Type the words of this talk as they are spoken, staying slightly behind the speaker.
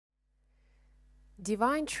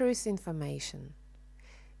Divine Truth Information.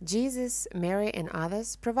 Jesus, Mary, and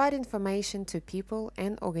others provide information to people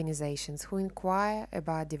and organizations who inquire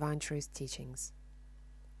about Divine Truth teachings.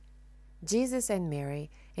 Jesus and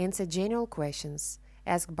Mary answer general questions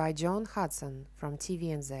asked by John Hudson from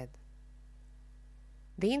TVNZ.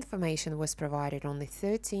 The information was provided on the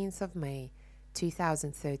 13th of May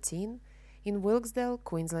 2013 in Wilkesdale,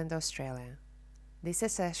 Queensland, Australia. This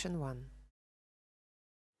is session 1.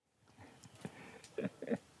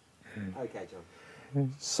 Okay,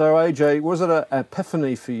 John. So AJ, was it an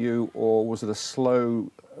epiphany for you, or was it a slow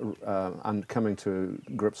coming to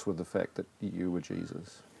grips with the fact that you were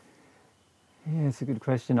Jesus? Yeah, it's a good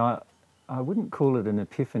question. I wouldn't call it an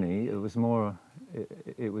epiphany. It was more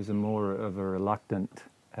of a reluctant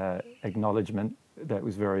acknowledgement that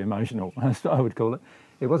was very emotional, I would call it.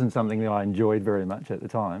 It wasn't something that I enjoyed very much at the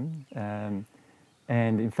time. And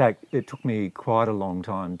in fact, it took me quite a long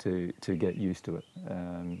time to get used to it.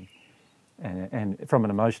 And from an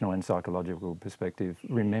emotional and psychological perspective,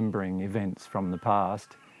 remembering events from the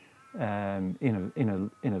past in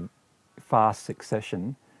a fast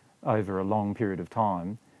succession over a long period of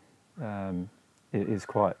time is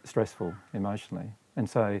quite stressful emotionally. And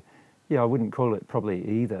so, yeah, I wouldn't call it probably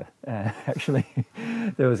either. Actually,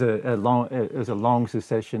 there was a long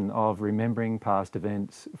succession of remembering past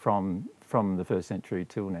events from the first century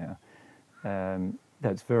till now.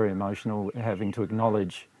 That's very emotional, having to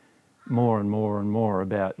acknowledge more and more and more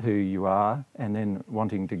about who you are, and then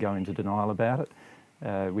wanting to go into denial about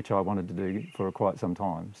it, which I wanted to do for quite some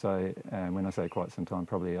time. So when I say quite some time,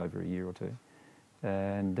 probably over a year or two.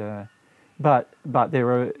 And but there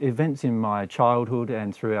were events in my childhood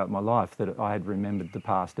and throughout my life that I had remembered the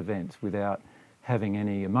past events without having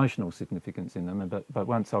any emotional significance in them. But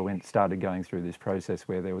once I started going through this process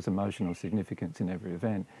where there was emotional significance in every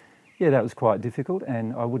event, yeah, that was quite difficult,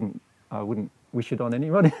 and I wouldn't wish it on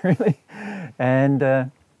anybody really.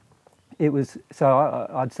 And it was, so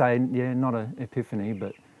I'd say, yeah, not an epiphany,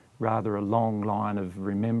 but rather a long line of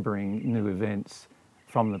remembering new events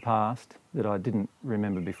from the past that I didn't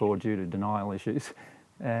remember before due to denial issues,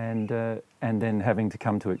 and then having to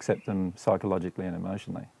come to accept them psychologically and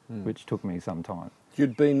emotionally, which took me some time.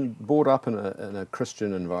 You'd been brought up in a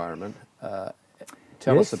Christian environment.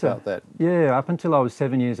 Tell us about that. Yeah, up until I was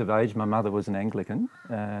 7 years of age, my mother was an Anglican,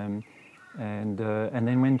 and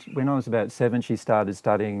then when I was about 7, she started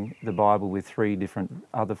studying the Bible with 3 different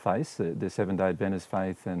other faiths: the Seventh-day Adventist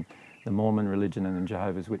faith, and the Mormon religion, and the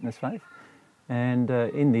Jehovah's Witness faith. And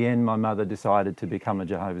in the end, my mother decided to become a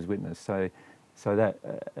Jehovah's Witness. So that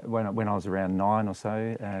when I was around 9 or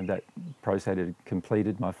so, that process had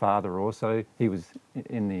completed. My father also, he was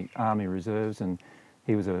in the Army Reserves, and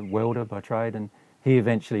he was a welder by trade, and he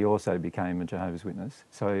eventually also became a Jehovah's Witness.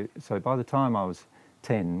 So by the time I was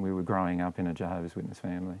 10, we were growing up in a Jehovah's Witness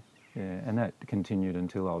family. Yeah, and that continued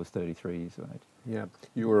until I was 33 years of age. Yeah,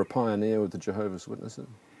 you were a pioneer with the Jehovah's Witnesses.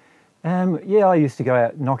 Yeah, I used to go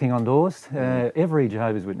out knocking on doors. Every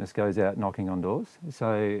Jehovah's Witness goes out knocking on doors.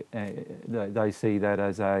 So they see that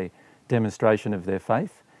as a demonstration of their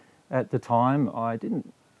faith. At the time, I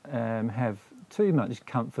didn't have too much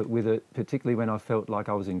comfort with it, particularly when I felt like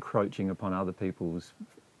I was encroaching upon other people's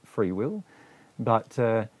free will. But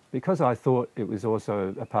because I thought it was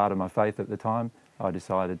also a part of my faith at the time, I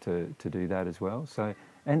decided to do that as well. So,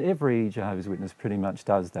 and every Jehovah's Witness pretty much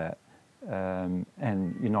does that.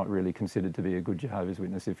 And you're not really considered to be a good Jehovah's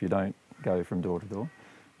Witness if you don't go from door to door.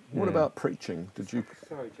 What about preaching? Did you?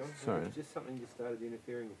 Sorry, John. Sorry. Just something just started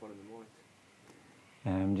interfering with one of the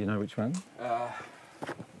mics. Do you know which one?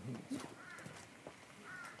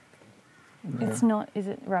 It's not, is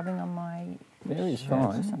it rubbing on my... Yeah, it's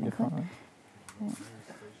fine. You're fine.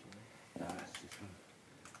 Yeah.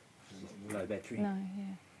 Low battery. No,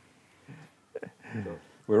 yeah.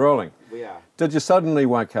 We're rolling. We are. Did you suddenly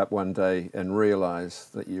wake up one day and realise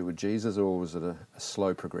that you were Jesus, or was it a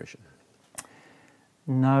slow progression?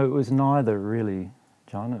 No, it was neither really,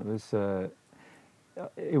 John.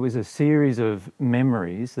 It was a series of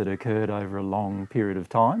memories that occurred over a long period of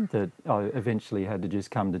time that I eventually had to just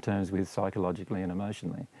come to terms with psychologically and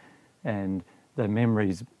emotionally. And the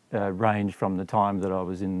memories range from the time that I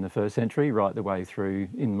was in the first century right the way through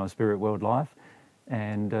in my spirit world life.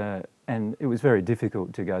 And it was very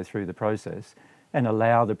difficult to go through the process and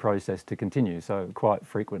allow the process to continue. So quite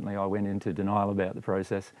frequently I went into denial about the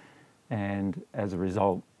process, and as a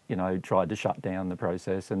result, tried to shut down the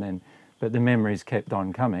process. But the memories kept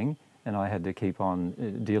on coming, and I had to keep on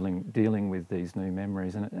dealing with these new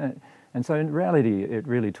memories. And so in reality, it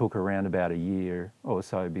really took around about a year or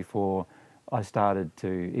so before I started to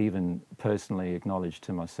even personally acknowledge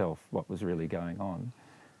to myself what was really going on.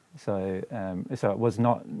 So it was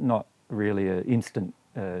not really an instant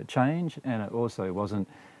change, and it also wasn't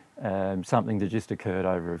something that just occurred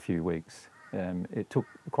over a few weeks. It took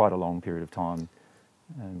quite a long period of time.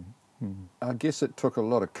 I guess it took a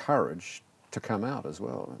lot of courage to come out as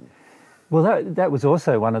well. Well, that was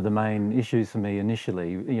also one of the main issues for me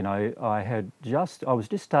initially. You know, I was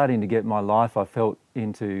just starting to get my life, I felt,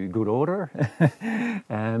 into good order.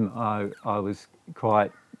 I was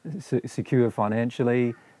quite secure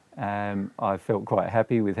financially. I felt quite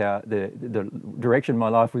happy with how the direction my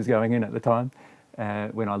life was going in at the time.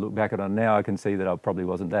 When I look back at it now, I can see that I probably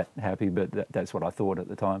wasn't that happy, but that's what I thought at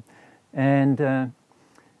the time. And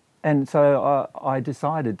so I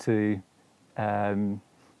decided to.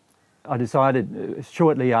 I decided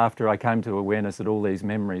shortly after I came to awareness that all these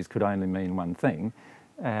memories could only mean one thing.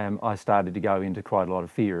 I started to go into quite a lot of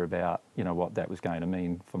fear about, you know, what that was going to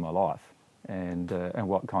mean for my life, and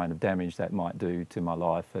what kind of damage that might do to my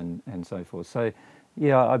life, and so forth. So,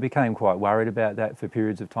 yeah, I became quite worried about that for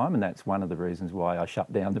periods of time, and that's one of the reasons why I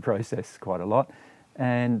shut down the process quite a lot.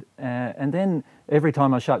 And then every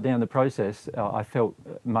time I shut down the process, I felt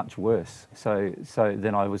much worse. So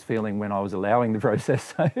then I was feeling when I was allowing the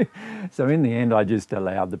process. So in the end, I just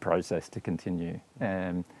allowed the process to continue.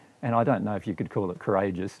 And I don't know if you could call it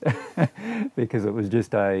courageous, because it was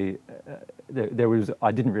just I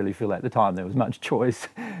didn't really feel at the time there was much choice.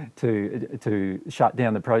 To shut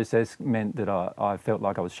down the process meant that I felt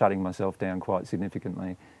like I was shutting myself down quite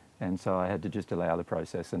significantly. And so I had to just allow the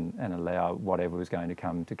process and allow whatever was going to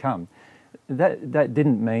come. That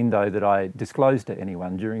didn't mean, though, that I disclosed to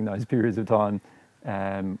anyone during those periods of time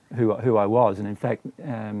who I was. And in fact,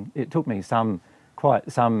 it took me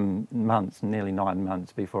quite some months, nearly 9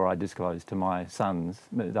 months, before I disclosed to my sons.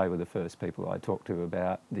 They were the first people I talked to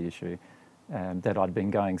about the issue, that I'd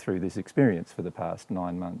been going through this experience for the past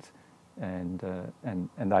 9 months. And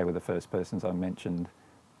they were the first persons I mentioned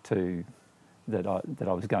to. That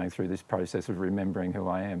I was going through this process of remembering who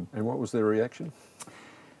I am. And what was their reaction?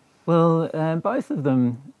 Well, both of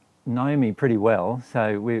them know me pretty well,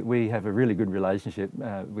 so we have a really good relationship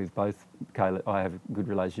with both Caleb. I have a good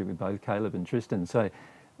relationship with both Caleb and Tristan. So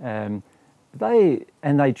they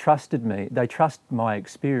trusted me. They trust my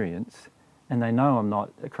experience, and they know I'm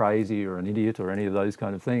not crazy or an idiot or any of those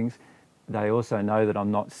kind of things. They also know that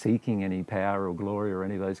I'm not seeking any power or glory or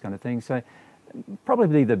any of those kind of things. So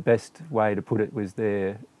probably the best way to put it was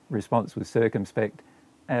their response was circumspect.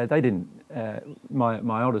 They didn't.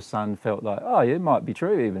 My oldest son felt like, oh, yeah, it might be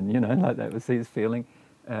true even, you know, like that was his feeling.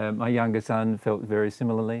 My younger son felt very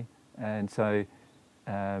similarly, and so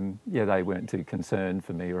yeah, they weren't too concerned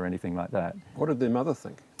for me or anything like that. What did their mother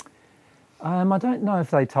think? I don't know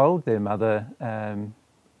if they told their mother.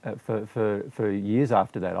 For years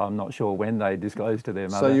after that, I'm not sure when they disclosed to their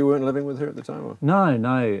mother. So you weren't living with her at the time? Or? No.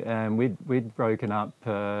 We'd broken up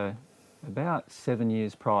about 7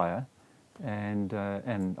 years prior, and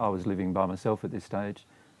I was living by myself at this stage.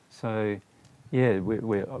 So, yeah,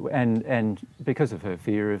 and because of her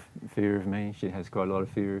fear of me, she has quite a lot of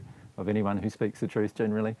fear of anyone who speaks the truth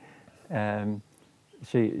generally.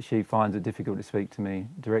 She finds it difficult to speak to me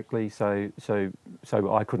directly. So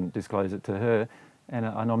I couldn't disclose it to her. And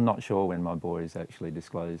I'm not sure when my boys actually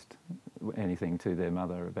disclosed anything to their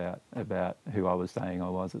mother about who I was saying I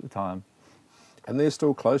was at the time. And they're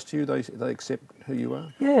still close to you? They accept who you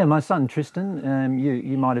are? Yeah, my son Tristan,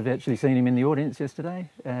 you might have actually seen him in the audience yesterday.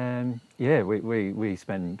 Yeah, we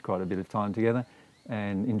spend quite a bit of time together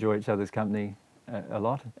and enjoy each other's company a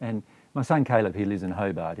lot. And my son Caleb, he lives in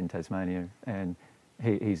Hobart in Tasmania, and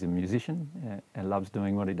he's a musician and loves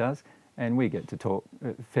doing what he does. And we get to talk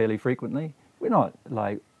fairly frequently. We're not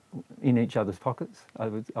like in each other's pockets, I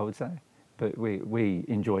would say, but we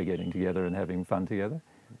enjoy getting together and having fun together.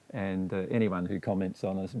 And anyone who comments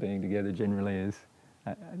on us being together generally is,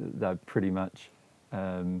 they're pretty much,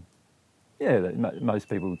 most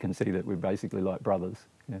people can see that we're basically like brothers.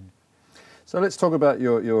 Yeah. So let's talk about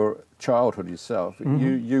your childhood yourself.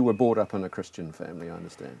 Mm-hmm. You were brought up in a Christian family, I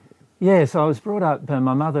understand. Yeah, so I was brought up,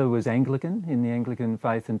 my mother was Anglican, in the Anglican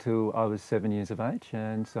faith until I was 7 years of age.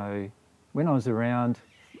 And so when I was around,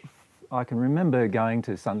 I can remember going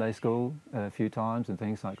to Sunday school a few times and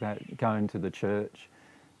things like that, going to the church.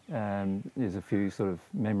 There's a few sort of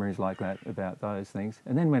memories like that about those things.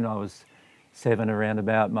 And then when I was 7 around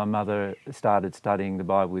about, my mother started studying the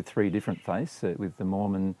Bible with 3 different faiths, with the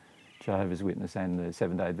Mormon, Jehovah's Witness and the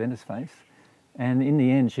Seventh-day Adventist faith. And in the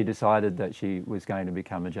end, she decided that she was going to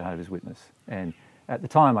become a Jehovah's Witness. And at the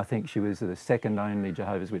time, I think she was the second only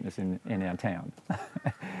Jehovah's Witness in our town.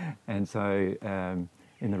 And so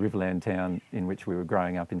in the Riverland town in which we were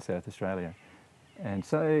growing up in South Australia. And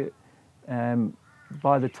so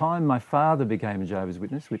by the time my father became a Jehovah's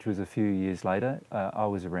Witness, which was a few years later, I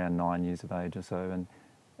was around 9 years of age or so,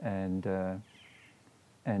 and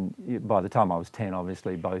by the time I was 10,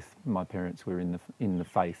 obviously both my parents were in the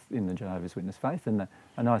faith, in the Jehovah's Witness faith, and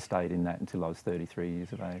I stayed in that until I was 33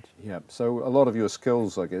 years of age. Yeah. So a lot of your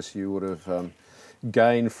skills, I guess, you would have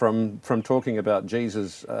gained from talking about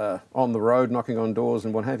Jesus on the road, knocking on doors,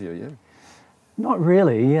 and what have you. Yeah. Not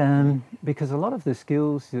really, because a lot of the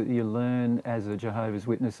skills that you learn as a Jehovah's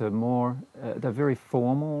Witness are more, they're very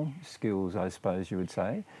formal skills, I suppose you would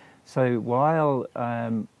say. So while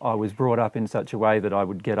I was brought up in such a way that I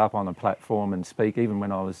would get up on a platform and speak, even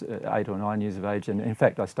when I was 8 or 9 years of age, and in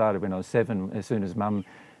fact I started when I was 7, as soon as Mum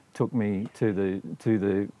took me to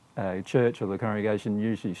the church or the congregation.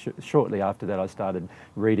 Usually shortly after that I started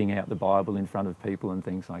reading out the Bible in front of people and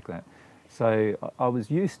things like that. So I was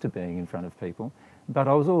used to being in front of people, but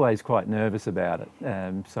I was always quite nervous about it.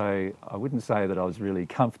 So I wouldn't say that I was really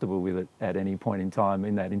comfortable with it at any point in time,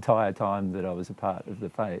 in that entire time that I was a part of the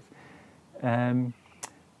faith.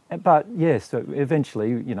 But yes, so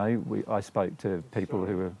eventually, you know, I spoke to people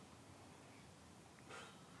who were...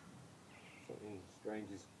 Something strange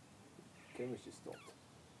is camera's just stopped.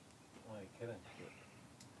 Oh, you're kidding.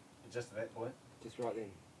 Just at that point? Just right then.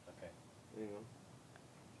 Okay. Hang on.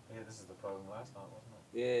 Yeah, this is the problem last night, wasn't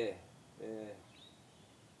it? Yeah, yeah.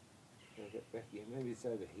 I'll get back here. Maybe it's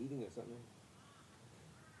overheating or something.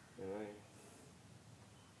 No.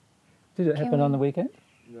 Did it happen on the weekend?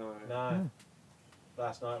 No. No.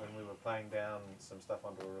 Last night when we were playing down some stuff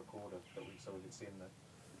onto a recorder so we could send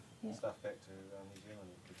the stuff back to New Zealand.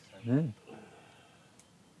 It did the same.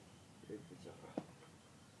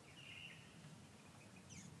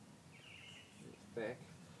 It's back.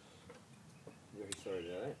 Very sorry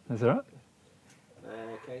about that. That's all right.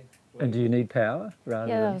 Okay. And do you need power rather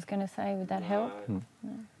Yeah, I than... was going to say, would that help? No. I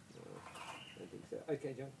don't think so.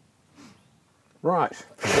 Okay, John. Right.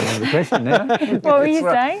 The question now. What were you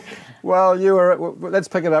saying? Well, you were. Let's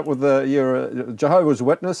pick it up with you're a Jehovah's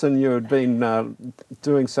Witness, and you had been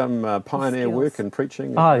doing some pioneer work and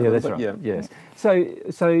preaching. Oh, yeah, that's right. Yeah. Yes.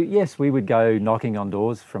 So yes, we would go knocking on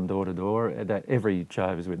doors from door to door. Every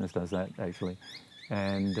Jehovah's Witness does that, actually.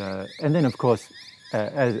 And then, of course,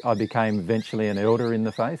 as I became eventually an elder in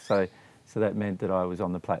the faith, so that meant that I was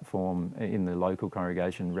on the platform in the local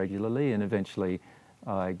congregation regularly, and eventually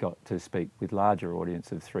I got to speak with larger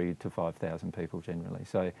audience of 3,000 to 5,000 people generally.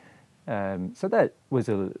 So that was,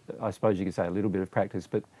 I suppose you could say, a little bit of practice,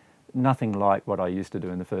 but nothing like what I used to do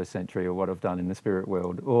in the first century, or what I've done in the spirit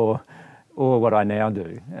world, or what I now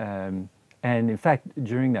do. And in fact,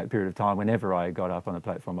 during that period of time, whenever I got up on a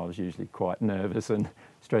platform, I was usually quite nervous and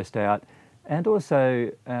stressed out. And also,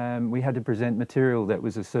 we had to present material that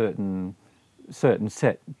was a certain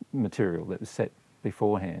set material that was set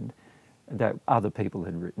beforehand, that other people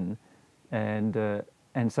had written, and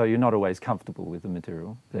so you're not always comfortable with the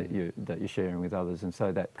material that you're sharing with others, and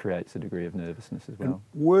so that creates a degree of nervousness as well.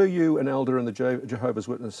 And were you an elder in the Jehovah's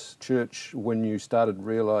Witness church when you started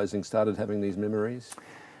having these memories?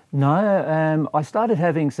 No, I started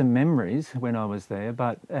having some memories when I was there,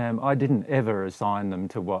 but I didn't ever assign them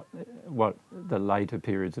to what the later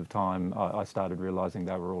periods of time I started realising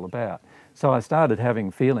they were all about. So I started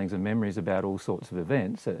having feelings and memories about all sorts of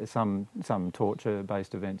events, some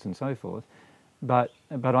torture-based events and so forth, but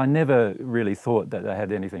I never really thought that they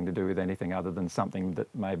had anything to do with anything other than something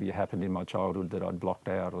that maybe happened in my childhood that I'd blocked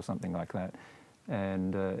out or something like that.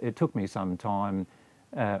 And it took me some time.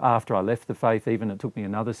 After I left the faith, even it took me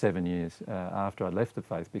another 7 years after I left the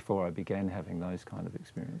faith before I began having those kind of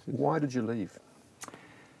experiences. Why did you leave?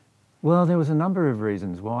 Well, there was a number of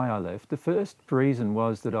reasons why I left. The first reason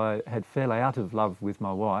was that I had fell out of love with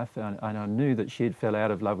my wife, and I knew that she had fell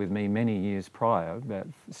out of love with me many years prior, about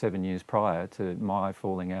 7 years prior to my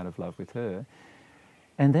falling out of love with her.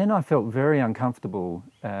 And then I felt very uncomfortable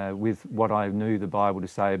with what I knew the Bible to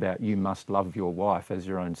say about you must love your wife as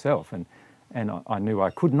your own self. And I knew I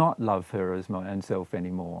could not love her as my own self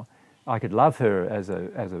anymore. I could love her as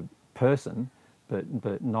a person,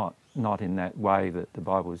 but not in that way that the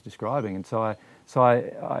Bible was describing. And so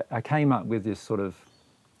I came up with this sort of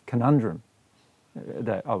conundrum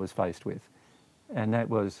that I was faced with, and that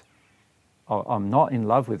was, I'm not in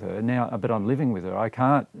love with her now, but I'm living with her. I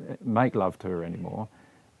can't make love to her anymore.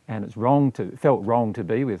 And it's felt wrong to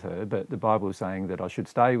be with her, but the Bible was saying that I should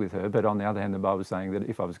stay with her. But on the other hand, the Bible was saying that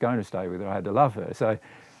if I was going to stay with her, I had to love her.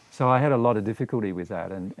 So I had a lot of difficulty with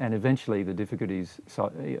that. And eventually the difficulties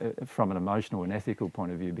from an emotional and ethical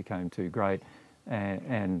point of view became too great.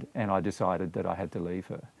 And I decided that I had to leave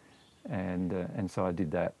her. And so I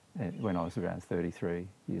did that. when I was around 33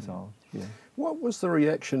 years old. Yeah. What was the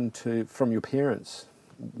reaction from your parents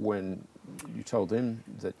when you told them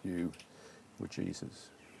that you were Jesus?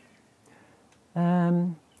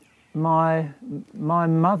 My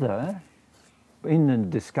mother, in the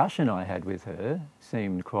discussion I had with her,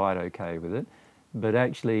 seemed quite okay with it, but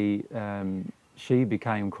actually she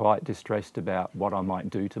became quite distressed about what I might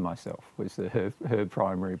do to myself, was her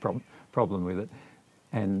primary problem with it,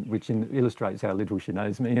 and which illustrates how little she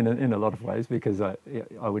knows me in a lot of ways, because I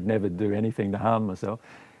would never do anything to harm myself,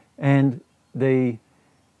 and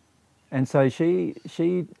so she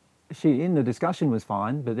in the discussion was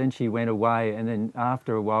fine, but then she went away, and then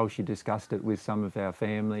after a while she discussed it with some of our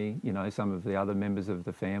family, you know, some of the other members of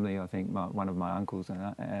the family, I think one of my uncles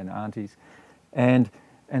and aunties, and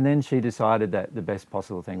then she decided that the best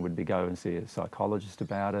possible thing would be go and see a psychologist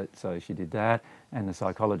about it, so she did that, and the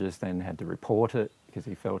psychologist then had to report it because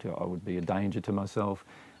he felt I would be a danger to myself,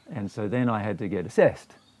 and so then I had to get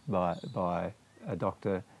assessed by a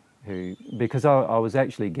doctor who, because I was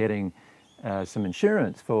actually getting some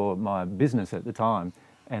insurance for my business at the time,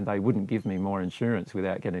 and they wouldn't give me more insurance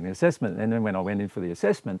without getting an assessment. And then when I went in for the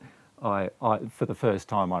assessment, I for the first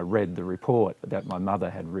time I read the report that my mother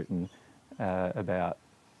had written about,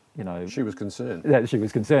 you know... She was concerned. That she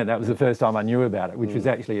was concerned. That was the first time I knew about it, which was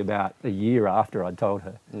actually about a year after I'd told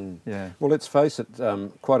her. Yeah. Well, let's face it,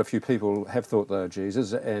 quite a few people have thought they were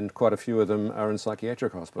Jesus, and quite a few of them are in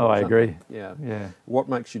psychiatric hospitals. Oh, I agree. Yeah. Yeah. What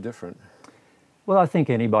makes you different? Well, I think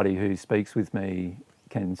anybody who speaks with me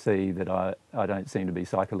can see that I don't seem to be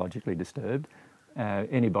psychologically disturbed.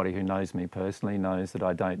 Anybody who knows me personally knows that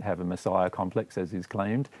I don't have a messiah complex, as is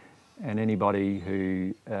claimed. And anybody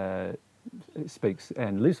who speaks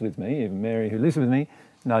and lives with me, even Mary who lives with me,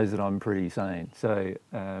 knows that I'm pretty sane. So,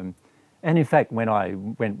 and in fact, when I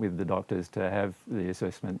went with the doctors to have the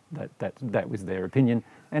assessment, that was their opinion.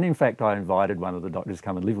 And in fact, I invited one of the doctors to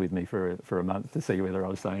come and live with me for a month to see whether I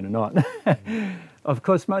was sane or not. Of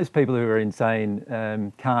course, most people who are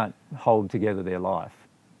insane can't hold together their life.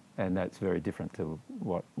 And that's very different to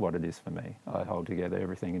what it is for me. I hold together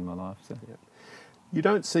everything in my life. So. Yeah. You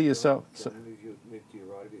don't see yourself... Move to your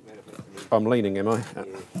right a bit, man. I'm leaning, am I?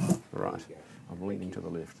 Yeah. Right. I'm leaning to the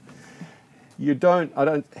left. I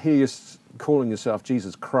don't hear you calling yourself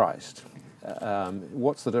Jesus Christ.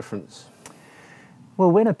 What's the difference?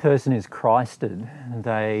 Well, when a person is Christed,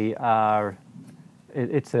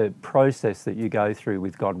 it's a process that you go through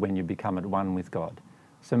with God when you become at one with God.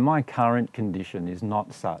 So my current condition is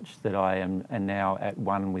not such that I am now at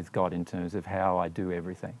one with God in terms of how I do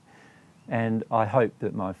everything. And I hope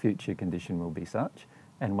that my future condition will be such.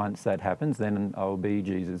 And once that happens, then I'll be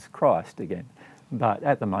Jesus Christ again. But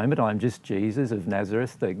at the moment, I'm just Jesus of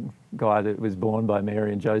Nazareth, the guy that was born by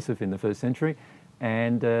Mary and Joseph in the 1st century.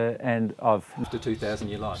 And I've lived a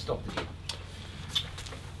 2,000-year life. Stop.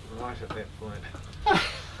 Right at that point.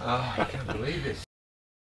 Oh, I can't believe this.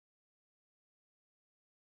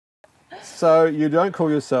 So you don't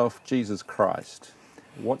call yourself Jesus Christ.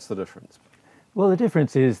 What's the difference? Well, the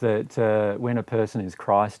difference is that when a person is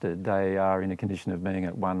Christed, they are in a condition of being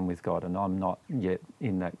at one with God, and I'm not yet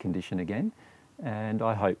in that condition again. And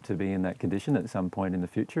I hope to be in that condition at some point in the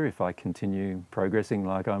future if I continue progressing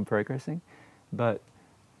like I'm progressing. But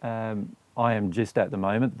I am just at the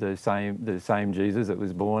moment the same Jesus that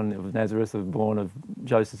was born of Nazareth, born of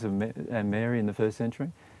Joseph and Mary in the 1st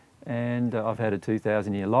century. And I've had a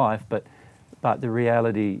 2,000-year life, but the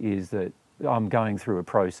reality is that I'm going through a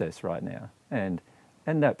process right now, and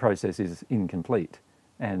that process is incomplete,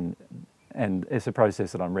 and it's a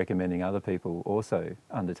process that I'm recommending other people also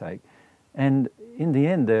undertake. And in the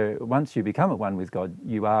end, once you become at one with God,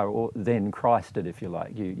 you are then Christed, if you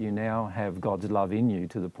like. You now have God's love in you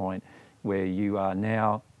to the point where you are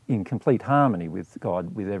now in complete harmony with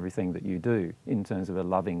God, with everything that you do in terms of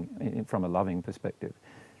from a loving perspective.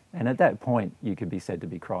 And at that point, you could be said to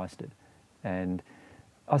be Christed. And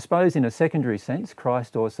I suppose in a secondary sense,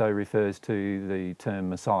 Christ also refers to the term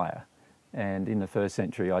Messiah. And in the 1st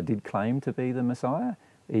century, I did claim to be the Messiah,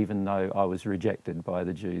 even though I was rejected by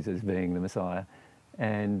the Jews as being the Messiah.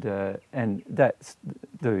 And that's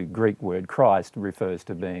the Greek word Christ refers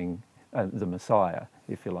to being the Messiah,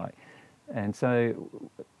 if you like. And so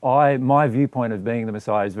my viewpoint of being the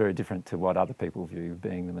Messiah is very different to what other people view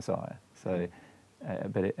being the Messiah. So,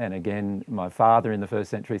 and again, my father in the 1st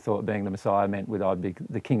century thought being the Messiah meant I'd be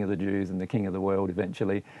the king of the Jews and the king of the world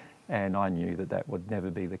eventually, and I knew that would never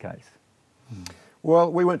be the case.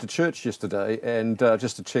 Well, we went to church yesterday, and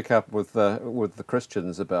just to check up with the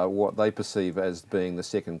Christians about what they perceive as being the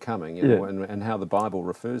second coming, you know, and how the Bible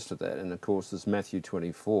refers to that. And of course, there's Matthew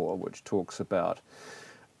 24, which talks about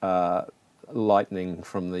lightning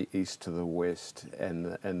from the east to the west, and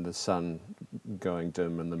the sun going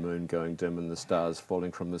dim, and the moon going dim, and the stars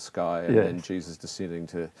falling from the sky, and then Jesus descending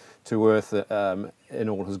to earth in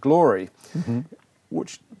all his glory,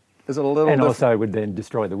 which is a little and also would then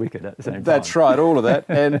destroy the wicked at the same time. That's right, all of that,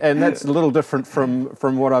 and that's a little different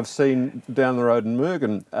from what I've seen down the road in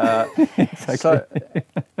Mergen. Exactly. So,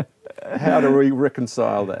 how do we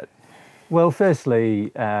reconcile that? Well,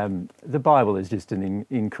 firstly, the Bible is just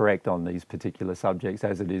incorrect on these particular subjects,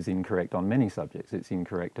 as it is incorrect on many subjects. It's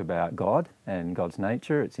incorrect about God and God's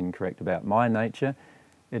nature. It's incorrect about my nature.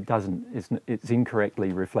 It's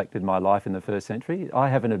incorrectly reflected my life in the first century. I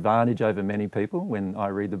have an advantage over many people when I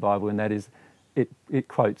read the Bible, and that is it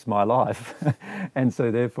quotes my life. And so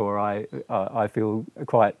therefore I feel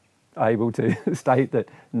quite able to state that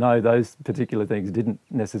no, those particular things didn't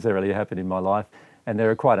necessarily happen in my life. And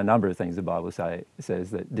there are quite a number of things the Bible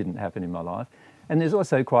says that didn't happen in my life. And there's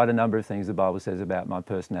also quite a number of things the Bible says about my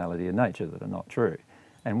personality and nature that are not true.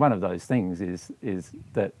 And one of those things is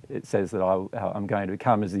that it says that I'm going to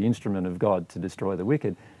come as the instrument of God to destroy the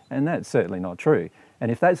wicked. And that's certainly not true.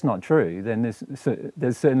 And if that's not true, then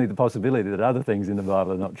there's certainly the possibility that other things in the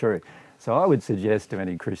Bible are not true. So I would suggest to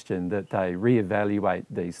any Christian that they reevaluate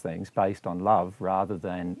these things based on love rather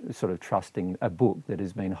than sort of trusting a book that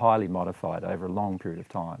has been highly modified over a long period of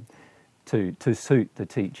time to suit the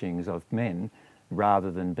teachings of men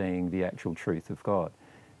rather than being the actual truth of God.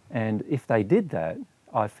 And if they did that,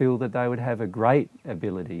 I feel that they would have a great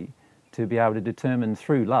ability to be able to determine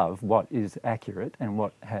through love what is accurate and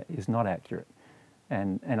what is not accurate.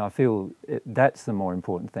 And I feel that's the more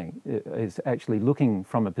important thing, is actually looking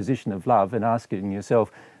from a position of love and asking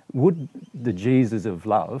yourself, would the Jesus of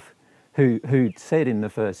love, who said in the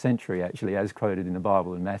first century, actually, as quoted in the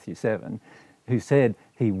Bible in Matthew 7, who said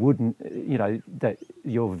he wouldn't, that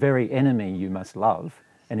your very enemy you must love,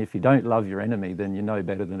 and if you don't love your enemy, then you're no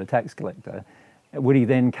better than a tax collector, would he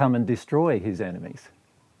then come and destroy his enemies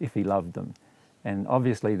if he loved them? And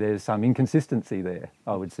obviously there's some inconsistency there,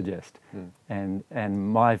 I would suggest. And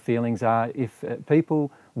my feelings are, if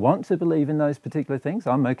people want to believe in those particular things,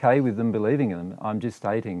 I'm okay with them believing in them. I'm just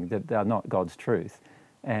stating that they're not God's truth.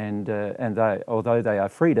 And they, although they are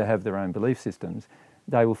free to have their own belief systems,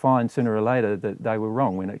 they will find sooner or later that they were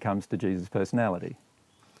wrong when it comes to Jesus' personality.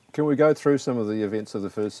 Can we go through some of the events of the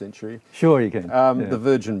first century? Sure, you can. The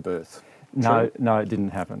virgin birth. No, it didn't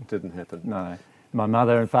happen. Didn't happen. No. My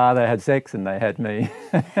mother and father had sex and they had me.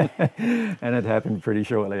 And it happened pretty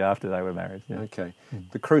shortly after they were married. Yeah. Okay.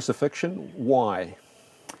 The crucifixion, why?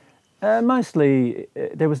 Mostly,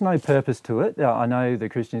 there was no purpose to it. I know the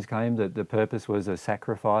Christians claim that the purpose was a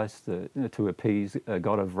sacrifice to appease a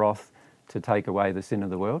God of wrath to take away the sin of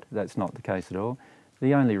the world. That's not the case at all.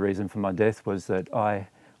 The only reason for my death was that I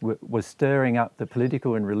was stirring up the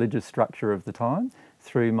political and religious structure of the time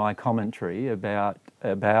through my commentary about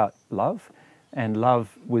love. And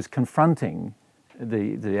love was confronting,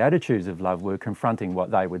 the attitudes of love were confronting what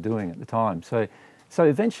they were doing at the time. So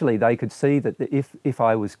eventually they could see that if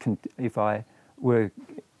I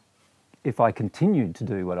continued to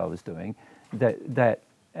do what I was doing,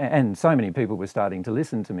 and so many people were starting to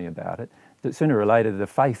listen to me about it, that sooner or later the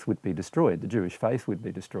faith would be destroyed, the Jewish faith would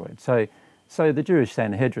be destroyed. So the Jewish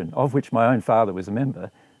Sanhedrin, of which my own father was a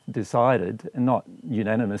member, decided, not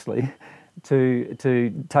unanimously,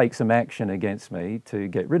 to take some action against me to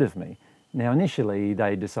get rid of me. Now initially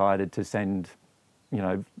they decided to send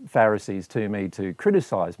Pharisees to me to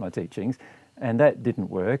criticise my teachings, and that didn't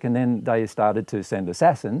work. And then they started to send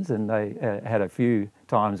assassins, and they had a few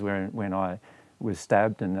times when I was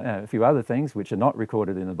stabbed and a few other things which are not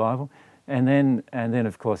recorded in the Bible. And then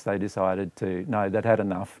of course they decided no, that had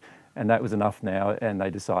enough. And that was enough now, and they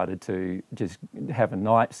decided to just have a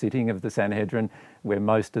night sitting of the Sanhedrin where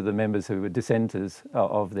most of the members who were dissenters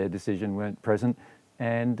of their decision weren't present,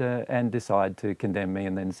 and decide to condemn me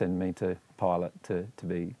and then send me to Pilate to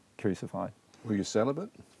be crucified. Were you celibate?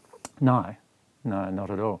 No, not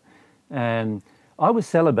at all. I was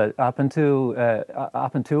celibate up until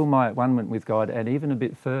my one-ment with God, and even a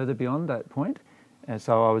bit further beyond that point. And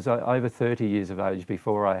so I was over 30 years of age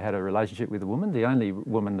before I had a relationship with a woman. The only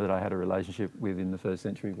woman that I had a relationship with in the first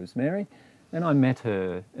century was Mary. And I met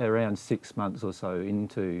her around 6 months or so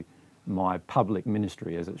into my public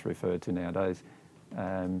ministry, as it's referred to nowadays.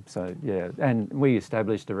 So yeah, and we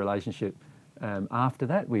established a relationship after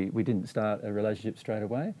that. We didn't start a relationship straight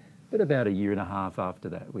away, but about a year and a half after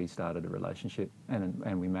that we started a relationship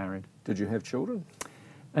and we married. Did you have children?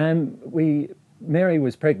 Mary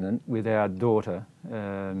was pregnant with our daughter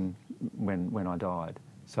when I died.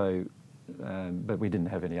 So but we didn't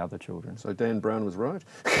have any other children. So Dan Brown was right.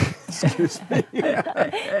 Excuse me.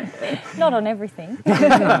 Not on everything.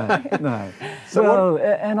 No. So well,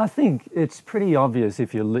 and I think it's pretty obvious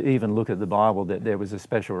if you even look at the Bible that there was a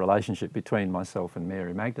special relationship between myself and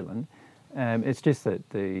Mary Magdalene. It's just that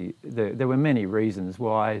there were many reasons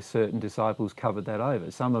why certain disciples covered that over.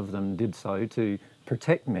 Some of them did so to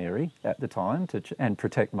protect Mary at the time and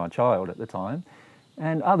protect my child at the time.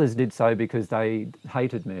 And others did so because they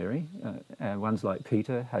hated Mary. Ones like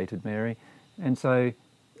Peter hated Mary. And so,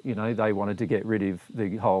 you know, they wanted to get rid of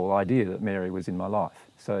the whole idea that Mary was in my life.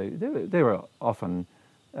 So there were often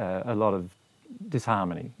a lot of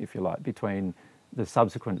disharmony, if you like, between the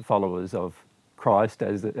subsequent followers of Christ,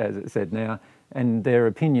 as it said now, and their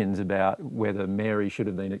opinions about whether Mary should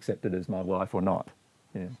have been accepted as my wife or not.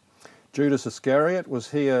 Yeah. Judas Iscariot, was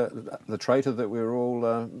he the traitor that we were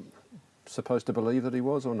all supposed to believe that he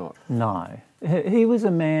was, or not? No. He was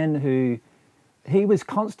a man who, he was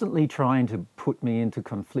constantly trying to put me into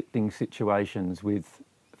conflicting situations with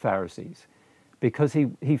Pharisees, because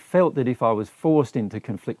he felt that if I was forced into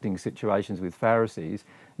conflicting situations with Pharisees,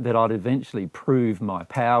 that I'd eventually prove my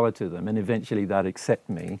power to them and eventually they'd accept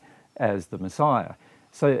me as the Messiah.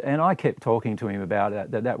 So, and I kept talking to him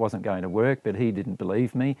about that wasn't going to work, but he didn't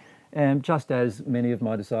believe me. And just as many of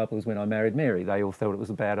my disciples, when I married Mary, they all thought it was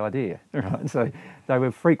a bad idea. Right? So they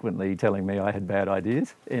were frequently telling me I had bad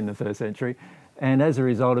ideas in the first century. And as a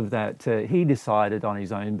result of that, he decided on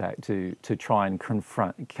his own back to try and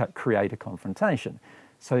create a confrontation.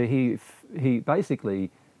 So he basically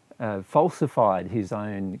falsified his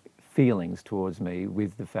own feelings towards me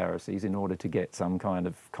with the Pharisees in order to get some kind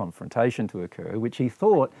of confrontation to occur, which he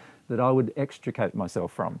thought that I would extricate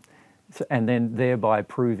myself from, and then thereby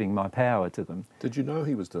proving my power to them. Did you know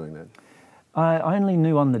he was doing that? I only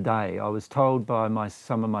knew on the day. I was told by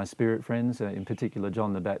some of my spirit friends, in particular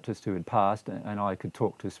John the Baptist, who had passed, and I could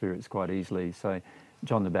talk to spirits quite easily. So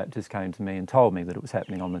John the Baptist came to me and told me that it was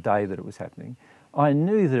happening on the day that it was happening. I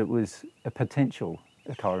knew that it was a potential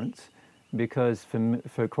occurrence because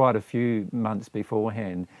for quite a few months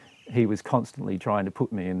beforehand, he was constantly trying to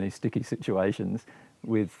put me in these sticky situations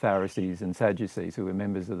with Pharisees and Sadducees who were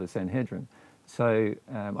members of the Sanhedrin. So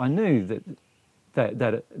I knew that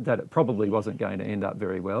it probably wasn't going to end up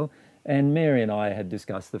very well. And Mary and I had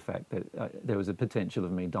discussed the fact that there was a potential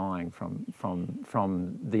of me dying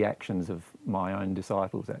from the actions of my own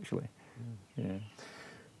disciples, actually. Yeah.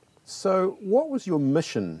 So what was your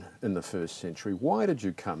mission in the first century? Why did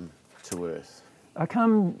you come to Earth? I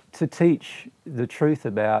come to teach the truth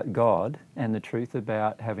about God and the truth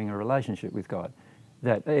about having a relationship with God.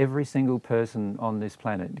 That every single person on this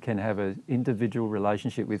planet can have an individual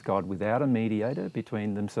relationship with God without a mediator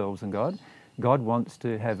between themselves and God. God wants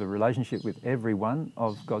to have a relationship with every one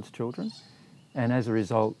of God's children. And as a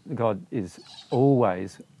result, God is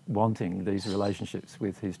always wanting these relationships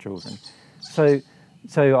with his children. So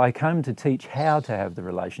I come to teach how to have the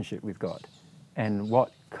relationship with God and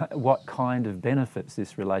what kind of benefits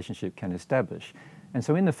this relationship can establish. And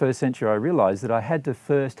so in the first century, I realised that I had to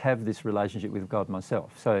first have this relationship with God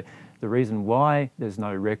myself. So the reason why there's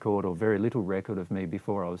no record or very little record of me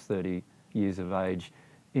before I was 30 years of age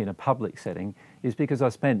in a public setting is because I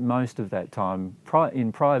spent most of that time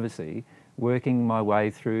in privacy working my way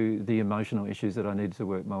through the emotional issues that I needed to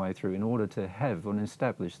work my way through in order to have and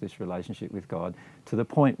establish this relationship with God to the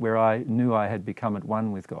point where I knew I had become at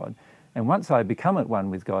one with God. And once I had become at one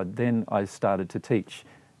with God, then I started to teach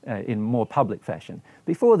in more public fashion.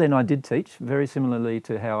 Before then I did teach, very similarly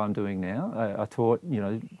to how I'm doing now. I taught,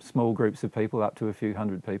 small groups of people, up to a few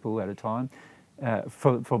hundred people at a time,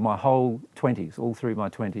 for my whole 20s, all through my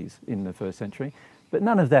 20s in the first century. But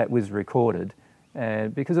none of that was recorded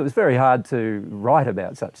because it was very hard to write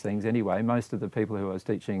about such things anyway. Most of the people who I was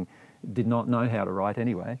teaching did not know how to write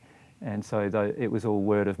anyway. And so it was all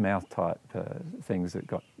word of mouth type things that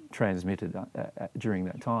got transmitted during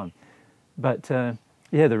that time. But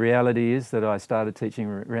yeah, the reality is that I started teaching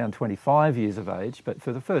around 25 years of age, but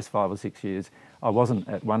for the first 5 or 6 years, I wasn't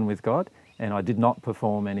at one with God, and I did not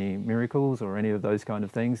perform any miracles or any of those kind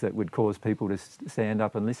of things that would cause people to stand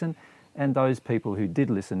up and listen. And those people who did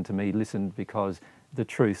listen to me listened because the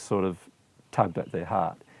truth sort of tugged at their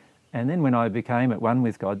heart. And then when I became at one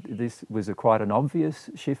with God, this was quite an obvious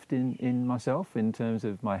shift in myself in terms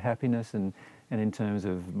of my happiness and in terms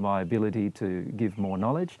of my ability to give more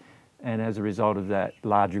knowledge. And as a result of that,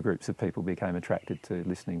 larger groups of people became attracted to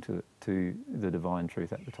listening to the divine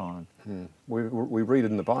truth at the time. We read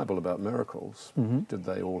in the Bible about miracles. Mm-hmm. Did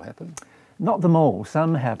they all happen? Not them all.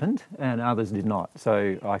 Some happened, and others did not.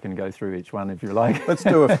 So I can go through each one if you like. Let's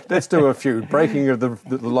do a few. Breaking of the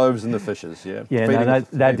loaves and the fishes. Yeah. Yeah, no,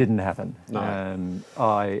 that didn't happen. No.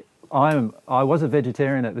 I was a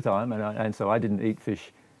vegetarian at the time, and so I didn't eat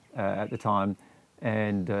fish at the time.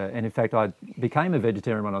 And in fact, I became a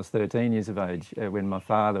vegetarian when I was 13 years of age, when my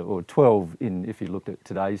father, or 12, if you looked at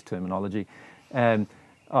today's terminology.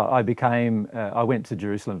 I went to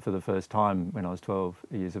Jerusalem for the first time when I was 12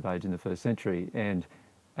 years of age in the first century, and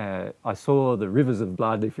I saw the rivers of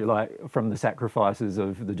blood, if you like, from the sacrifices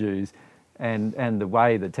of the Jews, and the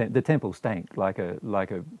way the temple stank like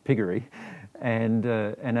a piggery, and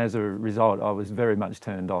as a result, I was very much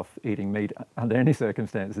turned off eating meat under any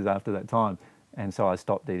circumstances after that time, and so I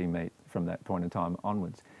stopped eating meat from that point in time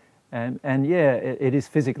onwards. And yeah, it is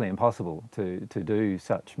physically impossible to do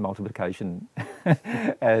such multiplication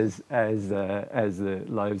as the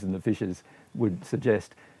loaves and the fishes would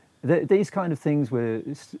suggest. These kind of things were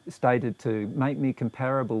stated to make me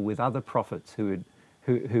comparable with other prophets who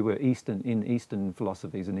were in Eastern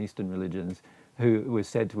philosophies and Eastern religions, who were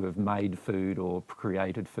said to have made food or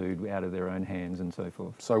created food out of their own hands and so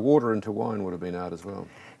forth. So water into wine would have been out as well.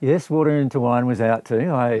 Yes, water into wine was out too.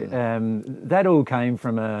 That all came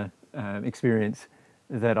from a experience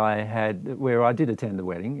that I had where I did attend a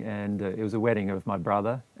wedding, and it was a wedding of my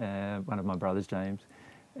brother, one of my brothers, James,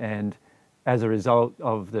 and as a result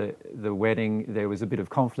of the wedding, there was a bit of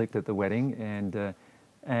conflict at the wedding,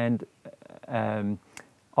 and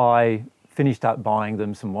I finished up buying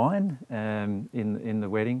them some wine in the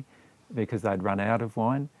wedding because they'd run out of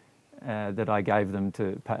wine that I gave them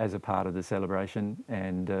as a part of the celebration,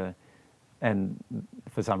 and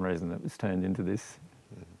for some reason it was turned into this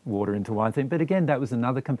water into wine thing. But again, that was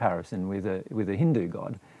another comparison with a Hindu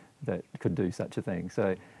god that could do such a thing.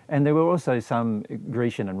 So, and there were also some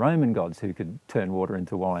Grecian and Roman gods who could turn water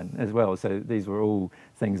into wine as well. So these were all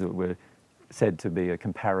things that were said to be a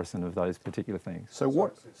comparison of those particular things. So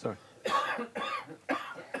what? Sorry.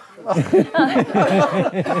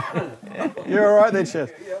 You're all right there,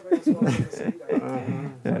 Chef.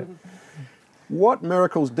 Yeah. What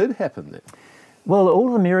miracles did happen then? Well,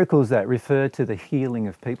 all the miracles that refer to the healing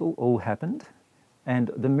of people all happened. And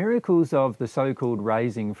the miracles of the so-called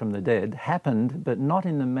raising from the dead happened, but not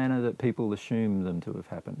in the manner that people assume them to have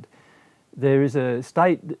happened. There is a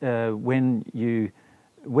state when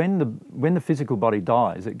the physical body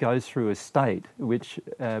dies, it goes through a state which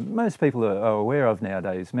most people are aware of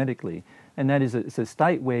nowadays medically, and that is it's a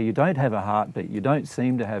state where you don't have a heartbeat, you don't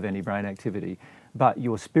seem to have any brain activity, but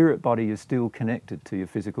your spirit body is still connected to your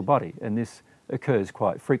physical body, and this occurs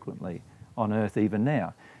quite frequently on Earth even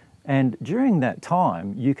now. And during that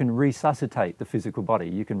time, you can resuscitate the physical body,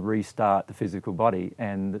 you can restart the physical body,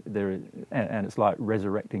 and it's like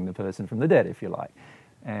resurrecting the person from the dead, if you like.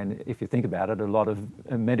 And if you think about it, a lot of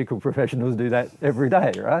medical professionals do that every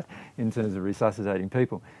day, right, in terms of resuscitating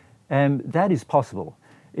people. And that is possible.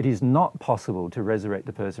 It is not possible to resurrect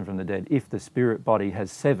the person from the dead if the spirit body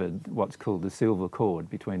has severed what's called the silver cord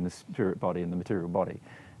between the spirit body and the material body.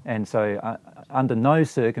 And so under no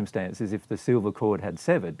circumstances, if the silver cord had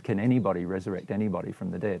severed, can anybody resurrect anybody from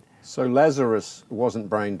the dead. So Lazarus wasn't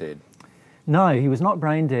brain dead? No, he was not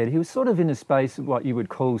brain dead. He was sort of in a space what you would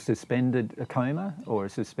call suspended a coma, or a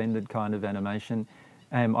suspended kind of animation.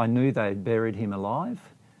 I knew they had buried him alive.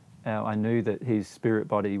 I knew that his spirit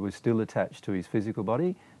body was still attached to his physical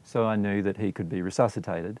body, so I knew that he could be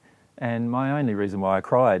resuscitated. And my only reason why I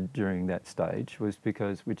cried during that stage was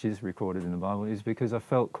because, which is recorded in the Bible, is because I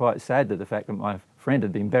felt quite sad at the fact that my friend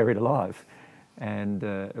had been buried alive, and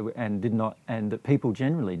that people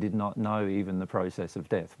generally did not know even the process of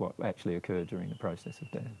death, what actually occurred during the process of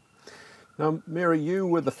death. Now, Mary, you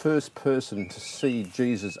were the first person to see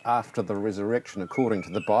Jesus after the resurrection, according to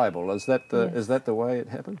the Bible. Is that the way it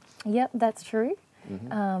happened? Yep, that's true.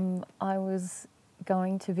 Mm-hmm. I was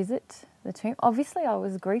going to visit the tomb. Obviously, I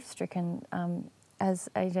was grief-stricken, as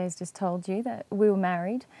AJ's just told you, that we were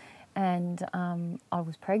married, and I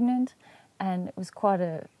was pregnant, and it was quite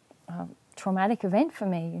a traumatic event for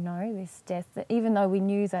me, you know, this death. That even though we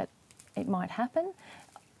knew that it might happen,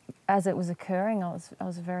 as it was occurring, I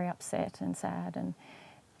was very upset and sad,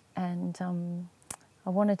 and I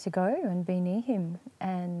wanted to go and be near him.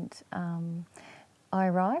 And I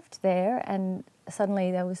arrived there, and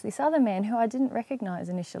suddenly there was this other man who I didn't recognise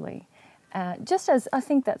initially, just as I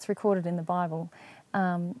think that's recorded in the Bible,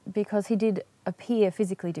 because he did appear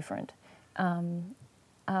physically different.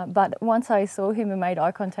 But once I saw him and made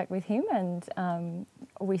eye contact with him and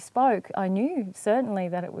we spoke, I knew certainly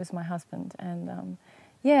that it was my husband. And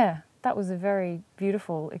yeah, that was a very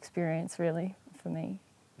beautiful experience really for me.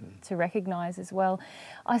 to recognise as well.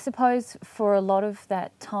 I suppose for a lot of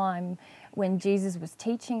that time when Jesus was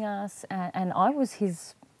teaching us, and I was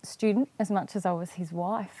his student as much as I was his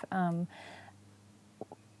wife,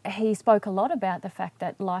 he spoke a lot about the fact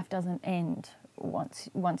that life doesn't end once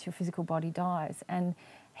your physical body dies, and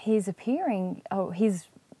his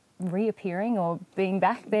reappearing or being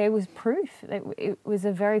back there was proof. It was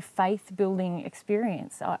a very faith-building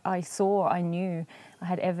experience. I knew, I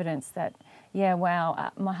had evidence that, yeah,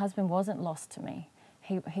 wow, my husband wasn't lost to me.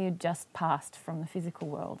 He had just passed from the physical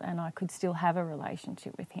world, and I could still have a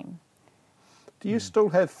relationship with him. Do you still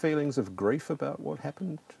have feelings of grief about what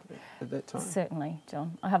happened at that time? Certainly,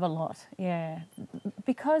 John. I have a lot, yeah.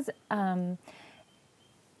 Because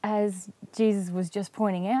as Jesus was just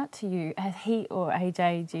pointing out to you, as he, or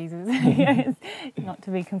AJ Jesus, not to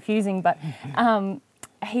be confusing, but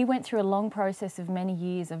he went through a long process of many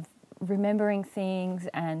years of remembering things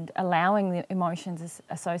and allowing the emotions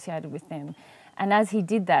associated with them. And as he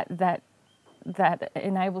did that, that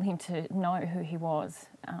enabled him to know who he was.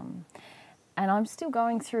 And I'm still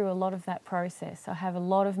going through a lot of that process. I have a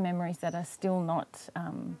lot of memories that are still not,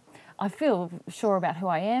 I feel sure about who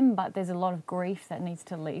I am, but there's a lot of grief that needs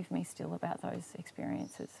to leave me still about those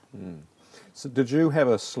experiences. So did you have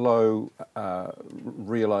a slow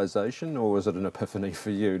realisation, or was it an epiphany for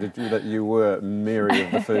you that you were Mary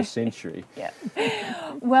of the first century? Yeah.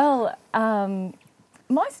 Well,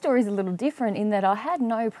 my story is a little different in that I had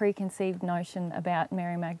no preconceived notion about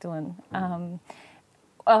Mary Magdalene.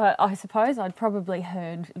 I suppose I'd probably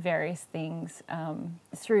heard various things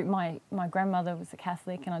through my grandmother was a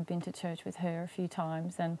Catholic, and I'd been to church with her a few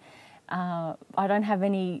times, and I don't have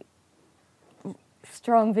any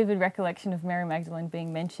strong, vivid recollection of Mary Magdalene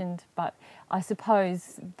being mentioned, but I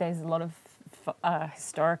suppose there's a lot of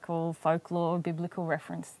historical, folklore, biblical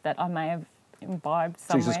reference that I may have imbibed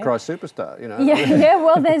somewhere. Jesus Christ Superstar, you know. Yeah,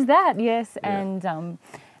 well, there's that, yes, Yeah.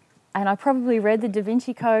 and I probably read the Da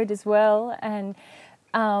Vinci Code as well, and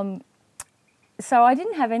so I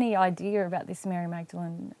didn't have any idea about this Mary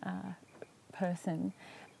Magdalene person.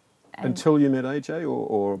 Until you met AJ,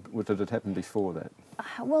 or did it happen before that?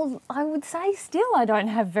 Well, I would say still I don't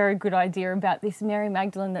have a very good idea about this Mary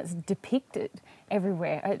Magdalene that's depicted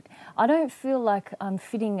everywhere. I don't feel like I'm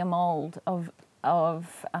fitting a mould of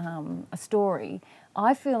a story.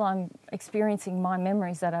 I feel I'm experiencing my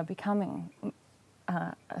memories that are becoming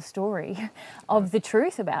a story of the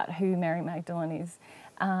truth about who Mary Magdalene is.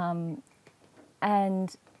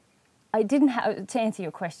 And I didn't have, to answer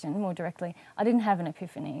your question more directly, I didn't have an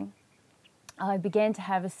epiphany. I began to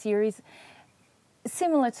have a series,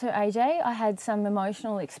 similar to AJ, I had some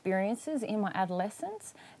emotional experiences in my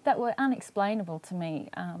adolescence that were unexplainable to me.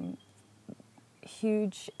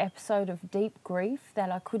 Huge episode of deep grief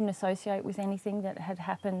that I couldn't associate with anything that had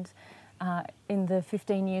happened in the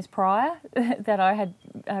 15 years prior that I had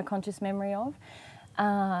conscious memory of.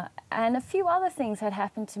 And a few other things had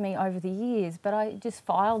happened to me over the years, but I just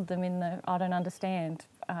filed them in the I don't understand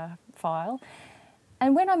file.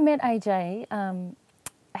 And when I met AJ,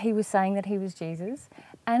 he was saying that he was Jesus,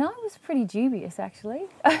 and I was pretty dubious actually.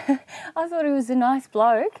 I thought he was a nice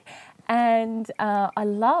bloke, and I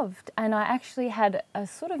loved, and I actually had a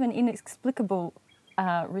sort of an inexplicable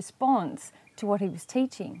response to what he was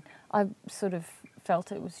teaching. I sort of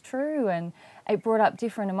felt it was true, and it brought up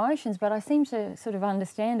different emotions, but I seemed to sort of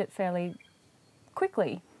understand it fairly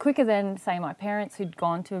quickly, quicker than, say, my parents who'd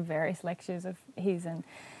gone to various lectures of his and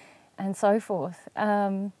so forth.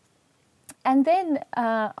 And then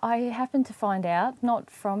I happened to find out, not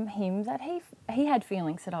from him, that he had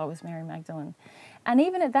feelings that I was Mary Magdalene. And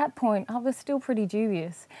even at that point, I was still pretty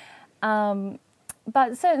dubious.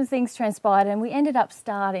 But certain things transpired, and we ended up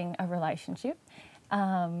starting a relationship.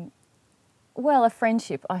 Well, a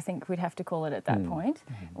friendship, I think we'd have to call it at that point.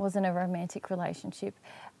 It wasn't a romantic relationship.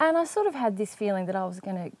 And I sort of had this feeling that I was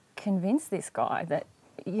going to convince this guy that,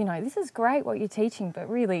 you know, this is great what you're teaching, but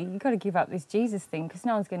really you've got to give up this Jesus thing because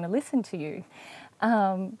no one's going to listen to you.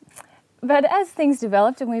 But as things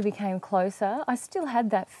developed and we became closer, I still had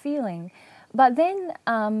that feeling. But then,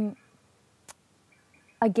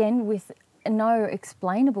 again, with no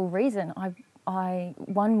explainable reason, I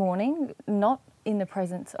one morning, not in the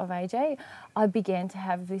presence of AJ, I began to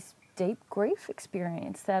have this deep grief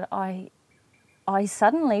experience that I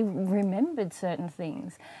suddenly remembered certain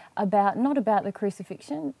things about, not about the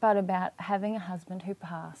crucifixion, but about having a husband who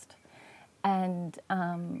passed. And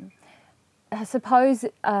I suppose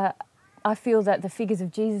I feel that the figures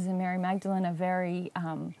of Jesus and Mary Magdalene are very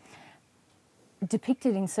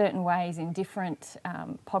depicted in certain ways in different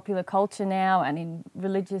popular culture now and in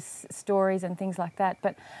religious stories and things like that.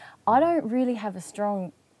 But I don't really have a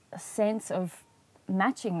strong sense of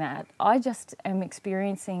matching that. I just am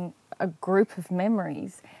experiencing a group of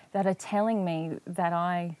memories that are telling me that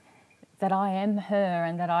I am her,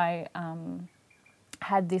 and that I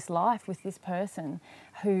had this life with this person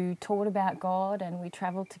who taught about God, and we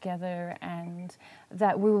travelled together, and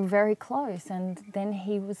that we were very close, and then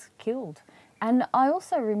he was killed. And I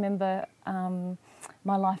also remember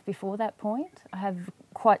my life before that point. I have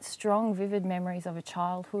quite strong, vivid memories of a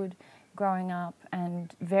childhood, growing up,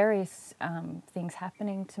 and various things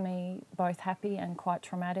happening to me, both happy and quite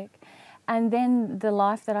traumatic. And then the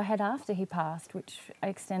life that I had after he passed, which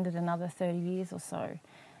extended another 30 years or so.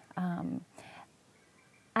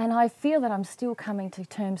 And I feel that I'm still coming to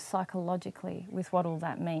terms psychologically with what all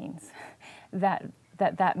that means.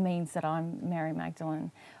 that means that I'm Mary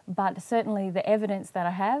Magdalene. But certainly the evidence that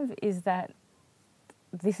I have is that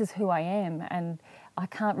this is who I am, and I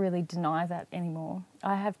can't really deny that anymore.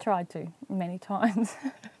 I have tried to many times.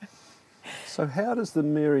 So how does the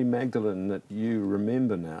Mary Magdalene that you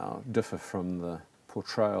remember now differ from the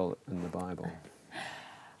portrayal in the Bible?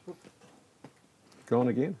 Go on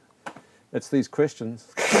again. It's these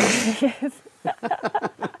questions. Yes.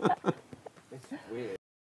 It's weird.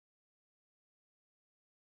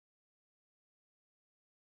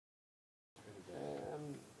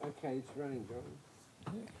 Okay, it's running, John.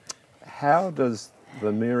 How does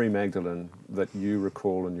the Mary Magdalene that you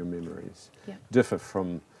recall in your memories differ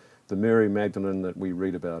from the Mary Magdalene that we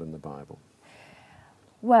read about in the Bible?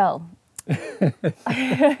 Well,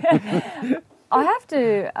 I have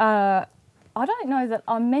to, I don't know that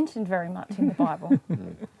I'm mentioned very much in the Bible.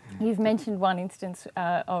 You've mentioned one instance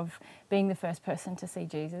of being the first person to see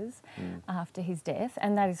Jesus after his death,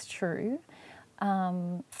 and that is true.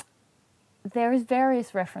 There is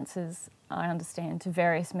various references, I understand, to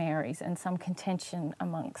various Marys, and some contention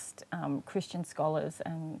amongst Christian scholars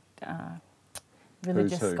and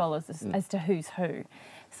religious scholars as to who's who.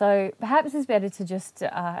 So perhaps it's better to just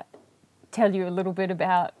tell you a little bit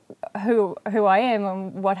about who I am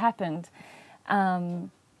and what happened.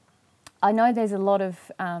 I know there's a lot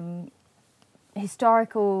of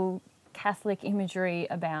historical Catholic imagery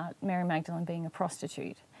about Mary Magdalene being a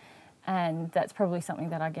prostitute, and that's probably something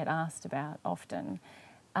that I get asked about often.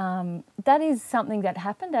 That is something that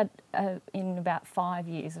happened in about 5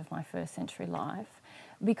 years of my first century life.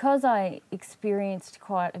 Because I experienced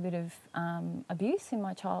quite a bit of abuse in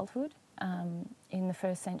my childhood in the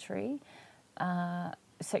first century,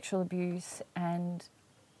 sexual abuse, and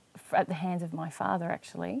at the hands of my father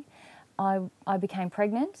actually, I became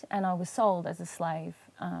pregnant and I was sold as a slave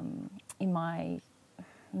in my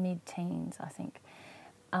mid-teens, I think.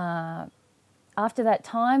 After that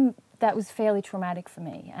time, that was fairly traumatic for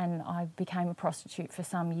me, and I became a prostitute for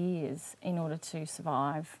some years in order to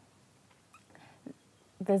survive.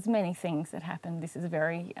 There's many things that happened. This is a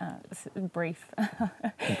very brief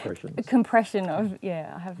compression of,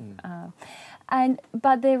 I have,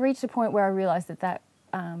 but there reached a point where I realised that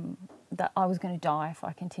I was going to die if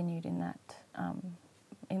I continued in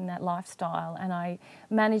that lifestyle, and I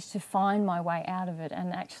managed to find my way out of it.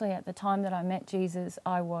 And actually, at the time that I met Jesus,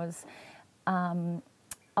 I was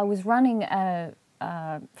running a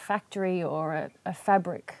factory or a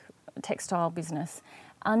fabric textile business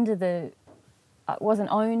under the. It wasn't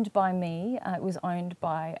owned by me. It was owned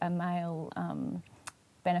by a male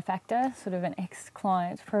benefactor, sort of an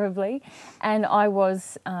ex-client probably, and I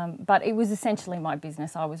was. But it was essentially my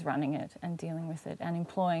business. I was running it and dealing with it and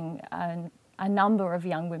employing a number of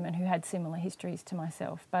young women who had similar histories to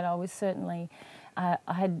myself. But I was certainly, I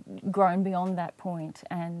had grown beyond that point,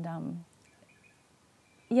 and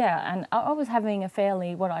and I was having a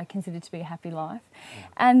fairly, what I considered to be a happy life.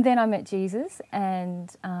 And then I met Jesus,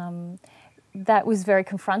 and that was very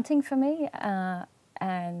confronting for me,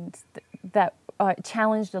 and that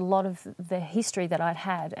challenged a lot of the history that I'd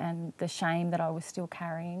had and the shame that I was still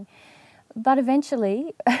carrying. But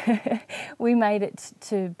eventually we made it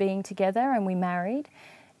to being together, and we married.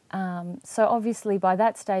 So obviously by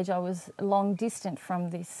that stage I was long distant from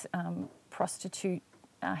this prostitute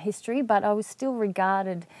history, but I was still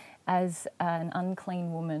regarded as an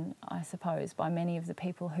unclean woman, I suppose, by many of the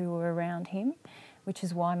people who were around him, which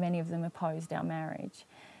is why many of them opposed our marriage.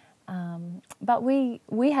 But we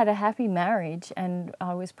had a happy marriage, and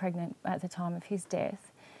I was pregnant at the time of his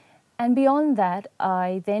death. And beyond that,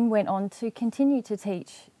 I then went on to continue to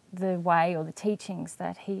teach the way, or the teachings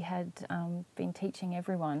that he had been teaching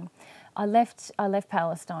everyone. I left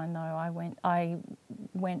Palestine though. I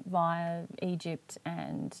went via Egypt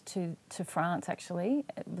and to France actually.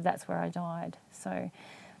 That's where I died. So.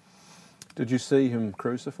 Did you see him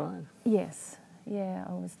crucified? Yes. Yeah,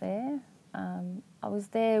 I was there. I was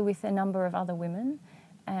there with a number of other women,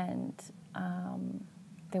 and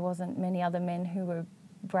there wasn't many other men who were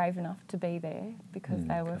brave enough to be there because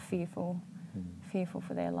they were fearful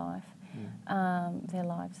for their life, their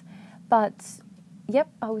lives. But yep,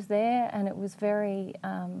 I was there, and it was very.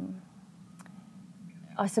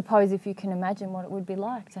 I suppose if you can imagine what it would be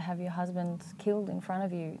like to have your husband killed in front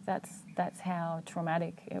of you, that's how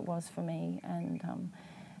traumatic it was for me, and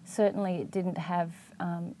certainly it didn't have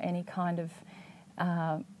any kind of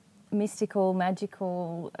mystical,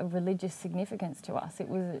 magical, religious significance to us. It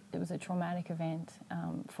was a traumatic event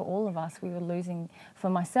for all of us. We were losing. For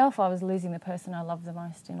myself, I was losing the person I loved the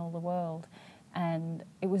most in all the world, and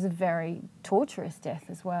it was a very torturous death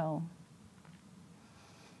as well.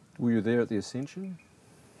 Were you there at the Ascension?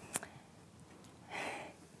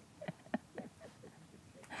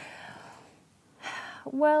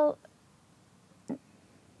 Well,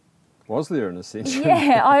 was there an ascension?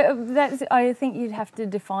 Yeah, I think you'd have to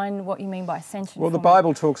define what you mean by ascension. Well, the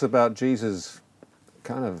Bible talks about Jesus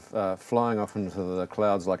kind of flying off into the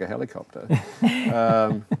clouds like a helicopter.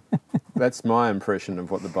 That's my impression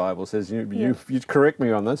of what the Bible says. You correct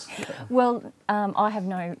me on this. Well, I have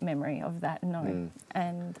no memory of that, no.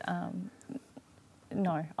 And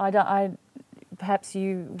no, I don't. Perhaps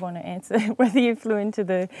you want to answer whether you flew into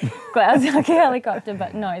the clouds like a helicopter,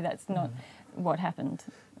 but no, that's not what happened.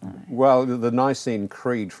 No. Well, the Nicene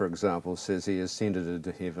Creed, for example, says he ascended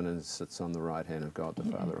into heaven and sits on the right hand of God the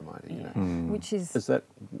Father Almighty. You know. Which is that?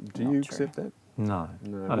 Do you true. accept that? No.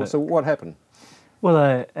 Well, so what happened?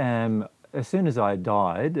 Well, as soon as I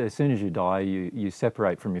died, as soon as you die, you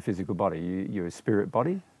separate from your physical body. Your spirit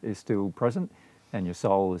body is still present, and your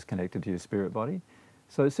soul is connected to your spirit body.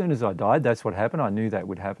 So as soon as I died, that's what happened. I knew that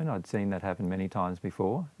would happen. I'd seen that happen many times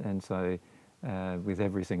before. And so with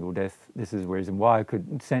every single death, this is the reason why I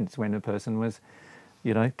could sense when a person was,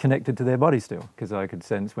 connected to their body still, because I could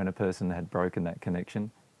sense when a person had broken that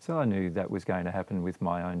connection. So I knew that was going to happen with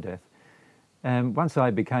my own death. Once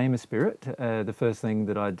I became a spirit, the first thing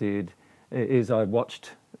that I did is I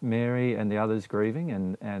watched Mary and the others grieving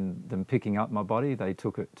and them picking up my body. They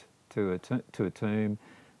took it to a tomb.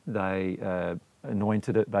 They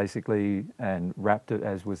anointed it basically and wrapped it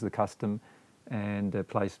as was the custom, and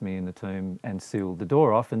placed me in the tomb and sealed the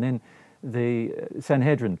door off. And then the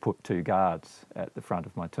Sanhedrin put 2 guards at the front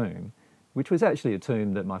of my tomb, which was actually a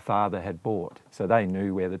tomb that my father had bought. So they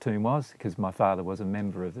knew where the tomb was because my father was a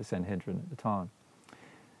member of the Sanhedrin at the time.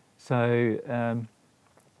 So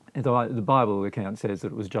the Bible account says that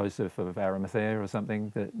it was Joseph of Arimathea or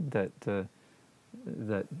something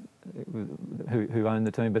who owned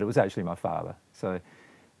the tomb, but it was actually my father. So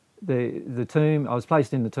the tomb, I was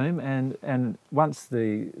placed in the tomb, and once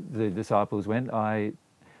the disciples went,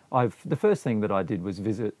 the first thing that I did was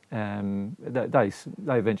visit. They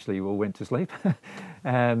eventually all went to sleep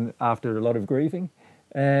after a lot of grieving,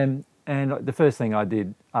 and the first thing I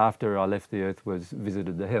did after I left the earth was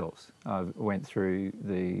visited the hells. I went through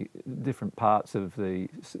the different parts of the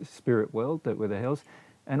spirit world that were the hells.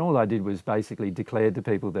 And all I did was basically declare to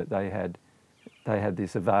people that they had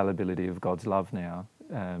this availability of God's love now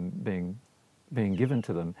being given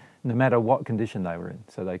to them, no matter what condition they were in.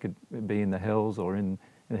 So they could be in the hells or in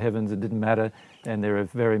the heavens, it didn't matter. And there are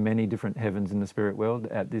very many different heavens in the spirit world.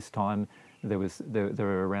 At this time, there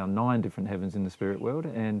were around 9 different heavens in the spirit world,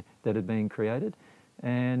 and that had been created.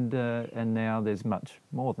 And now there's much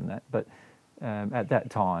more than that. But at that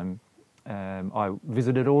time, I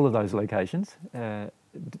visited all of those locations,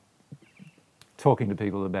 talking to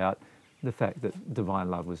people about the fact that divine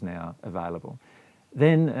love was now available.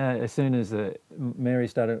 Then, as soon as Mary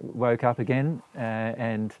woke up again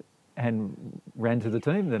and ran to the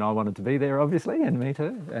tomb, then I wanted to be there, obviously, and meet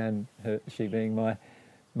her, and she being my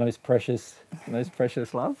most precious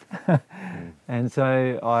love. And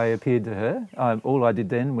so I appeared to her. All I did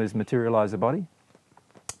then was materialise a body.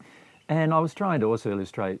 And I was trying to also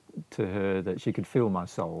illustrate to her that she could feel my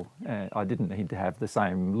soul. I didn't need to have the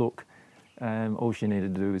same look. All she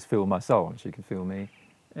needed to do was feel my soul, and she could feel me.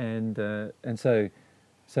 And so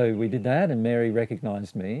we did that, and Mary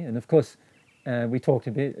recognised me. And of course, we talked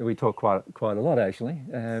a bit. We talked quite a lot actually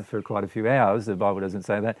for quite a few hours. The Bible doesn't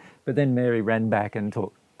say that. But then Mary ran back and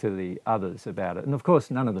talked to the others about it. And of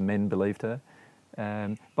course, none of the men believed her.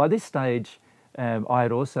 By this stage, I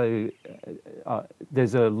had also,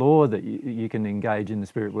 there's a law that you can engage in the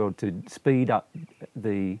spirit world to speed up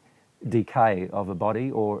the decay of a body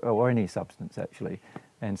or any substance actually.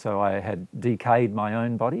 And so I had decayed my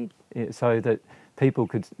own body so that people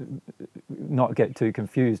could not get too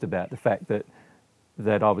confused about the fact that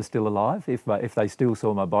I was still alive. If they still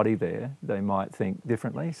saw my body there, they might think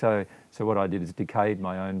differently. So what I did is decayed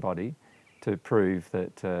my own body, to prove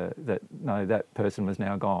that that no, that person was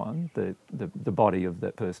now gone. The body of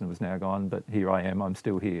that person was now gone, but here I am. I'm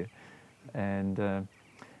still here, and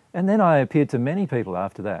then I appeared to many people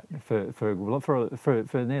after that. For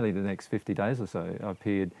nearly the next 50 days or so, I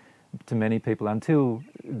appeared to many people until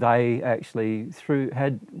they actually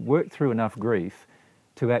had worked through enough grief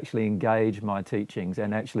to actually engage my teachings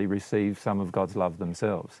and actually receive some of God's love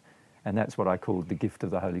themselves. And that's what I called the gift of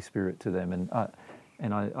the Holy Spirit to them.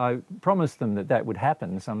 And I promised them that would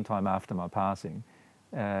happen sometime after my passing.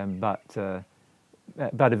 But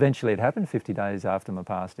eventually it happened 50 days after my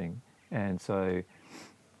passing. And so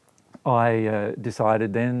I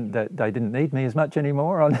decided then that they didn't need me as much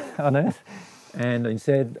anymore on earth. And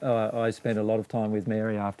instead, I spent a lot of time with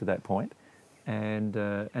Mary after that point, and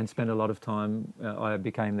spent a lot of time. I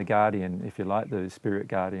became the guardian, if you like, the spirit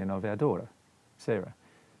guardian of our daughter, Sarah,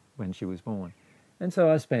 when she was born. And so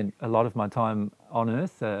I spent a lot of my time on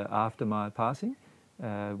earth after my passing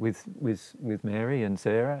with Mary and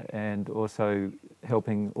Sarah, and also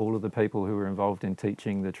helping all of the people who were involved in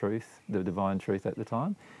teaching the truth, the divine truth at the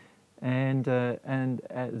time. And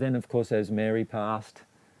then, of course, as Mary passed,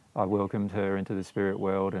 I welcomed her into the spirit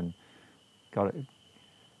world and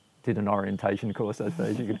did an orientation course, I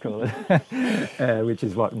suppose you could call it, which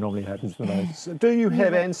is what normally happens for most. So do you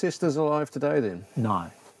have ancestors alive today then?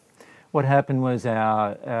 No. What happened was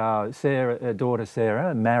our daughter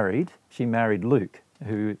Sarah married. She married Luke,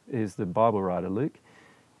 who is the Bible writer Luke.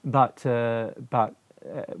 But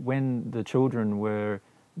when the children were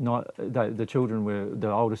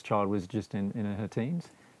the oldest child was just in her teens,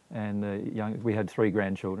 and we had 3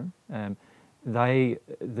 grandchildren.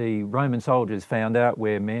 The Roman soldiers found out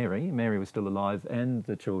where Mary was still alive, and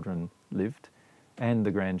the children lived, and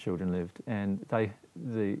the grandchildren lived, and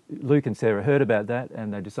Luke and Sarah heard about that,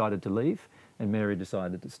 and they decided to leave, and Mary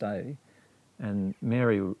decided to stay. And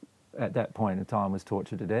Mary, at that point in time, was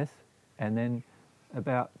tortured to death, and then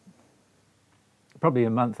about probably a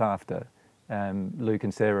month after, Luke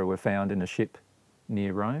and Sarah were found in a ship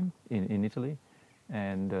near Rome in Italy,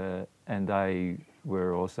 and they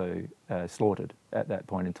were also slaughtered at that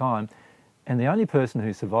point in time. And the only person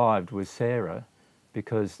who survived was Sarah,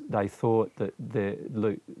 because they thought that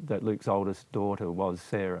Luke's oldest daughter was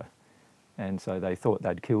Sarah, and so they thought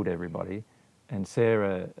they'd killed everybody. And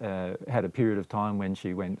Sarah had a period of time when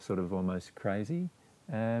she went sort of almost crazy,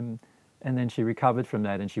 and then she recovered from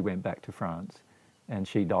that, and she went back to France, and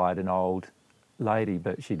she died an old lady,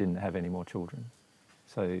 but she didn't have any more children.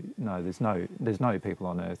 So no, there's no people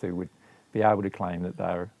on earth who would be able to claim that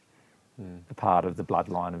they're a part of the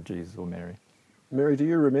bloodline of Jesus or Mary. Mary, do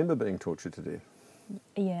you remember being tortured to death?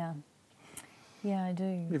 Yeah, I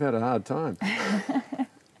do. You've had a hard time.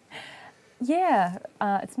 Yeah,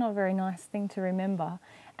 it's not a very nice thing to remember,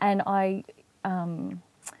 and I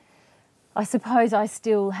suppose I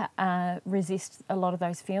still resist a lot of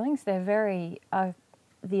those feelings. They're very,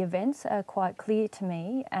 the events are quite clear to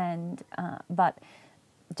me, and but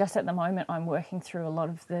just at the moment I'm working through a lot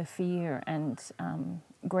of the fear and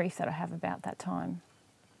grief that I have about that time.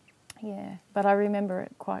 Yeah, but I remember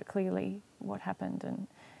it quite clearly what happened,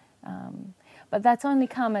 and but that's only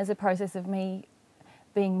come as a process of me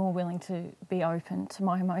being more willing to be open to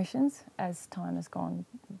my emotions as time has gone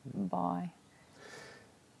by.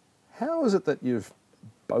 How is it that you've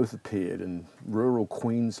both appeared in rural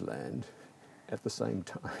Queensland at the same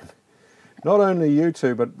time? Not only you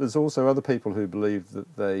two, but there's also other people who believe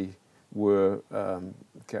that they were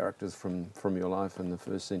characters from your life in the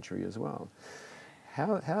first century as well.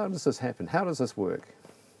 How does this happen? How does this work?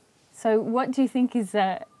 So what do you think is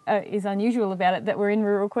unusual about it, that we're in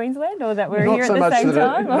rural Queensland, or that we're Not here so at the much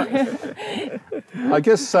same time? I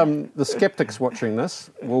guess the skeptics watching this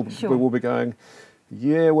will be going,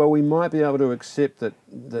 yeah, well, we might be able to accept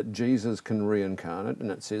that Jesus can reincarnate, and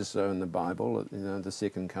it says so in the Bible, the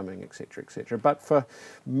second coming, etc., etc. But for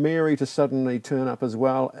Mary to suddenly turn up as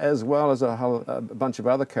well as a bunch of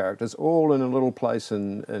other characters, all in a little place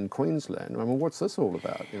in Queensland, I mean, what's this all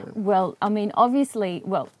about? Well, I mean, obviously,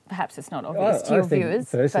 perhaps it's not obvious to your viewers.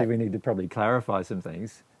 Firstly, we need to probably clarify some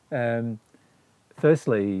things.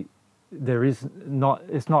 Firstly, it's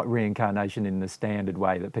not reincarnation in the standard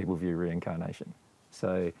way that people view reincarnation.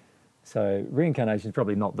 So reincarnation is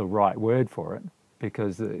probably not the right word for it,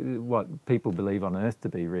 because what people believe on earth to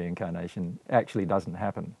be reincarnation actually doesn't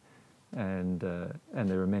happen, and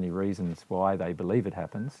there are many reasons why they believe it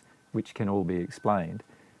happens, which can all be explained.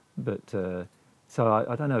 But so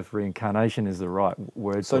I don't know if reincarnation is the right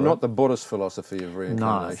word. So not the Buddhist philosophy of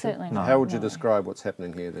reincarnation. No, certainly not. How would you describe what's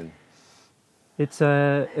happening here then? It's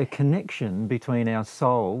a connection between our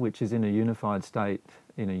soul, which is in a unified state,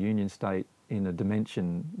 in a union state in a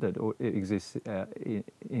dimension that exists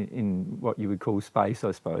in what you would call space,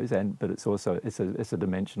 I suppose, but it's also it's a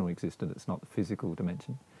dimensional existence. It's not the physical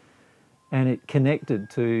dimension, and it connected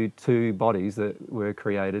to two bodies that were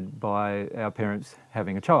created by our parents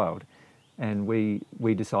having a child, and we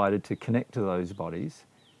decided to connect to those bodies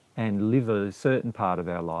and live a certain part of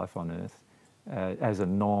our life on Earth as a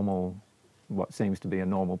normal, what seems to be a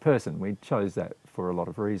normal person. We chose that for a lot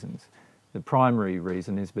of reasons. The primary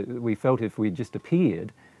reason is that we felt if we just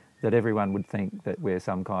appeared, that everyone would think that we're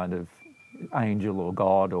some kind of angel or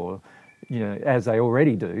God, or, you know, as they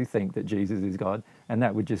already do, think that Jesus is God, and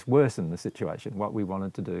that would just worsen the situation. What we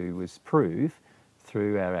wanted to do was prove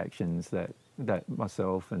through our actions that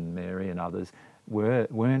myself and Mary and others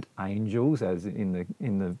weren't angels, as in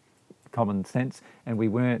the common sense,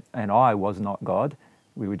 and I was not God.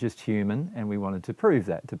 We were just human, and we wanted to prove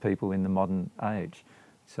that to people in the modern age.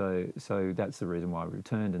 So that's the reason why we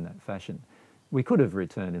returned in that fashion. We could have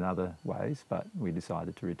returned in other ways, but we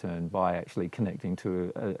decided to return by actually connecting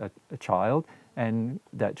to a child, and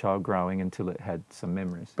that child growing until it had some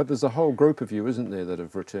memories. But there's a whole group of you, isn't there, that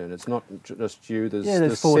have returned? It's not just you.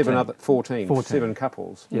 There's 14. 14, 7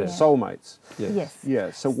 couples, Yeah. soulmates. Yeah. Yes.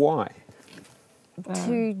 Yeah. So why?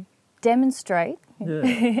 To demonstrate. Yeah.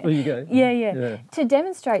 There you go. Yeah. To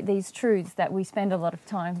demonstrate these truths that we spend a lot of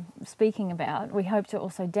time speaking about, we hope to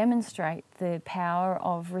also demonstrate the power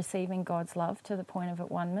of receiving God's love to the point of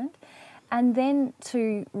at-one-ment, and then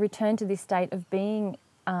to return to this state of being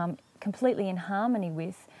completely in harmony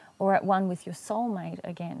with or at one with your soulmate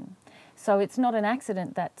again. So it's not an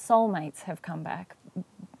accident that soulmates have come back.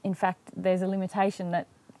 In fact, there's a limitation that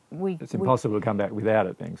it's impossible to come back without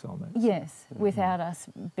it being soulmates. Yes, without us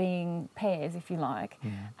being pairs, if you like.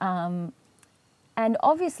 And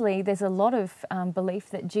obviously there's a lot of belief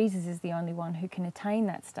that Jesus is the only one who can attain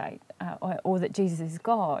that state, or that Jesus is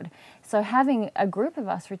God. So having a group of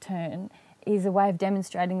us return is a way of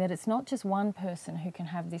demonstrating that it's not just one person who can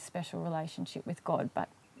have this special relationship with God, but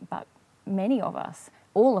many of us.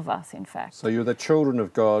 All of us, in fact. So you're the children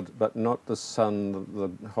of God, but not the Son, the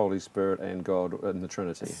Holy Spirit, and God and the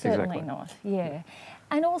Trinity. Certainly Exactly. not, yeah.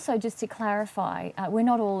 And also, just to clarify, we're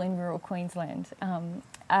not all in rural Queensland.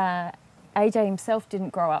 AJ himself didn't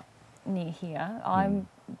grow up near here. I'm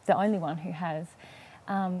the only one who has.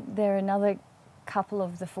 There are another couple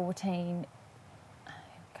of the 14,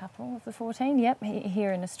 yep,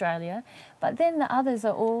 here in Australia. But then the others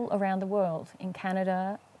are all around the world, in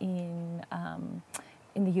Canada,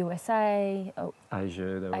 in the USA,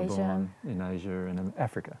 Asia, they were born in Asia and in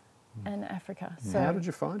Africa. And Africa. So How did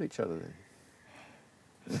you find each other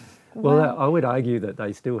then? Well, I would argue that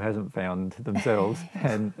they still hasn't found themselves,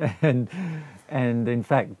 and in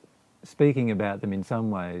fact, speaking about them in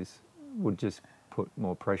some ways would just put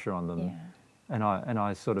more pressure on them. Yeah. And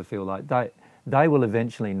I sort of feel like they will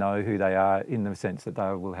eventually know who they are, in the sense that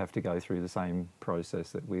they will have to go through the same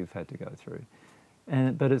process that we've had to go through.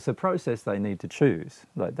 But it's a process they need to choose.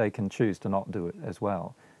 Like, they can choose to not do it as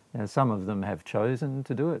well. Now, some of them have chosen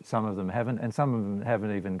to do it, some of them haven't, and some of them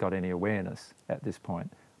haven't even got any awareness at this point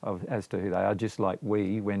as to who they are. Just like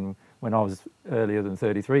when I was earlier than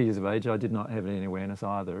 33 years of age, I did not have any awareness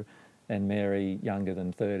either, and Mary, younger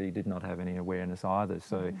than 30, did not have any awareness either.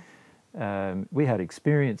 So we had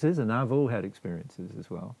experiences, and they've all had experiences as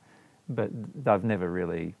well, but they've never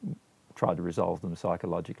really tried to resolve them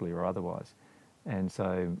psychologically or otherwise. And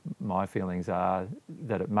so my feelings are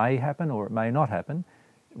that it may happen or it may not happen.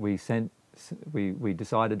 We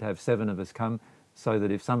decided to have 7 of us come, so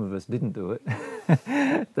that if some of us didn't do it,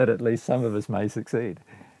 that at least some of us may succeed.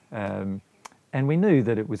 And we knew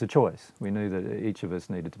that it was a choice. We knew that each of us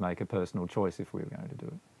needed to make a personal choice if we were going to do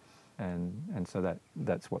it. And so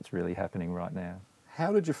that's what's really happening right now.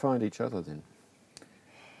 How did you find each other then?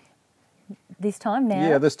 This time now?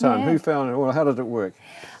 Yeah, this time. Yeah. Who found it? Well, how did it work?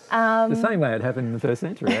 The same way it happened in the first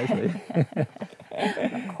century, actually.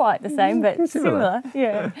 Not quite the same, but similar.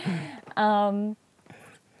 Yeah.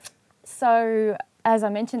 So, as I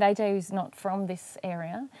mentioned, AJ is not from this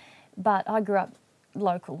area, but I grew up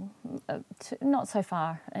local, not so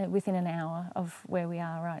far, within an hour of where we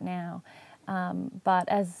are right now. But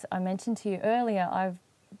as I mentioned to you earlier, I've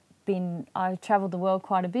travelled the world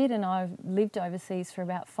quite a bit, and I've lived overseas for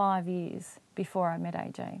about 5 years before I met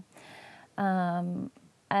AJ.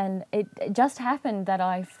 And it just happened that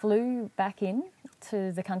I flew back in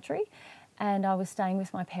to the country, and I was staying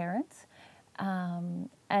with my parents.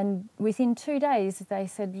 And within 2 days, they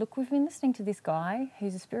said, "Look, we've been listening to this guy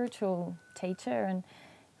who's a spiritual teacher, and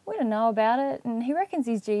we don't know about it, and he reckons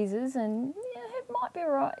he's Jesus, and yeah, it might be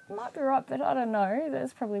right, but I don't know."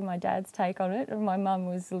 That's probably my dad's take on it, and my mum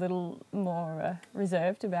was a little more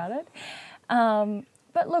reserved about it.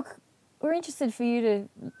 But look, we're interested for you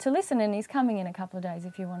to listen, and he's coming in a couple of days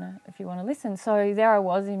if you want to listen. So there I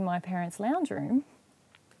was in my parents' lounge room,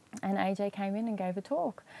 and AJ came in and gave a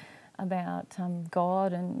talk about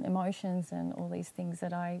God and emotions and all these things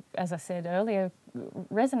that I, as I said earlier,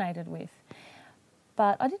 resonated with.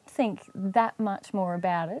 But I didn't think that much more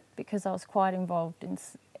about it because I was quite involved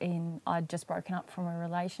in I'd just broken up from a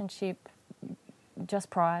relationship just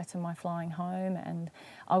prior to my flying home, and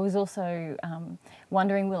I was also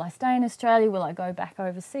wondering, will I stay in Australia? Will I go back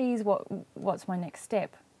overseas? What's my next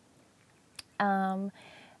step? And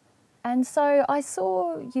so I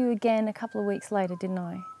saw you again a couple of weeks later, didn't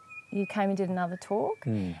I? You came and did another talk,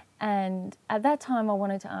 and at that time I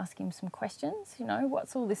wanted to ask him some questions. You know,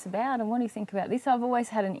 what's all this about, and what do you think about this? I've always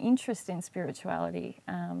had an interest in spirituality,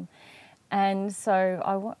 and so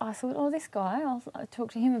I thought, oh, this guy, I'll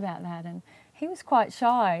talk to him about that. And he was quite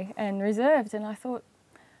shy and reserved, and I thought,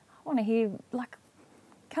 I want to hear, like,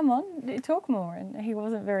 come on, talk more. And he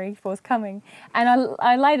wasn't very forthcoming. And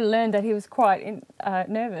I later learned that he was quite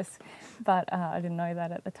nervous, but I didn't know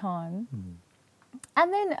that at the time.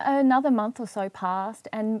 And then another month or so passed,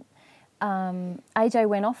 and AJ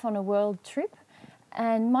went off on a world trip,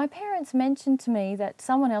 and my parents mentioned to me that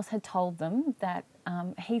someone else had told them that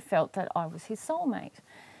he felt that I was his soulmate.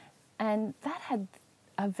 And that had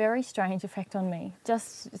a very strange effect on me,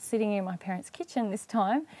 just sitting in my parents' kitchen this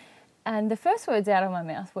time. And the first words out of my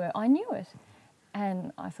mouth were, I knew it.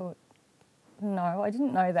 And I thought, no, I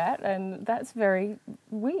didn't know that, and that's very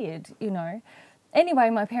weird, you know. Anyway,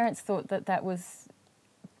 my parents thought that that was,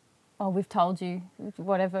 oh, we've told you,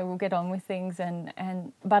 whatever, we'll get on with things,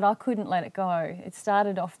 but I couldn't let it go. It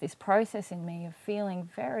started off this process in me of feeling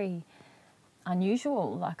very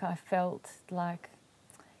unusual, like I felt like,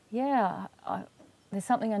 yeah, there's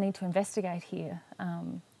something I need to investigate here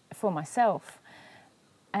for myself.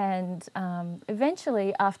 And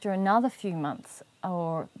eventually, after another few months,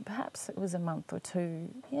 or perhaps it was a month or two,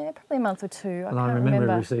 yeah, probably a month or two, Well, I remember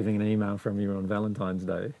receiving an email from you on Valentine's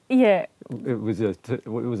Day. Yeah. It was a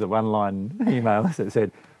one-line email that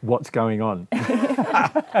said, "What's going on?"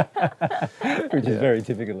 Which is very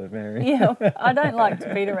typical of Mary. Yeah, I don't like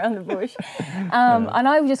to beat around the bush. And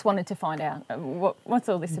I just wanted to find out what's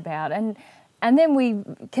all this about. And then we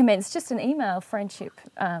commenced just an email friendship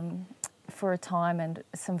for a time, and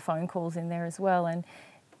some phone calls in there as well. And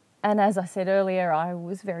as I said earlier, I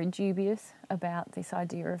was very dubious about this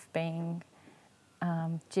idea of being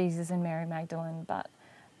Jesus and Mary Magdalene, but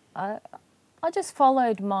I just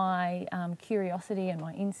followed my curiosity and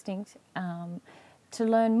my instinct to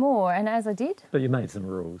learn more, and as I did... But you made some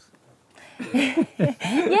rules. Yeah,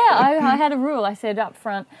 I had a rule. I said up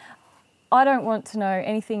front, I don't want to know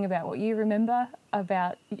anything about what you remember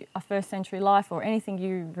about a first century life or anything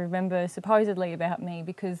you remember supposedly about me,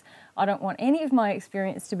 because I don't want any of my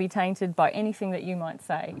experience to be tainted by anything that you might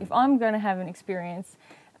say. If I'm going to have an experience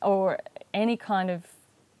or any kind of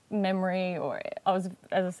memory, or I was,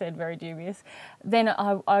 as I said, very dubious, then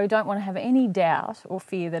I don't want to have any doubt or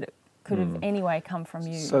fear that it could have anyway come from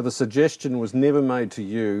you. So the suggestion was never made to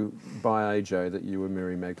you by AJ that you were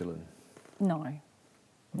Mary Magdalene? No,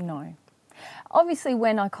 no. Obviously,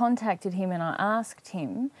 when I contacted him and I asked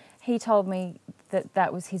him, he told me that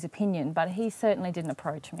that was his opinion, but he certainly didn't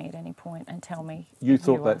approach me at any point and tell me. You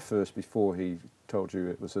thought that first before he told you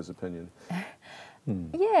it was his opinion?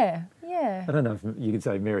 Yeah, yeah. I don't know if you could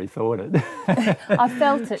say Mary thought it. I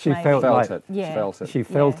felt it, She maybe. felt it. Yeah. Felt it. She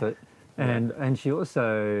felt it, and she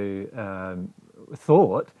also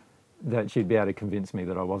thought that she'd be able to convince me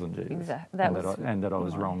that I wasn't Jesus, Exactly. and that I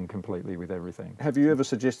was wrong completely with everything. Have you ever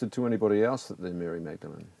suggested to anybody else that they're Mary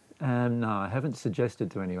Magdalene? No, I haven't suggested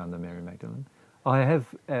to anyone the Mary Magdalene. I have.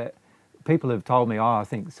 People have told me, "Oh, I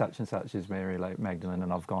think such and such is Mary Magdalene,"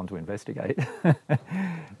 and I've gone to investigate.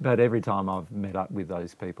 But every time I've met up with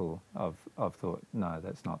those people, I've thought, no,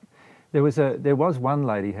 that's not. There was one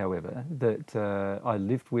lady, however, that I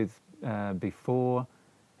lived with before.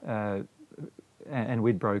 And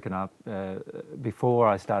we'd broken up before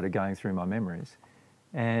I started going through my memories,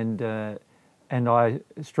 and I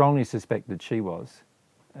strongly suspect that she was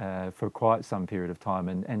for quite some period of time,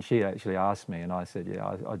 and she actually asked me, and I said,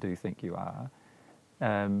 yeah, I do think you are,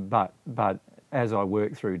 but as I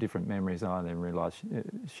worked through different memories, I then realised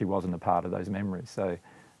she wasn't a part of those memories, so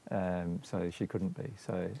she couldn't be.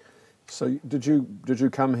 So did you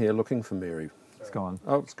come here looking for Mary? It's gone.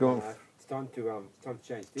 Oh, it's gone. It's time to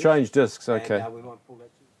change discs. Change discs, okay. And, we might pull that.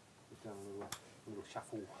 We've done a little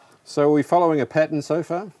shuffle. So are we following a pattern so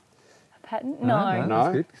far? A pattern? No.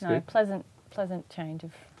 No. That's good, that's No, good. pleasant change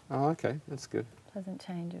of... Oh, okay, that's good. Pleasant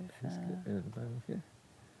change of... Yeah.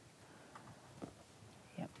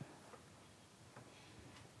 Yep.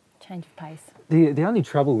 change of pace. The only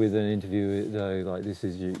trouble with an interview though like this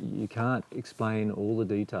is you can't explain all the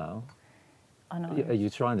detail. I know. You're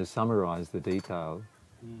trying to summarise the detail,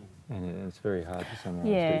 and it's very hard to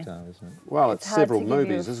summarise detail, isn't it? Well, it's It's hard to several give you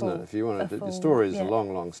movies, a isn't it? full- If you want a to, the full- story is yeah. a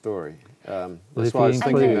long, long story. Well, That's if why I you was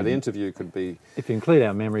thinking include- that interview could be. If you include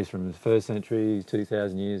our memories from the first century,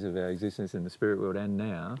 2,000 years of our existence in the spirit world, and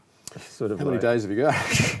now, it's sort of How many like, days have you got?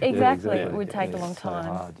 Exactly. It would Yeah, take a long it's so time.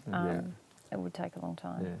 hard. Yeah. It would take a long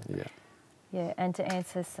time. Yeah. Yeah. Yeah, and to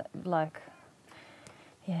answer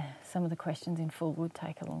some of the questions in full would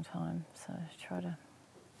take a long time. So try to,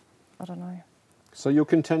 I don't know. So you're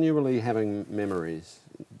continually having memories.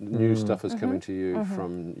 New stuff is coming to you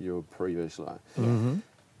from your previous life.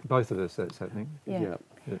 Both of us, that's happening. Yeah.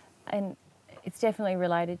 Yeah. And it's definitely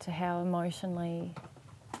related to how emotionally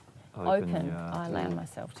open you are I to- allow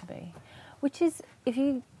myself to be. Which is, if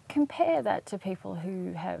you compare that to people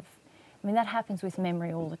who have, I mean, that happens with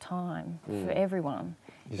memory all the time for everyone.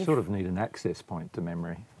 You sort of need an access point to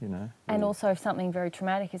memory, you know. And also if something very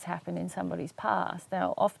traumatic has happened in somebody's past,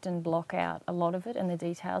 they'll often block out a lot of it and the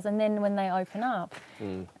details. And then when they open up,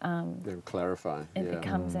 They'll clarify. it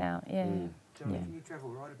comes out, John, Yeah. can you travel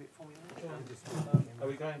right a bit for me? Are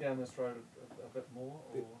we going down this road a bit more?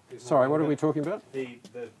 Or Sorry, what are we talking about? the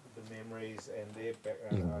memories and their You background?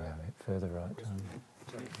 can go a bit further, right?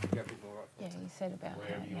 Yeah, you said about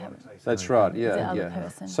Wherever how you you want haven't. to take That's right. The Yeah, other yeah.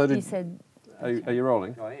 person. So you did said, are you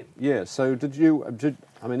rolling? I am. Yeah. So did you?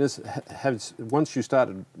 I mean, once you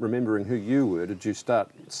started remembering who you were, did you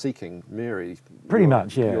start seeking Mary? Pretty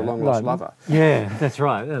much, yeah. Your long lost Like, lover. Yeah, that's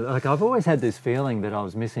right. Like I've always had this feeling that I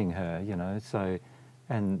was missing her, you know. So,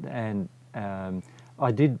 and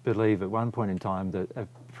I did believe at one point in time that a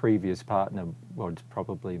previous partner was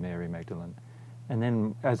probably Mary Magdalene. And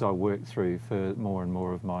then as I worked through for more and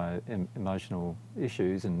more of my emotional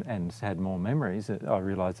issues and had more memories, I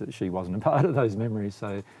realised that she wasn't a part of those memories.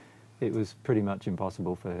 So it was pretty much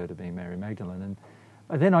impossible for her to be Mary Magdalene.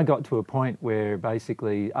 And then I got to a point where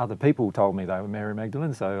basically other people told me they were Mary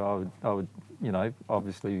Magdalene. So I would, you know,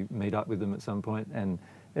 obviously meet up with them at some point, and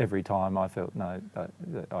every time I felt no,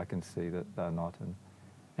 that I can see that they're not.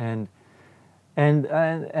 And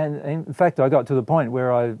in fact, I got to the point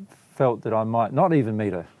where I felt that I might not even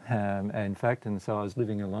meet her, in fact, and so I was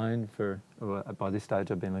living alone by this stage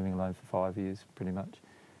I've been living alone for 5 years, pretty much.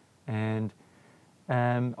 And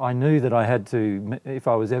I knew that I had to, if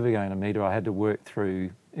I was ever going to meet her, I had to work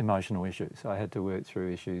through emotional issues. I had to work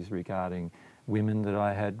through issues regarding women that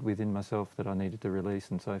I had within myself that I needed to release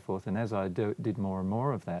and so forth. And as I did more and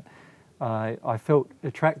more of that, I felt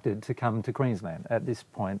attracted to come to Queensland. At this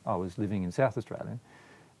point, I was living in South Australia,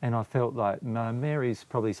 and I felt like Mary's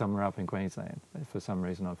probably somewhere up in Queensland. For some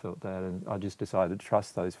reason, I felt that, and I just decided to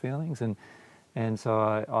trust those feelings. And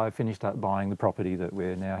so I finished up buying the property that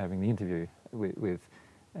we're now having the interview with.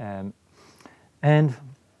 And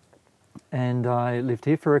I lived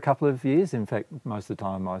here for a couple of years. In fact, most of the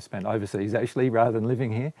time I spent overseas actually, rather than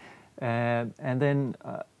living here. And then,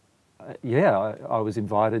 I was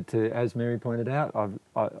invited to, as Mary pointed out,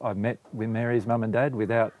 I met with Mary's mum and dad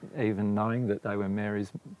without even knowing that they were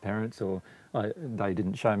Mary's parents, or they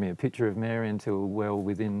didn't show me a picture of Mary until well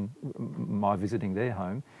within my visiting their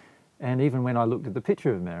home. And even when I looked at the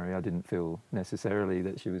picture of Mary, I didn't feel necessarily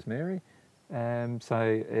that she was Mary.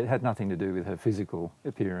 So it had nothing to do with her physical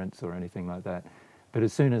appearance or anything like that. But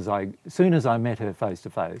as soon as I met her face to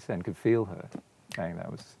face and could feel her, bang,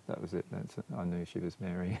 that was it. I knew she was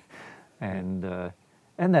Mary,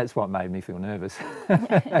 and that's what made me feel nervous,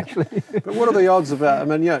 actually. But what are the odds about? I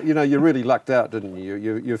mean, you know, you really lucked out, didn't you?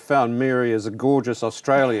 You found Mary as a gorgeous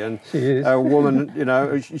Australian woman. You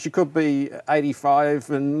know, she could be 85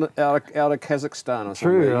 and out of Kazakhstan or something.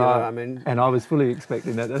 True. You know, I mean, and I was fully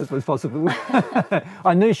expecting that was possible.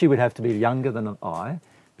 I knew she would have to be younger than I,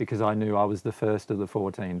 because I knew I was the first of the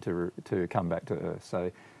 14 to come back to Earth.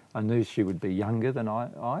 So I knew she would be younger than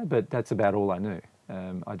I, but that's about all I knew.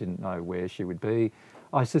 I didn't know where she would be.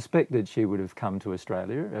 I suspected she would have come to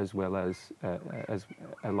Australia as well as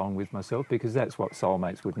along with myself, because that's what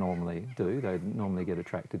soulmates would normally do. They'd normally get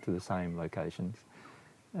attracted to the same locations.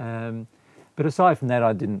 But aside from that,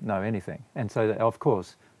 I didn't know anything. And so, of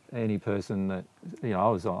course, any person that, you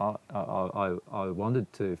know, I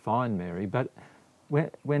wanted to find Mary, but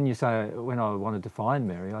when I wanted to find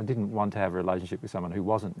Mary, I didn't want to have a relationship with someone who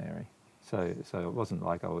wasn't Mary. So it wasn't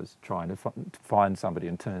like I was trying to find somebody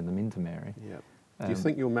and turn them into Mary. yeah. Do you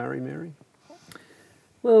think you'll marry Mary?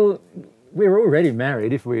 Well, we're already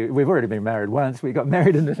married. We've already been married once. We got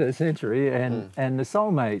married in the first century, and the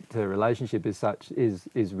soulmate relationship as such is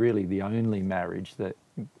really the only marriage that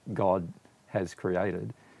God has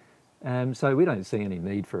created. So we don't see any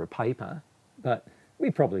need for a paper, but we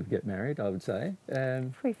probably get married, I would say.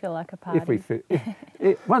 If we feel like a party.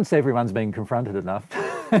 Once everyone's been confronted enough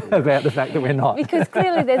about the fact that we're not. Because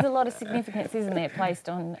clearly there's a lot of significance, isn't there, placed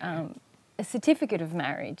on a certificate of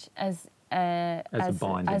marriage as a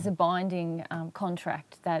binding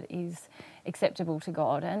contract that is acceptable to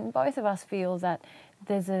God. And both of us feel that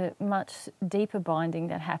there's a much deeper binding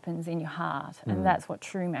that happens in your heart, and that's what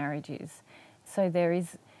true marriage is. So there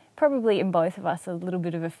is probably in both of us a little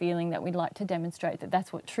bit of a feeling that we'd like to demonstrate that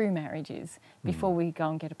that's what true marriage is before we go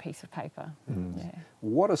and get a piece of paper. Yeah.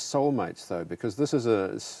 What are soulmates, though? Because this is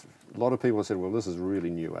a lot of people have said, well, this is really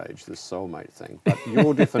new age, this soulmate thing. But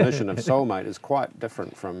your definition of soulmate is quite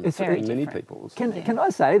different from many people's. Can I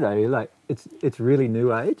say, though, like it's really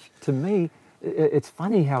new age? To me, it's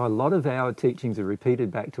funny how a lot of our teachings are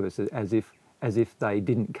repeated back to us as if they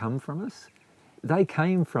didn't come from us. They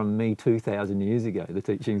came from me 2,000 years ago, the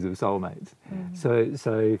teachings of soulmates.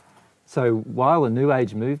 So while the New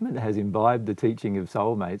Age movement has imbibed the teaching of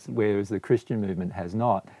soulmates, whereas the Christian movement has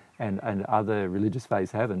not, and other religious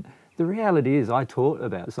faiths haven't, the reality is I taught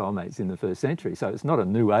about soulmates in the 1st century, so it's not a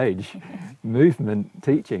New Age movement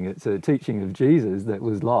teaching, it's a teaching of Jesus that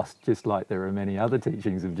was lost, just like there are many other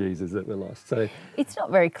teachings of Jesus that were lost. So it's not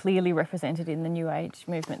very clearly represented in the New Age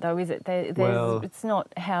movement, though, is it? It's not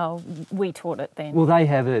how we taught it then. Well, they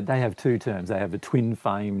have two terms. They have a twin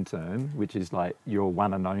flame term, which is like your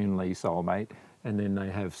one and only soulmate, and then they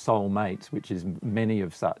have soulmates, which is many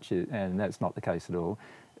of such, and that's not the case at all.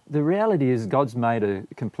 The reality is God's made a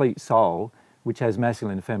complete soul which has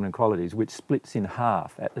masculine and feminine qualities, which splits in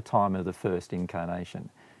half at the time of the first incarnation.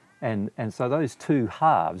 And so those two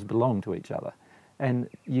halves belong to each other. And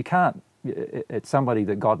you can't, it's somebody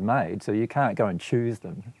that God made, so you can't go and choose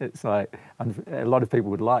them. It's like, a lot of people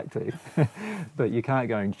would like to, but you can't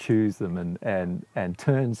go and choose them and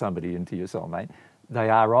turn somebody into your soulmate. They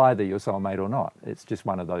are either your soulmate or not. It's just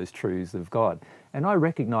one of those truths of God. And I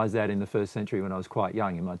recognised that in the 1st century when I was quite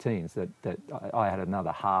young, in my teens, that I had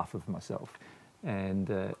another half of myself. And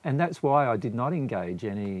that's why I did not engage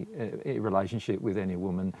any relationship with any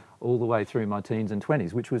woman all the way through my teens and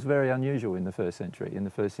 20s, which was very unusual in the 1st century. In the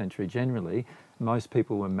 1st century, generally, most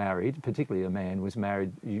people were married, particularly a man was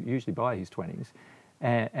married usually by his 20s,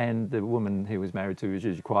 and the woman he was married to was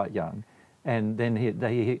usually quite young. And then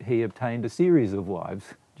he obtained a series of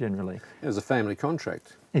wives, generally. It was a family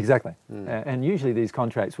contract. Exactly. And usually these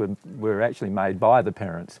contracts were actually made by the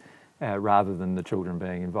parents rather than the children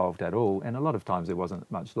being involved at all. And a lot of times there wasn't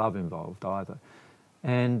much love involved either.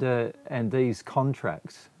 And these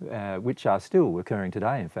contracts, which are still occurring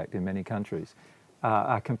today, in fact, in many countries,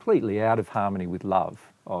 are completely out of harmony with love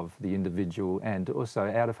of the individual and also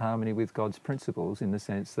out of harmony with God's principles, in the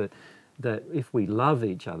sense that if we love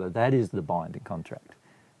each other, that is the binding contract.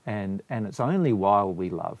 And it's only while we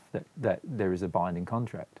love that there is a binding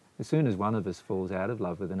contract. As soon as one of us falls out of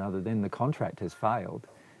love with another, then the contract has failed.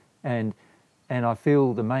 And I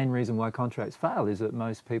feel the main reason why contracts fail is that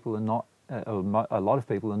most people are not, or a lot of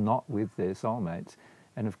people are not with their soulmates.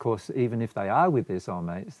 And of course, even if they are with their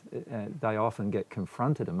soulmates, they often get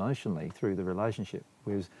confronted emotionally through the relationship.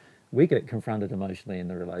 Whereas we get confronted emotionally in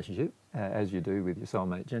the relationship, as you do with your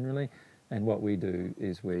soulmate generally. And what we do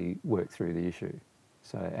is we work through the issue.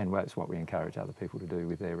 And that's what we encourage other people to do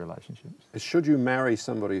with their relationships. Should you marry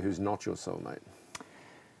somebody who's not your soulmate?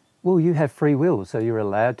 Well, you have free will, so you're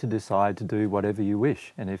allowed to decide to do whatever you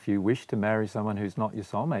wish. And if you wish to marry someone who's not your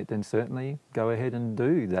soulmate, then certainly go ahead and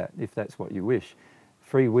do that if that's what you wish.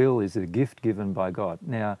 Free will is a gift given by God.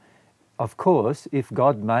 Now, of course, if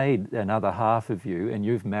God made another half of you and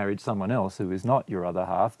you've married someone else who is not your other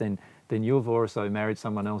half, then you've also married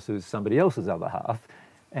someone else who's somebody else's other half.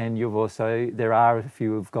 And there are a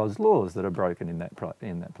few of God's laws that are broken in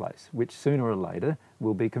that place, which sooner or later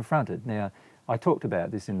will be confronted. Now, I talked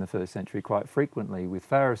about this in the 1st century quite frequently with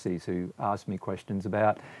Pharisees who asked me questions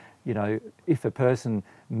about, if a person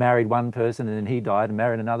married one person and then he died, and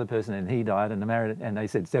married another person and he died, and they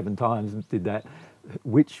said 7 times did that,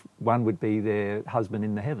 which one would be their husband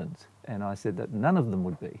in the heavens? And I said that none of them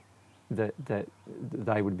would be. That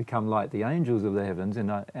they would become like the angels of the heavens,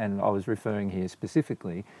 and I was referring here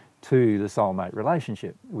specifically to the soulmate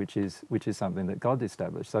relationship, which is something that God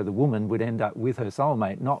established. So the woman would end up with her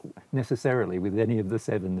soulmate, not necessarily with any of the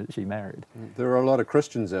 7 that she married. There are a lot of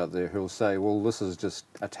Christians out there who'll say, well, this is just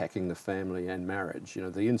attacking the family and marriage.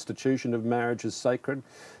 The institution of marriage is sacred.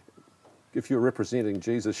 If you're representing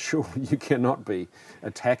Jesus, surely you cannot be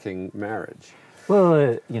attacking marriage.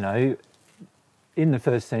 Well, in the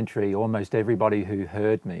 1st century, almost everybody who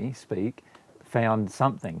heard me speak found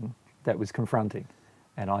something that was confronting.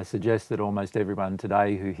 And I suggest that almost everyone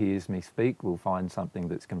today who hears me speak will find something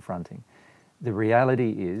that's confronting. The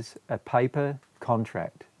reality is a paper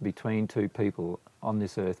contract between two people on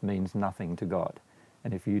this earth means nothing to God.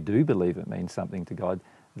 And if you do believe it means something to God,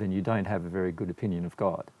 then you don't have a very good opinion of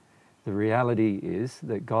God. The reality is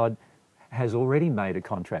that God has already made a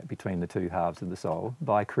contract between the two halves of the soul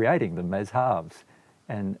by creating them as halves.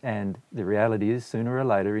 And the reality is, sooner or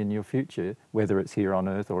later in your future, whether it's here on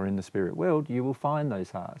earth or in the spirit world, you will find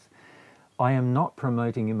those halves. I am not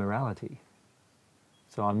promoting immorality.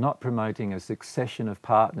 So I'm not promoting a succession of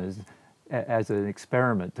partners as an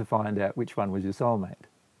experiment to find out which one was your soulmate.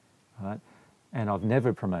 Right? And I've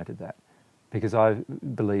never promoted that because I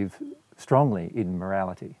believe strongly in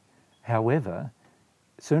morality. However,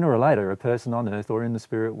 sooner or later, a person on earth or in the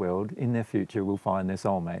spirit world in their future will find their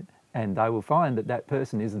soulmate, and they will find that that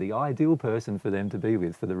person is the ideal person for them to be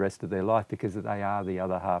with for the rest of their life because they are the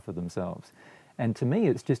other half of themselves. And to me,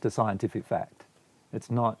 it's just a scientific fact. It's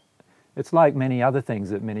like many other things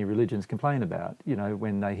that many religions complain about. You know,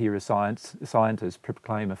 when they hear a scientist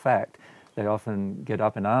proclaim a fact, they often get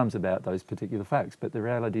up in arms about those particular facts. But the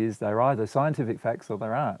reality is they're either scientific facts or they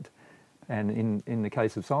aren't. And in the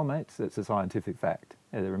case of soulmates, it's a scientific fact.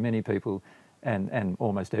 There are many people, and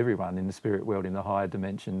almost everyone in the spirit world in the higher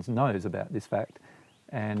dimensions knows about this fact.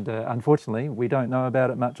 And unfortunately, we don't know about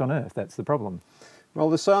it much on Earth. That's the problem. Well,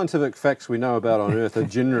 the scientific facts we know about on Earth are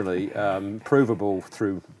generally provable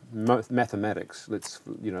through mathematics.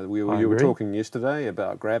 We were talking yesterday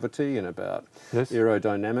about gravity and about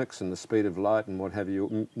aerodynamics and the speed of light and what have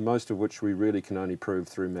you, most of which we really can only prove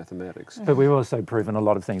through mathematics. But we've also proven a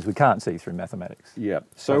lot of things we can't see through mathematics. Yeah.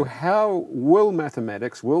 So how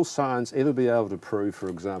will science ever be able to prove, for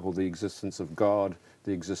example, the existence of God,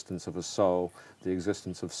 the existence of a soul, the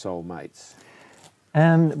existence of soulmates?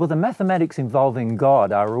 Well, the mathematics involving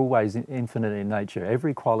God are always infinite in nature.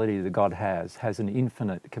 Every quality that God has an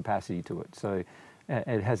infinite capacity to it. So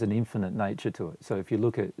it has an infinite nature to it. So if you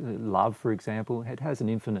look at love, for example, it has an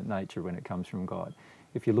infinite nature when it comes from God.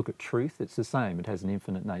 If you look at truth, it's the same. It has an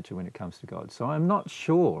infinite nature when it comes to God. So I'm not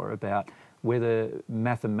sure about whether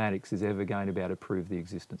mathematics is ever going to be able to prove the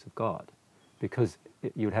existence of God, because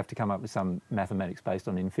you would have to come up with some mathematics based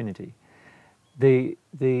on infinity.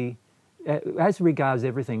 As regards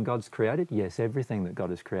everything God's created, yes, everything that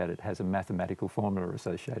God has created has a mathematical formula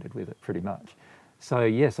associated with it, pretty much. So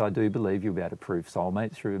yes, I do believe you'll be able to prove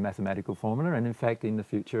soulmates through a mathematical formula, and in fact, in the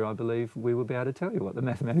future, I believe we will be able to tell you what the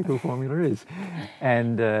mathematical formula is.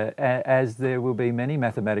 And as there will be many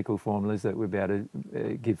mathematical formulas that we'll be able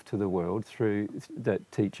to give to the world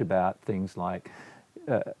that teach about things like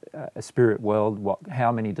a spirit world,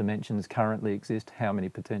 how many dimensions currently exist, how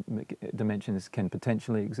many dimensions can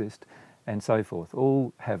potentially exist, and so forth.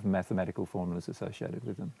 All have mathematical formulas associated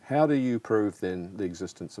with them. How do you prove then the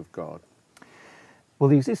existence of God? Well,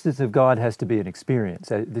 the existence of God has to be an experience.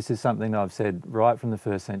 This is something I've said right from the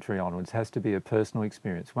first century onwards. It has to be a personal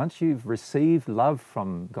experience. Once you've received love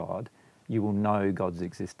from God, you will know God's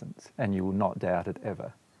existence and you will not doubt it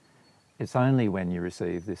ever. It's only when you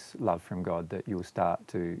receive this love from God that you'll start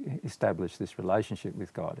to establish this relationship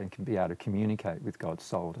with God and can be able to communicate with God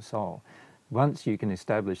soul to soul. Once you can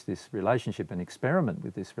establish this relationship and experiment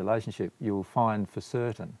with this relationship, you'll find for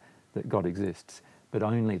certain that God exists, but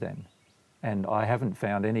only then. And I haven't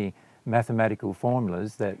found any mathematical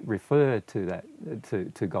formulas that refer to that,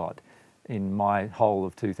 to God in my whole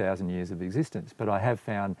of 2,000 years of existence. But I have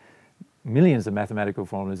found millions of mathematical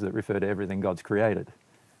formulas that refer to everything God's created.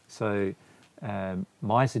 So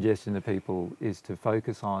my suggestion to people is to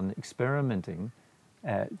focus on experimenting,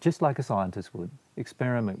 just like a scientist would,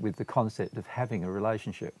 experiment with the concept of having a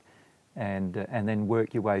relationship, and then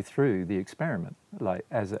work your way through the experiment, like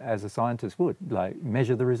as a scientist would, like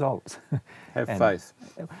measure the results. Have faith.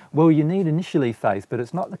 Well, you need initially faith, but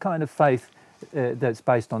it's not the kind of faith that's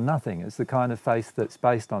based on nothing. It's the kind of faith that's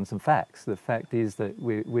based on some facts. The fact is that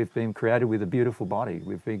we've been created with a beautiful body.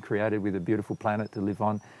 We've been created with a beautiful planet to live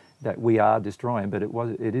on that we are destroying, but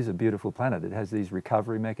it is a beautiful planet. It has these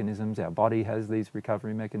recovery mechanisms. Our body has these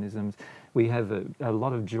recovery mechanisms. We have a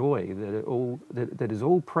lot of joy that is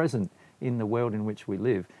all present in the world in which we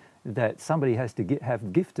live, that somebody has to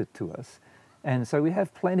have gifted to us. And so we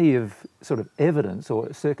have plenty of sort of evidence,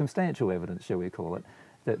 or circumstantial evidence, shall we call it,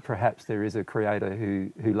 that perhaps there is a creator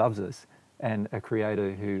who loves us and a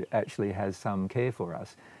creator who actually has some care for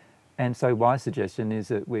us. And so my suggestion is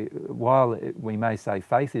that while we may say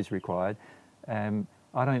faith is required, I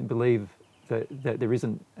don't believe that there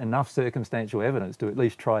isn't enough circumstantial evidence to at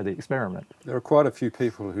least try the experiment. There are quite a few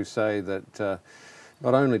people who say that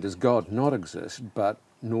not only does God not exist, but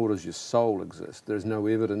nor does your soul exist. There's no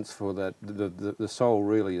evidence for that. The soul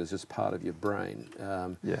really is just part of your brain.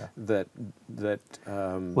 Yeah. Well,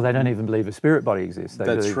 they don't even believe a spirit body exists. They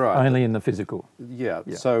that's believe right. only in the physical. Yeah.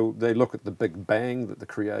 Yeah. So they look at the Big Bang, that the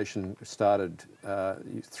creation started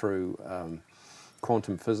through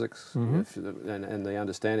quantum physics, and the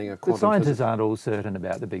understanding of quantum But scientists physics. aren't all certain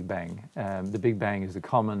about the Big Bang. The Big Bang is a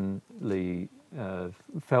commonly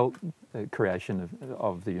felt creation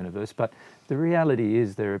of the universe, but the reality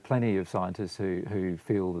is there are plenty of scientists who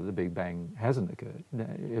feel that the Big Bang hasn't occurred.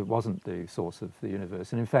 It wasn't the source of the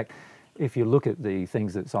universe. And in fact, if you look at the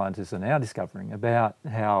things that scientists are now discovering about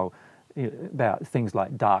things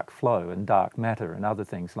like dark flow and dark matter and other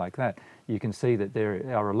things like that, you can see that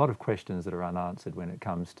there are a lot of questions that are unanswered when it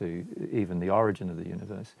comes to even the origin of the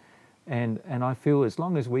universe. And I feel as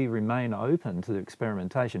long as we remain open to the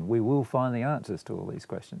experimentation, we will find the answers to all these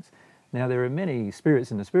questions. Now, there are many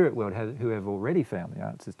spirits in the spirit world who have already found the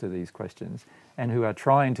answers to these questions and who are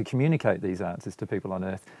trying to communicate these answers to people on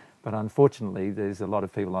Earth. But unfortunately, there's a lot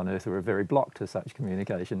of people on Earth who are very blocked to such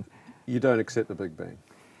communication. You don't accept the Big Bang?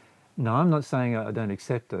 No, I'm not saying I don't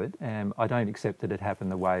accept it. I don't accept that it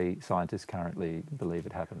happened the way scientists currently believe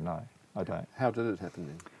it happened. No, I don't. How did it happen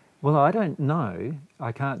then? Well, I don't know.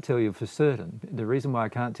 I can't tell you for certain. The reason why I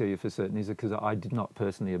can't tell you for certain is because I did not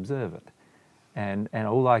personally observe it. And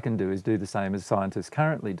all I can do is do the same as scientists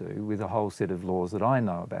currently do with a whole set of laws that I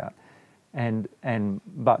know about.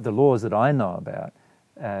 But the laws that I know about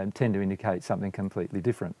tend to indicate something completely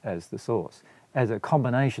different as the source, as a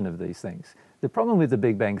combination of these things. The problem with the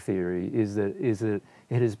Big Bang Theory is that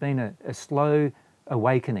it has been a slow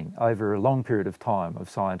awakening over a long period of time of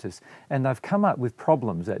scientists, and they've come up with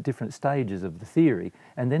problems at different stages of the theory,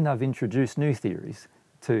 and then they've introduced new theories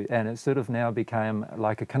and it's sort of now become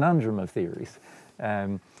like a conundrum of theories,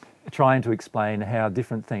 trying to explain how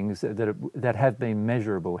different things that have been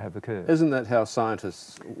measurable have occurred. Isn't that how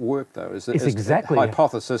scientists work, though? It's exactly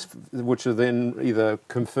hypotheses which are then either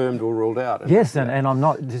confirmed or ruled out. Yes, and I'm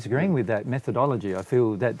not disagreeing with that methodology. I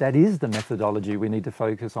feel that is the methodology we need to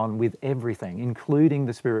focus on with everything, including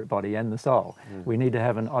the spirit body and the soul. We need to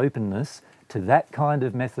have an openness to that kind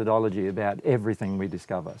of methodology about everything we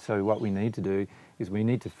discover. So what we need to do is we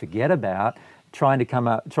need to forget about trying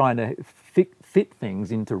to fit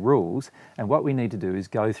things into rules, and what we need to do is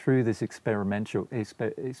go through this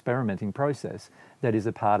experimenting process that is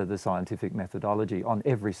a part of the scientific methodology on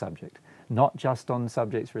every subject, not just on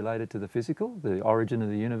subjects related to the physical, the origin of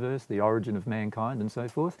the universe, the origin of mankind and so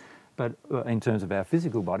forth, but in terms of our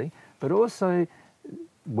physical body, but also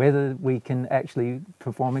whether we can actually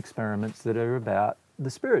perform experiments that are about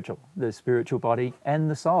the spiritual body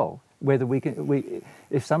and the soul. Whether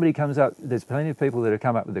if somebody comes up, there's plenty of people that have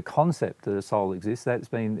come up with the concept that a soul exists. That's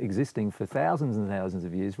been existing for thousands and thousands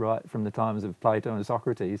of years, right from the times of Plato and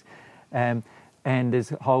Socrates. And there's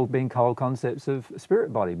been whole concepts of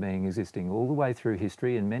spirit body being existing all the way through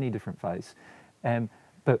history in many different faiths.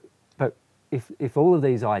 But if all of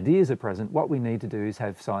these ideas are present, what we need to do is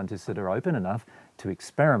have scientists that are open enough to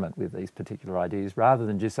experiment with these particular ideas rather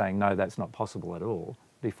than just saying, no, that's not possible at all,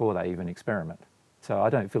 before they even experiment. So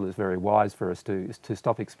I don't feel it's very wise for us to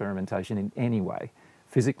stop experimentation in any way,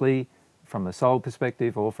 physically, from a soul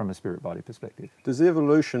perspective or from a spirit body perspective. Does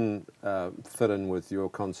evolution fit in with your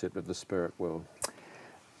concept of the spirit world?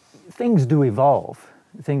 Things do evolve.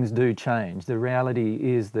 Things do change. The reality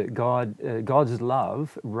is that God's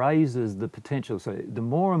love raises the potential. So the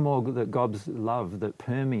more and more that God's love that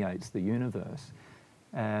permeates the universe,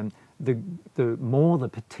 the more the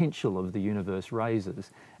potential of the universe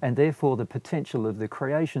raises, and therefore the potential of the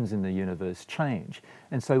creations in the universe change.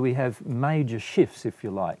 And so we have major shifts, if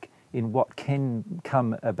you like, in what can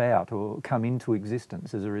come about or come into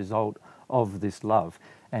existence as a result of this love.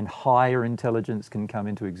 And higher intelligence can come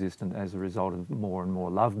into existence as a result of more and more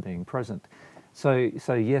love being present. So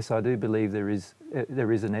yes, I do believe there is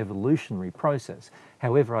an evolutionary process.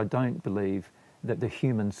 However, I don't believe that the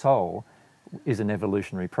human soul is an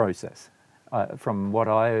evolutionary process. From what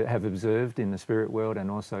I have observed in the spirit world and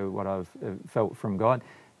also what I've felt from God,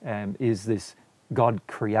 is this: God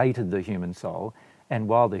created the human soul, and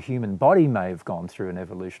while the human body may have gone through an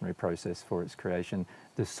evolutionary process for its creation,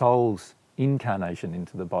 the soul's incarnation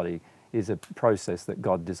into the body is a process that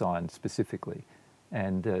God designed specifically.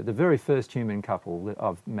 And the very first human couple that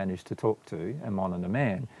I've managed to talk to, a man and a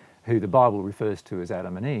man, who the Bible refers to as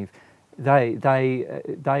Adam and Eve,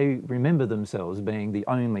 they remember themselves being the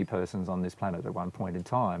only persons on this planet at one point in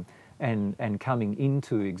time, and coming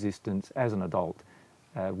into existence as an adult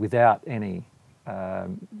without any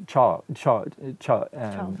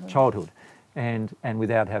childhood and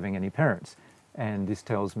without having any parents. And this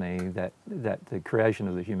tells me that the creation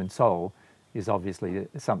of the human soul is obviously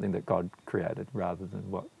something that God created rather than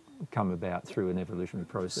what come about through an evolutionary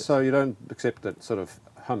process. So you don't accept that sort of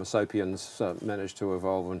Homo sapiens managed to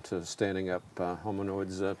evolve into standing up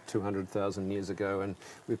hominoids 200,000 years ago, and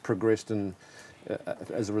we've progressed in,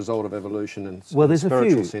 as a result of evolution and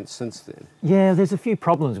spiritual sense since then? Yeah, there's a few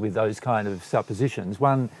problems with those kind of suppositions.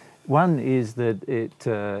 One is that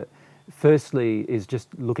it firstly is just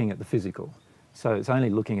looking at the physical. So it's only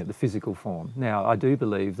looking at the physical form. Now, I do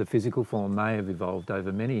believe the physical form may have evolved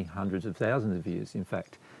over many hundreds of thousands of years, in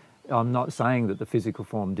fact. I'm not saying that the physical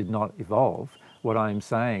form did not evolve. What I'm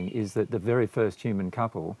saying is that the very first human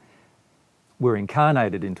couple were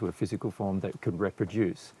incarnated into a physical form that could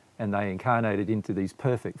reproduce, and they incarnated into these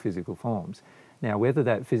perfect physical forms. Now, whether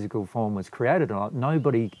that physical form was created or not,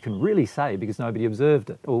 nobody can really say because nobody observed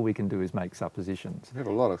it. All we can do is make suppositions. We have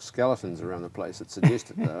a lot of skeletons around the place that suggest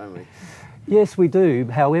it, though, don't we? Yes, we do.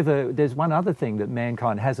 However, there's one other thing that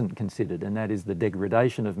mankind hasn't considered, and that is the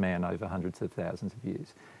degradation of man over hundreds of thousands of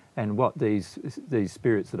years. And what these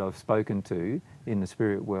spirits that I've spoken to in the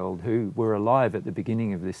spirit world, who were alive at the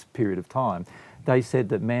beginning of this period of time, they said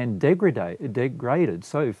that man degraded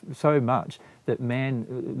so much that man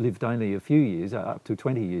lived only a few years, up to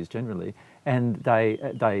 20 years generally, and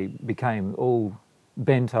they became all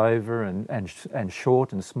bent over and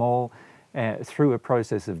short and small through a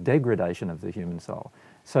process of degradation of the human soul.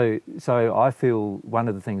 So I feel one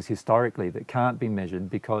of the things historically that can't be measured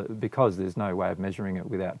because there's no way of measuring it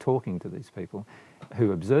without talking to these people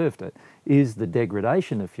who observed it, is the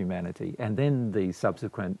degradation of humanity and then the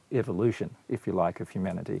subsequent evolution, if you like, of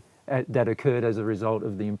humanity that occurred as a result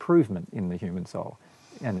of the improvement in the human soul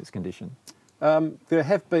and its condition. There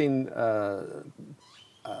have been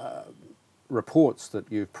reports that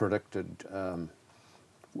you've predicted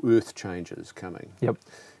Earth changes coming. Yep.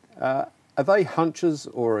 Are they hunches,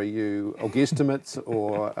 or are you guesstimates,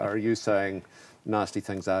 or are you saying nasty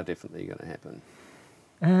things are definitely going to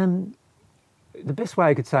happen? The best way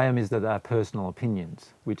I could say them is that they're personal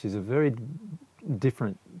opinions, which is a very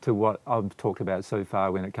different to what I've talked about so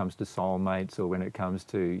far when it comes to soulmates or when it comes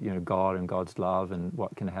to God and God's love and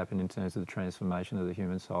what can happen in terms of the transformation of the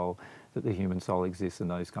human soul, that the human soul exists and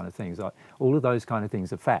those kind of things. All of those kind of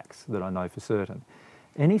things are facts that I know for certain.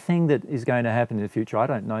 Anything that is going to happen in the future, I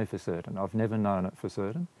don't know for certain. I've never known it for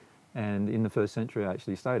certain. And in the first century, I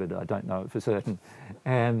actually stated I don't know it for certain.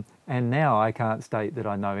 And now I can't state that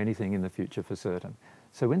I know anything in the future for certain.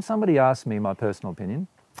 So when somebody asks me my personal opinion,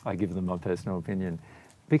 I give them my personal opinion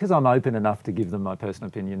because I'm open enough to give them my personal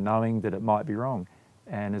opinion, knowing that it might be wrong.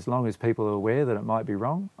 And as long as people are aware that it might be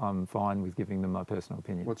wrong, I'm fine with giving them my personal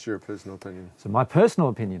opinion. What's your personal opinion? So my personal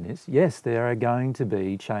opinion is, yes, there are going to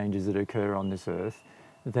be changes that occur on this earth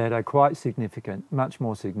that are quite significant, much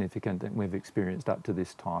more significant than we've experienced up to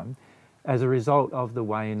this time, as a result of the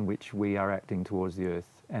way in which we are acting towards the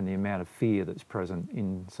earth and the amount of fear that's present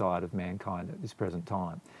inside of mankind at this present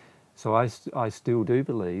time. So I still do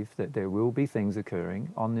believe that there will be things occurring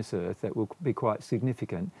on this earth that will be quite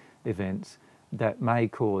significant events that may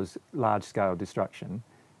cause large-scale destruction,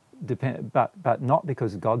 but not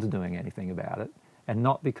because God's doing anything about it, and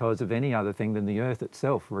not because of any other thing than the earth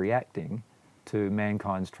itself reacting to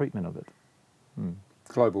mankind's treatment of it.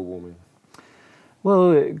 Global warming.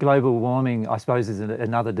 Well, global warming, I suppose, is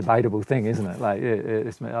another debatable thing, isn't it?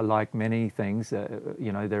 It's like many things,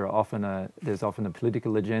 there's often a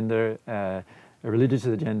political agenda, a religious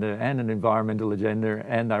agenda, and an environmental agenda,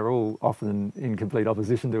 and they're all often in complete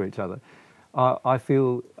opposition to each other. I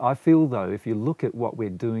feel though, if you look at what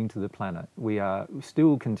we're doing to the planet, we are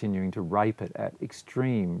still continuing to rape it at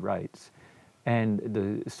extreme rates. And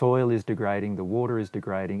the soil is degrading, the water is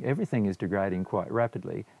degrading, everything is degrading quite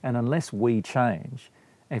rapidly. And unless we change,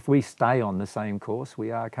 if we stay on the same course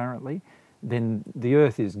we are currently, then the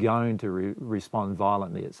earth is going to respond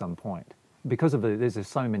violently at some point. Because of there's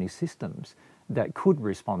so many systems that could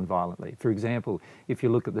respond violently. For example, if you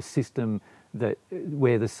look at the system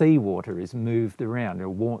where the seawater is moved around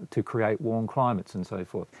to create warm climates and so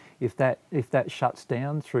forth, if that shuts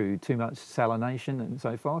down through too much salination and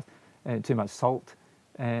so forth, too much salt,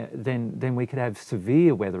 then we could have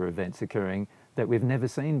severe weather events occurring that we've never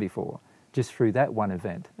seen before, just through that one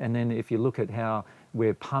event. And then if you look at how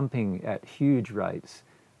we're pumping at huge rates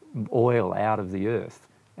oil out of the earth,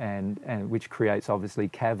 and which creates obviously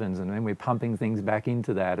caverns, and then we're pumping things back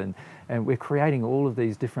into that, and we're creating all of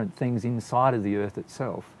these different things inside of the earth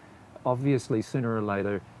itself. Obviously, sooner or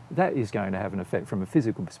later, that is going to have an effect from a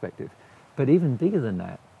physical perspective. But even bigger than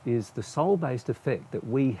that is the soul-based effect that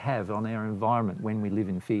we have on our environment when we live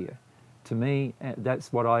in fear. to me,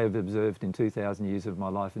 that's what I have observed in 2,000 years of my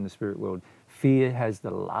life in the spirit world. Fear has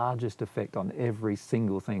the largest effect on every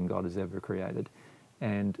single thing God has ever created.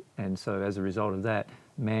 And so as a result of that,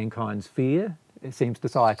 mankind's fear, it seems to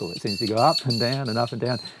cycle. It seems to go up and down and up and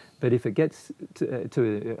down. But if it gets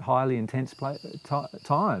to highly intense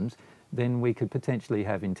times, then we could potentially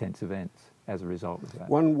have intense events as a result of that.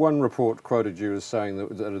 One report quoted you as saying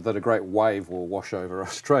that a great wave will wash over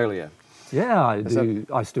Australia. Yeah, I do.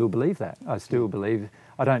 I still believe that. I still believe.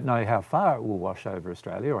 I don't know how far it will wash over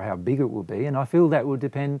Australia or how big it will be, and I feel that will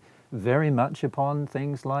depend very much upon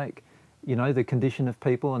things like, you know, the condition of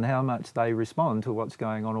people and how much they respond to what's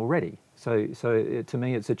going on already. So to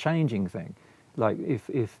me, it's a changing thing. Like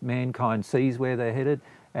if mankind sees where they're headed,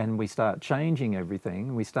 and we start changing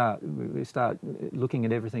everything, we start looking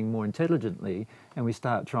at everything more intelligently, and we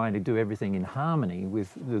start trying to do everything in harmony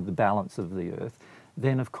with the balance of the earth,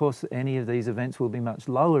 then of course any of these events will be much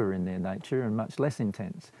lower in their nature and much less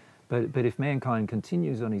intense. But if mankind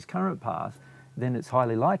continues on his current path, then it's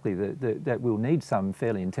highly likely that we'll need some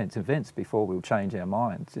fairly intense events before we'll change our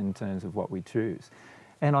minds in terms of what we choose.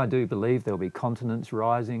 And I do believe there'll be continents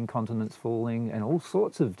rising, continents falling, and all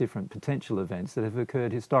sorts of different potential events that have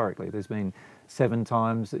occurred historically. There's been 7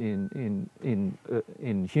 times in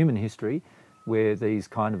human history where these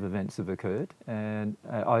kind of events have occurred, and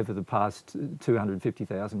over the past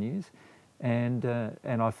 250,000 years. And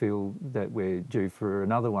I feel that we're due for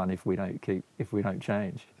another one if we don't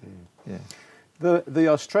change. Yeah. The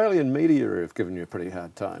Australian media have given you a pretty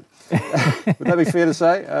hard time. Would that be fair to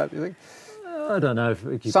say? Do you think? I don't know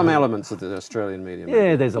if some elements of the Australian media.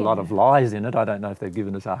 Yeah, there's a lot of lies in it. I don't know if they've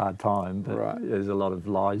given us a hard time, but there's a lot of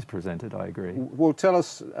lies presented. I agree. Well, tell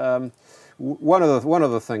us. One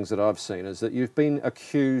of the things that I've seen is that you've been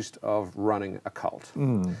accused of running a cult.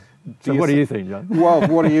 So what do you think, John? Well,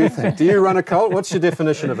 what do you think? Do you run a cult? What's your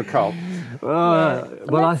definition of a cult?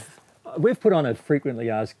 We've put on a frequently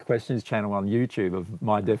asked questions channel on YouTube of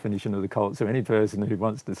my definition of the cult. So any person who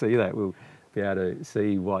wants to see that will be able to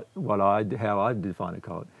see how I define a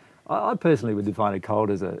cult. I personally would define a cult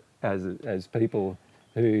as people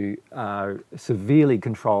who are severely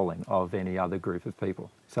controlling of any other group of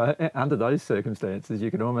people. So under those circumstances,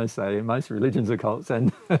 you can almost say most religions are cults,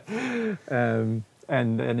 and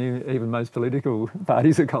even most political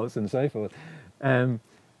parties are cults and so forth.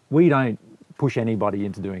 We don't push anybody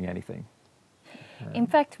into doing anything. In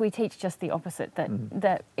fact, we teach just the opposite,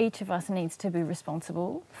 that each of us needs to be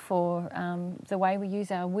responsible for the way we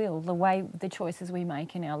use our will, the choices we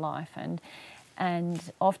make in our life. And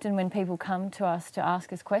often when people come to us to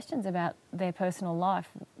ask us questions about their personal life,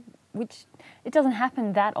 which it doesn't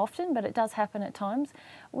happen that often, but it does happen at times,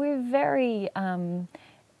 we're very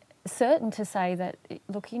certain to say that,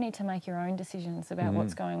 look, you need to make your own decisions about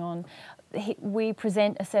what's going on. We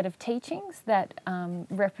present a set of teachings that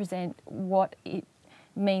represent what it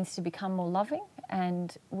means to become more loving,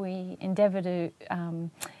 and we endeavour to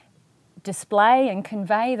display and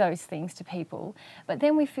convey those things to people. But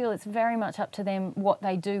then we feel it's very much up to them what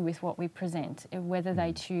they do with what we present, whether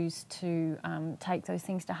they choose to take those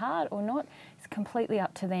things to heart or not. It's completely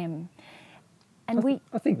up to them. And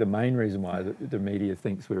I think the main reason why the media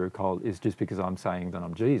thinks we're a cult is just because I'm saying that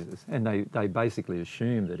I'm Jesus. And they basically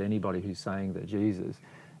assume that anybody who's saying that Jesus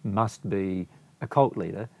must be a cult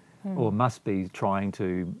leader or must be trying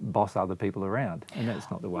to boss other people around. And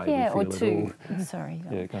that's not the way we feel at all. Sorry.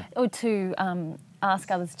 Or to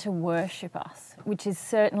ask others to worship us, which is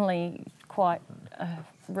certainly quite a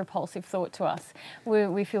repulsive thought to us.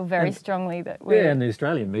 We feel very strongly that we're... Yeah, and the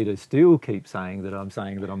Australian media still keep saying that I'm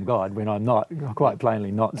God when I'm not, quite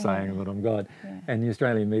plainly not saying that I'm God. Yeah. And the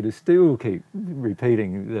Australian media still keep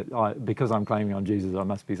repeating that because I'm claiming I'm Jesus, I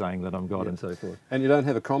must be saying that I'm God and so forth. And you don't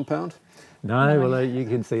have a compound? No, well, you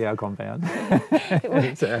can see our compound.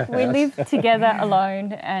 We live together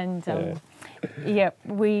alone, and the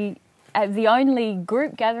only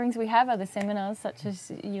group gatherings we have are the seminars, such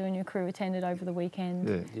as you and your crew attended over the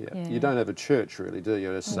weekend. Yeah. You don't have a church, really, do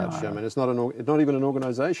you? As such, I mean, it's not even an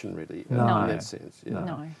organisation, really, in that sense.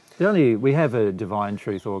 No. We have a Divine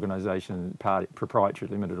Truth organisation, proprietary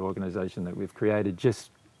limited organisation that we've created just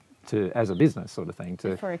as a business sort of thing,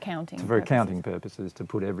 for accounting purposes, to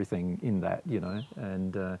put everything in that, you know,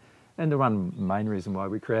 and the one main reason why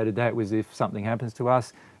we created that was if something happens to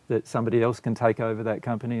us, that somebody else can take over that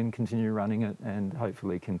company and continue running it and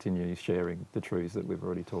hopefully continue sharing the truths that we've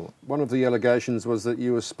already taught. One of the allegations was that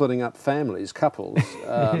you were splitting up families, couples,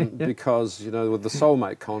 because, you know, with the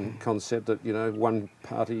soulmate concept that, you know, one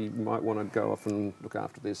party might want to go off and look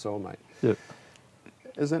after their soulmate. Yep.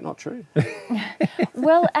 Is that not true?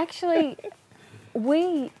 Well, actually,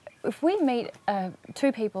 we if we meet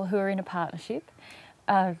two people who are in a partnership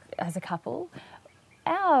as a couple,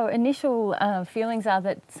 our initial feelings are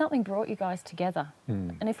that something brought you guys together.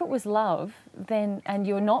 And if it was love, then, and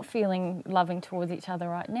you're not feeling loving towards each other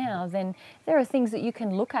right now, then there are things that you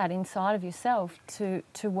can look at inside of yourself to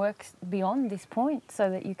work beyond this point so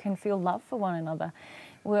that you can feel love for one another.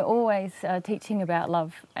 We're always teaching about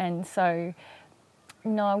love, and so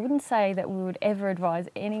no, I wouldn't say that we would ever advise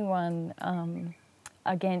anyone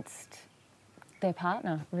against their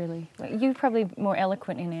partner, really. You're probably more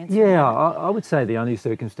eloquent in answering. Yeah, I would say the only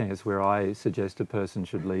circumstance where I suggest a person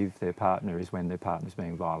should leave their partner is when their partner's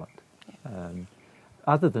being violent. Yeah.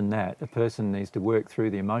 Other than that, a person needs to work through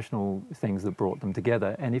the emotional things that brought them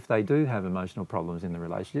together, and if they do have emotional problems in the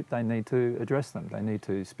relationship, they need to address them. They need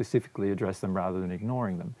to specifically address them rather than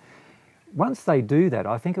ignoring them. Once they do that,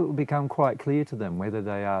 I think it will become quite clear to them whether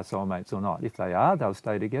they are soulmates or not. If they are, they'll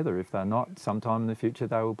stay together. If they're not, sometime in the future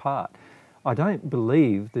they will part. I don't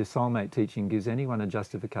believe the soulmate teaching gives anyone a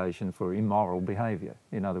justification for immoral behaviour.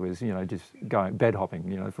 In other words, just going bed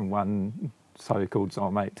hopping, from one so-called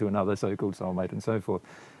soulmate to another so-called soulmate and so forth.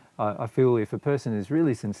 I feel if a person is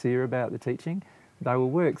really sincere about the teaching, they will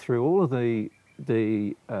work through all of the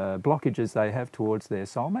blockages they have towards their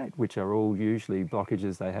soulmate, which are all usually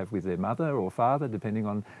blockages they have with their mother or father, depending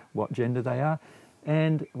on what gender they are.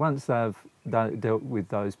 And once they've dealt with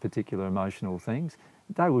those particular emotional things,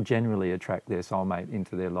 they will generally attract their soulmate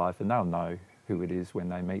into their life, and they'll know who it is when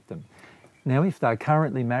they meet them. Now, if they're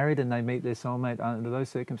currently married and they meet their soulmate under those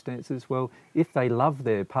circumstances, well, if they love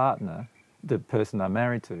their partner, the person they're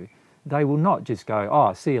married to, they will not just go,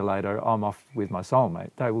 oh, see you later, I'm off with my soulmate.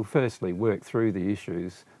 They will firstly work through the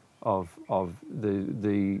issues of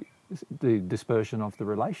the dispersion of the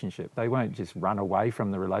relationship. They won't just run away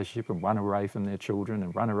from the relationship and run away from their children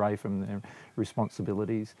and run away from their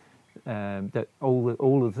responsibilities. That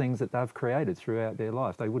all the things that they've created throughout their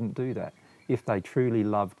life, they wouldn't do that. If they truly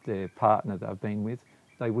loved their partner they've been with,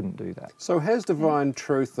 they wouldn't do that. So has Divine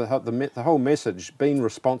Truth, the whole message, been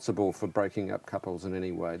responsible for breaking up couples in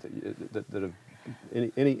any way that have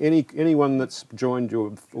anyone that's joined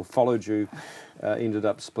you or followed you ended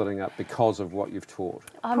up splitting up because of what you've taught?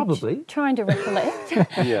 Probably. Trying to recollect.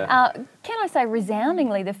 Yeah. Can I say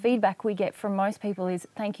resoundingly, the feedback we get from most people is,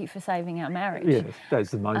 thank you for saving our marriage. Yes,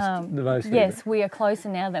 that's the most yes, feedback. we are closer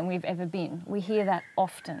now than we've ever been. We hear that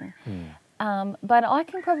often. But I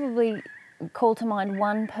can probably call to mind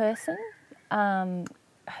one person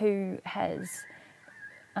who has...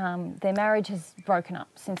 their marriage has broken up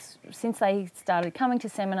since they started coming to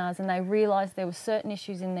seminars, and they realised there were certain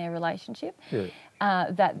issues in their relationship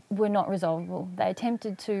that were not resolvable. They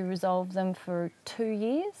attempted to resolve them for 2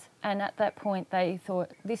 years, and at that point they thought,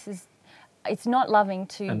 it's not loving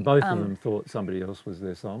to... And both of them thought somebody else was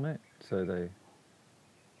their soulmate, so they...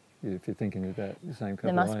 If you're thinking about the same couple,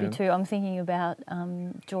 there must be two. I'm thinking about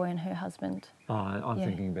Joy and her husband. Oh, I'm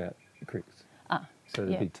thinking about Chris. So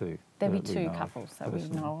there'd be two. There'd be two couples that we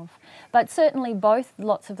know of. But certainly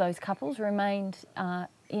lots of those couples remained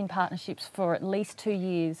in partnerships for at least 2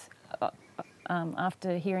 years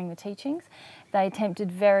after hearing the teachings. They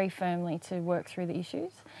attempted very firmly to work through the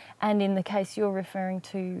issues. And in the case you're referring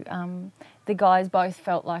to, the guys both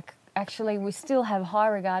felt like, actually, we still have high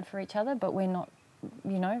regard for each other, but we're not,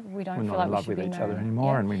 we don't feel like we should be married. We're not in love with each other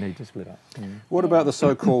anymore, and we need to split up. What about the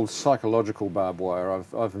so-called psychological barbed wire?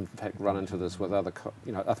 I've in fact run into this with other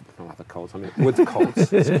cults. I mean, with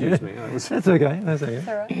cults. Excuse me. That's okay. That's okay. That's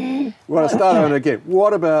all right. Well, I start on again.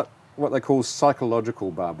 What about what they call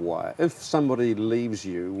psychological barbed wire? If somebody leaves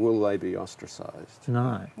you, will they be ostracised?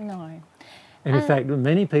 No. No. And in fact,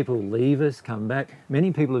 many people leave us, come back.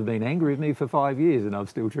 Many people have been angry with me for 5 years, and I've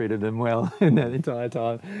still treated them well in that entire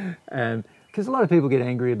time. Because a lot of people get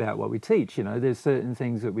angry about what we teach. There's certain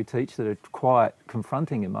things that we teach that are quite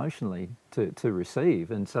confronting emotionally to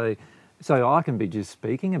receive. And so I can be just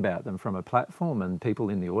speaking about them from a platform, and people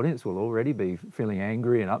in the audience will already be feeling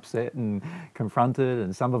angry and upset and confronted,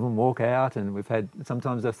 and some of them walk out, and we've had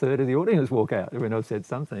sometimes a third of the audience walk out when I've said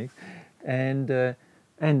some things. And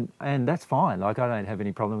that's fine. Like, I don't have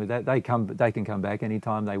any problem with that. They can come back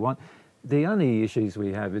anytime they want. The only issues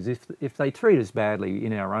we have is if they treat us badly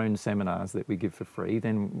in our own seminars that we give for free,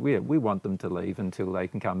 then we want them to leave until they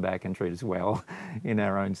can come back and treat us well in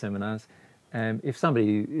our own seminars. If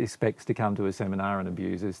somebody expects to come to a seminar and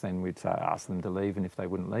abuse us, then we'd say ask them to leave, and if they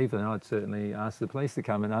wouldn't leave, then I'd certainly ask the police to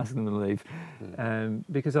come and ask them to leave.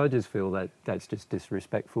 Because I just feel that that's just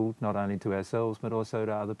disrespectful, not only to ourselves but also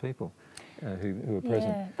to other people who are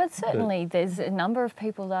present. Yeah, but certainly there's a number of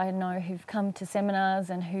people that I know who've come to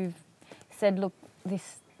seminars and who've said, look,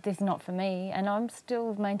 there's not for me, and I'm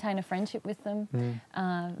still maintain a friendship with them.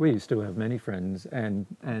 We still have many friends and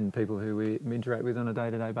people who we interact with on a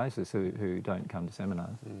day-to-day basis who don't come to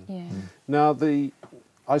seminars. Yeah. Now,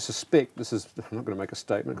 I suspect this is, I'm not going to make a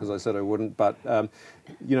statement because I said I wouldn't, but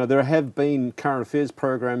you know, there have been current affairs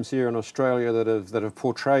programs here in Australia that have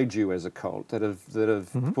portrayed you as a cult, that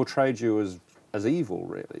have portrayed you as evil,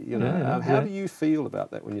 really. You know, how do you feel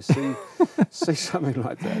about that when you see something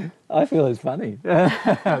like that? I feel it's funny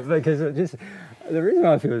because the reason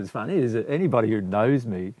I feel it's funny is that anybody who knows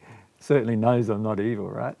me certainly knows I'm not evil,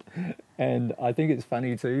 right? And I think it's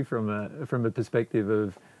funny too from a perspective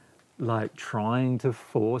of like trying to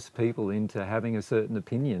force people into having a certain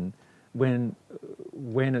opinion when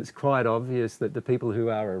it's quite obvious that the people who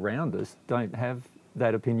are around us don't have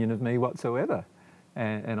that opinion of me whatsoever.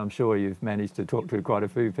 And I'm sure you've managed to talk to quite a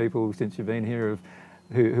few people since you've been here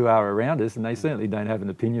who are around us, and they certainly don't have an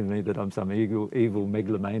opinion of me that I'm some evil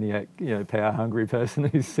megalomaniac, you know, power-hungry person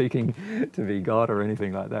who's seeking to be God or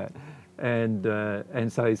anything like that. And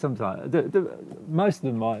so sometimes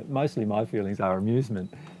mostly my feelings are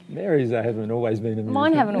amusement. Mary's haven't always been amusement.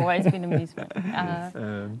 Mine haven't always been amusement.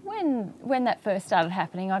 When that first started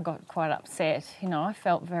happening, I got quite upset. You know, I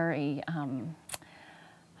felt very.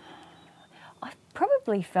 I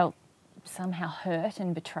probably felt somehow hurt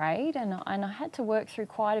and betrayed, and I had to work through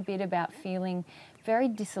quite a bit about feeling very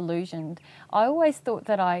disillusioned. I always thought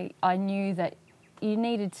that I knew that you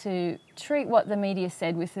needed to treat what the media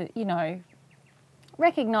said with, you know,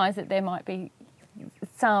 recognise that there might be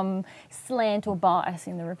some slant or bias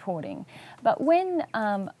in the reporting. But when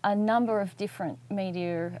a number of different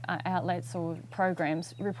media outlets or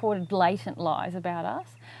programs reported blatant lies about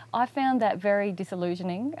us, I found that very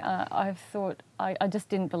disillusioning. I thought, I just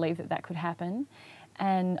didn't believe that could happen.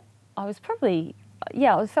 And I was probably,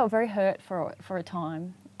 I felt very hurt for a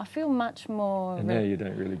time. I feel much more... And now you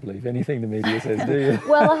don't really believe anything the media says, do you?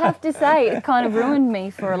 Well, I have to say, it kind of ruined me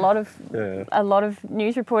for a lot of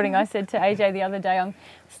news reporting. I said to AJ the other day, I'm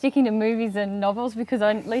sticking to movies and novels because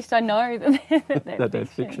at least I know that they're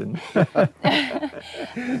fiction.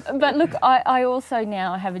 But look, I also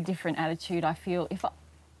now have a different attitude. I feel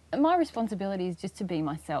my responsibility is just to be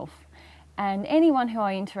myself. And anyone who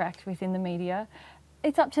I interact with in the media,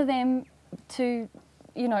 it's up to them to...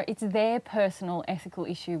 You know, it's their personal ethical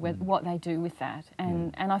issue with what they do with that,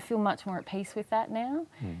 and I feel much more at peace with that now.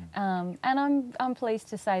 And I'm pleased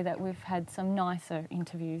to say that we've had some nicer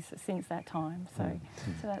interviews since that time. So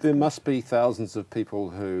that's there good. must be thousands of people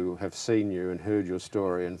who have seen you and heard your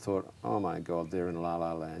story and thought, "Oh my God, they're in La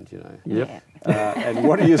La Land," you know. Yep. And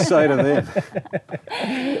what do you say to them?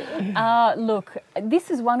 Look,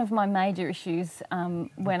 this is one of my major issues.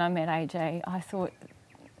 When I met AJ, I thought,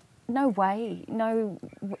 no way, no,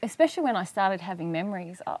 especially when I started having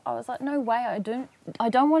memories, I was like, no way, I don't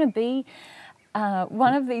want to be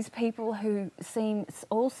one of these people who seem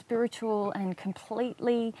all spiritual and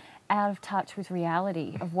completely out of touch with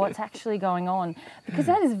reality of what's actually going on, because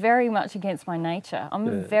that is very much against my nature. I'm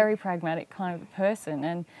a very pragmatic kind of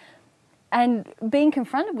person, and being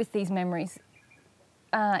confronted with these memories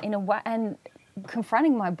in a way, and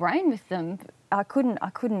confronting my brain with them, I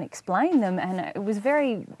couldn't explain them, and it was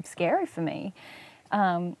very scary for me.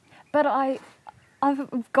 But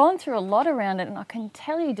I've gone through a lot around it, and I can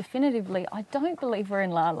tell you definitively, I don't believe we're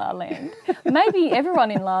in La La Land. Maybe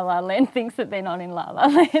everyone in La La Land thinks that they're not in La La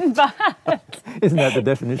Land, but... Isn't that the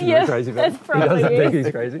definition of a crazy man? That's probably He doesn't think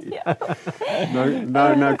he's crazy. Yeah.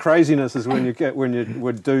 No, craziness is when you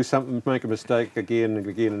would do something, make a mistake again and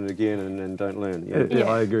again and again and don't learn. Yeah,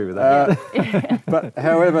 I agree with that. But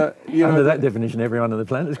however, you Under know, that definition, everyone on the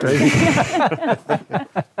planet is crazy.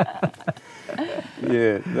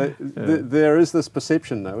 there is this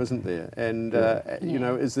perception, though, isn't there? And you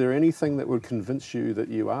know, is there anything that would convince you that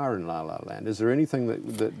you are in La La Land? Is there anything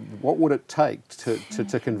that what would it take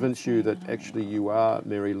to convince you that actually you are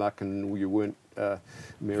Mary Luck and you weren't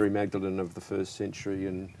Mary Magdalene of the first century,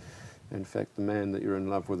 and in fact the man that you're in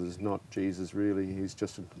love with is not Jesus really, he's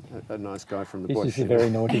just a nice guy from the bush. He's just a very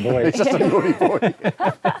naughty boy. He's just a naughty boy.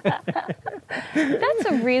 That's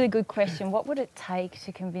a really good question. What would it take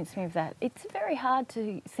to convince me of that? It's very hard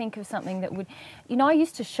to think of something that would... You know, I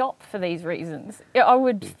used to shop for these reasons. I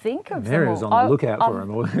would think of Mary them was all. on the lookout for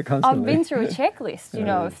them all constantly. I've been through a checklist, you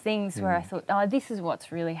know, of things where I thought, oh, this is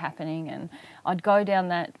what's really happening, and I'd go down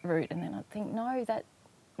that route, and then I'd think,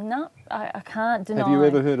 no, I can't deny. Have you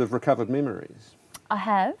ever heard of recovered memories? I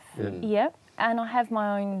have, yep. And I have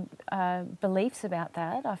my own beliefs about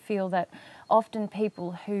that. I feel that often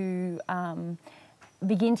people who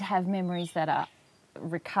begin to have memories that are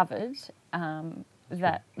recovered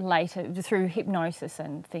that later, through hypnosis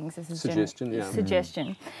and things, as a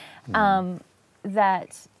suggestion,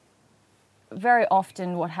 that very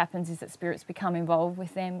often what happens is that spirits become involved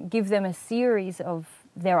with them, give them a series of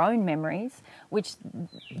their own memories, which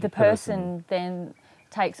the person then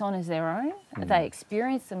takes on as their own. They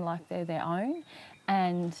experience them like they're their own,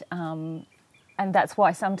 and that's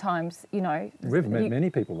why sometimes, you know, we've met many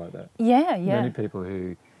people like that. Yeah, yeah. Many people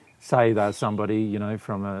who say they're somebody, you know,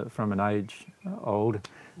 from an age old,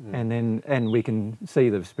 and we can see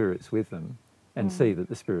the spirits with them, and see that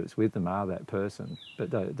the spirits with them are that person, but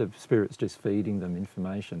the spirit's just feeding them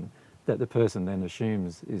information that the person then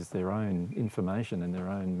assumes is their own information and their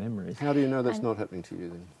own memories. How do you know that's not happening to you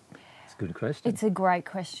then? It's a good question. It's a great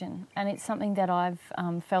question, and it's something that I've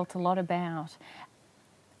felt a lot about.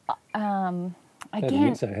 Again,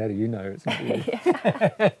 how do you know it's not you?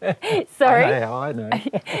 Sorry? I know how I know.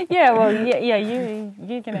 Yeah, well, yeah,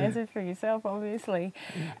 you can answer for yourself, obviously.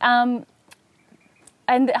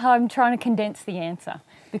 And I'm trying to condense the answer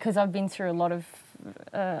because I've been through a lot of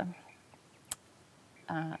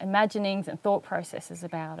imaginings and thought processes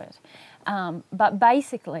about it. But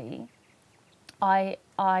basically, I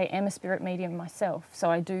am a spirit medium myself, so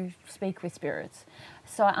I do speak with spirits.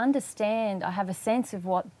 So I understand, I have a sense of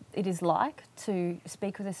what it is like to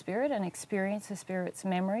speak with a spirit and experience a spirit's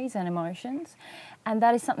memories and emotions. And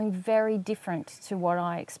that is something very different to what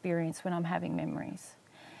I experience when I'm having memories.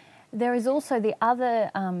 There is also the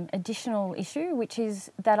other additional issue, which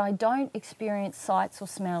is that I don't experience sights or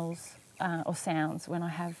smells or sounds when I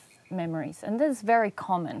have memories. And this is very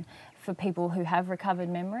common for people who have recovered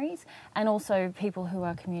memories and also people who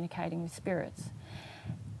are communicating with spirits.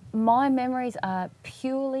 My memories are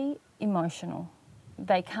purely emotional.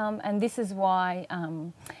 They come, and this is why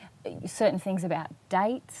certain things about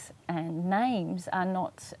dates and names are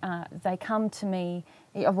not, they come to me,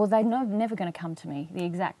 well, they're never going to come to me, the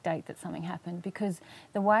exact date that something happened, because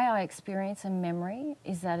the way I experience a memory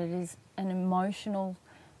is that it is an emotional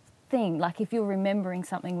thing. Like if you're remembering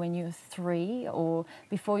something when you were 3 or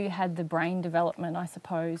before you had the brain development, I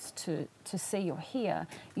suppose, to see or hear,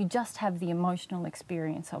 you just have the emotional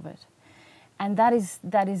experience of it. And that is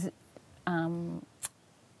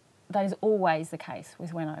always the case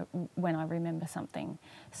with when I remember something.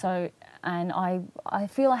 So, and I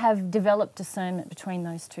feel I have developed discernment between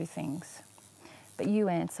those two things. But you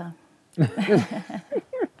answer.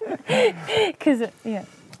 Because, yeah.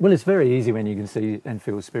 Well, it's very easy when you can see and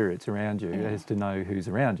feel spirits around you as to know who's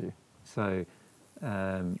around you. So,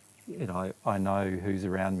 you know, I know who's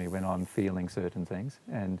around me when I'm feeling certain things,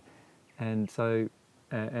 and so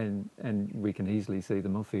we can easily see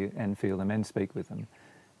them and feel them and speak with them.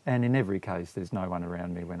 And in every case, there's no one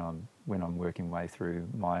around me when I'm working way through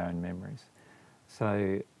my own memories.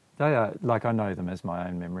 So they are, like, I know them as my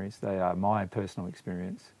own memories. They are my personal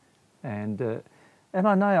experience, and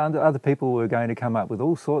I know other people were going to come up with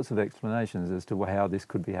all sorts of explanations as to how this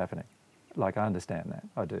could be happening. Like, I understand that,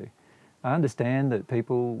 I do. I understand that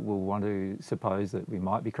people will want to suppose that we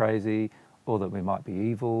might be crazy, or that we might be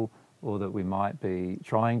evil, or that we might be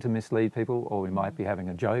trying to mislead people, or we might be having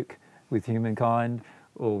a joke with humankind,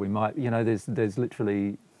 or we might, you know, there's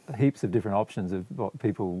literally heaps of different options of what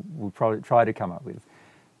people will try to come up with.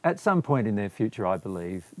 At some point in their future, I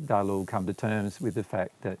believe, they'll all come to terms with the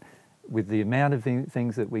fact that with the amount of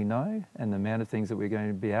things that we know and the amount of things that we're going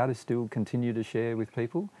to be able to still continue to share with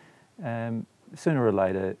people, sooner or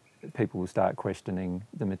later people will start questioning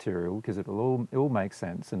the material, because it all makes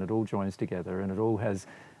sense and it all joins together and it all has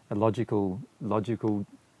a logical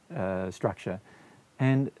structure.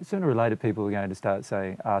 And sooner or later people are going to start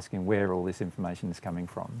asking where all this information is coming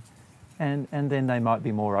from. And then they might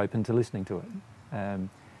be more open to listening to it.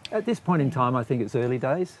 At this point in time, I think it's early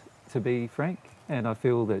days, to be frank. And I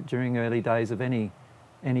feel that during early days of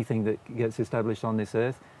anything that gets established on this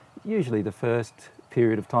earth, usually the first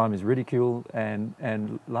period of time is ridicule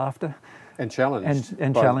and laughter. And challenge.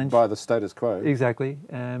 And by, challenge. By the status quo. Exactly.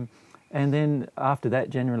 And then after that,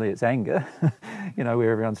 generally it's anger, you know,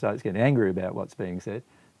 where everyone starts getting angry about what's being said.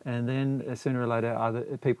 And then sooner or later, other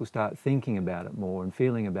people start thinking about it more and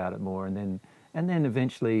feeling about it more. And then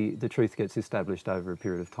eventually the truth gets established over a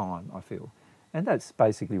period of time, I feel. And that's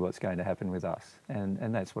basically what's going to happen with us.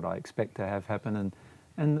 And that's what I expect to have happen.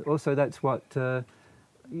 And also that's what, you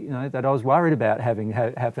know, that I was worried about having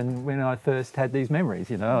happen when I first had these memories.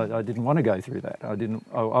 You know, I didn't want to go through that. I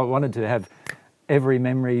wanted to have every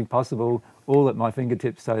memory possible all at my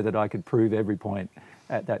fingertips so that I could prove every point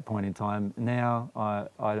at that point in time. Now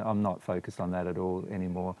I'm not focused on that at all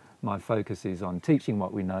anymore. My focus is on teaching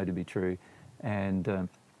what we know to be true and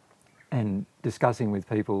discussing with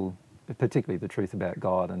people particularly the truth about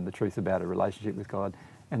God and the truth about a relationship with God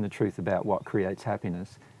and the truth about what creates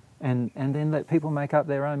happiness, and then let people make up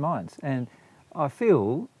their own minds. And I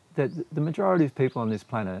feel that the majority of people on this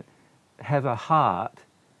planet have a heart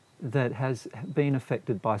that has been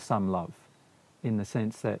affected by some love, in the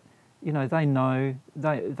sense that, you know, they know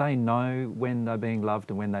when they're being loved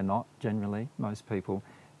and when they're not, generally, most people.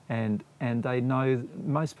 And they know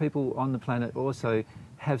most people on the planet also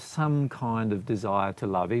have some kind of desire to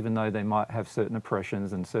love, even though they might have certain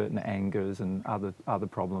oppressions and certain angers and other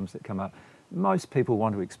problems that come up. Most people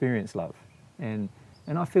want to experience love. And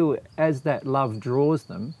I feel as that love draws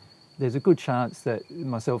them, there's a good chance that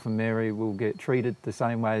myself and Mary will get treated the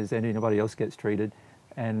same way as anybody else gets treated,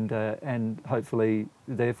 and hopefully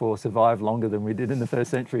therefore survive longer than we did in the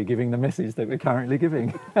first century, giving the message that we're currently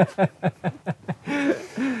giving.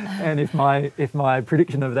 And if my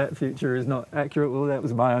prediction of that future is not accurate, well, that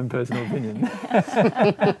was my own personal opinion.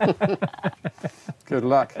 Good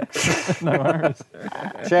luck. No worries.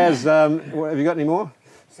 Chaz, have you got any more?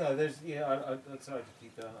 So there's, sorry to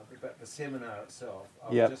keep going, but the seminar itself, I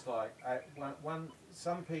was Yep. just like,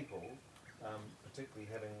 some people, particularly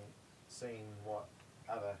having seen what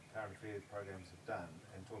other current affairs programs have done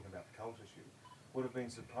and talking about the cult issue, would have been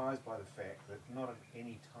surprised by the fact that not at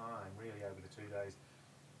any time, really over the 2 days,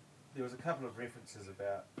 there was a couple of references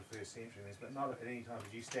about the first century, but not at any time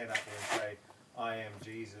did you stand up there and say, I am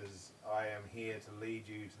Jesus, I am here to lead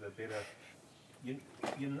you to the better. Do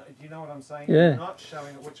you know what I'm saying? Yeah. You're not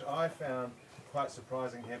showing it, which I found quite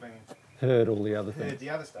surprising, having Heard all the other heard things. the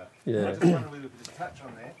other stuff. Yeah. I just wonder whether we could just touch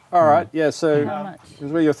on that. All right, yeah, so How much? this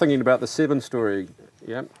is where you're thinking about the 7 story,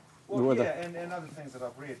 yeah? Well, With yeah, and other things that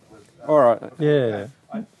I've read. All right. Yeah.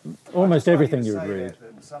 Almost everything you would read.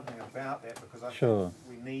 Something about that, because I Sure.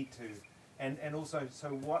 think we need to. And also, so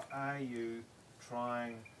what are you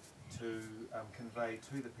trying to convey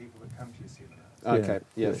to the people that come to your seminars? Okay,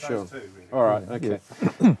 yeah, Those sure. two, really. All right, Yeah.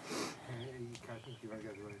 okay.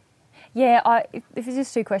 Yeah, if it's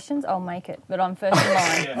just 2 questions, I'll make it, but I'm first in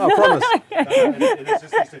line. Yeah. Oh, promise. It is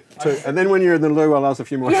just these two. And then when you're in the loo, I'll ask a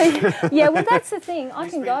few more. Yeah, well, that's the thing. I We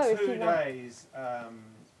can spent go if 2 you want. days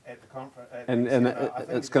at the conference. And I think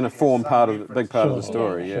it's going to we form have part some of the big part of the Sure.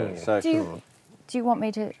 story, Yeah, yeah. sure. So Do you want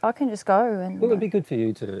me to? I can just go and. Well, it'd be good for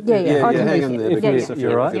you to... Yeah, yeah, I can hang leave in it. there Yeah, because yeah. if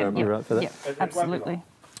You're right? if you don't You're mind. right for that? Yeah, It won't be absolutely. long.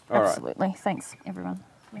 All right. Absolutely. Thanks, everyone.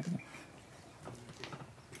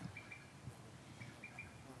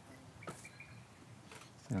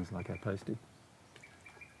 Sounds like I posted.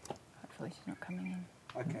 Hopefully she's not coming in.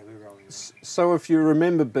 Okay, we're rolling. So if you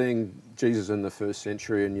remember being Jesus in the first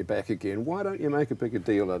century and you're back again, why don't you make a bigger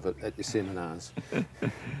deal of it at your seminars?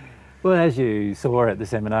 Well, as you saw at the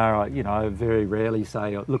seminar, I very rarely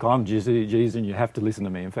say, look, I'm Jesus and you have to listen to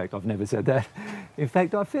me. In fact, I've never said that. In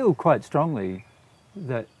fact, I feel quite strongly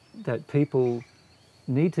that people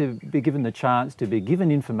need to be given the chance to be given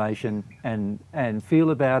information and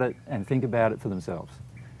feel about it and think about it for themselves.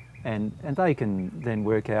 And they can then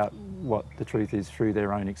work out what the truth is through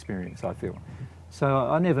their own experience, I feel. So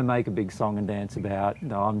I never make a big song and dance about,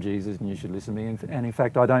 no, I'm Jesus and you should listen to me. And in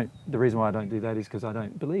fact, the reason why I don't do that is because I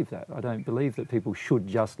don't believe that. I don't believe that people should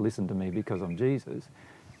just listen to me because I'm Jesus.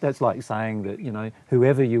 That's like saying that,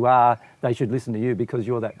 whoever you are, they should listen to you because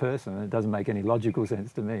you're that person. It doesn't make any logical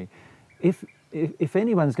sense to me. If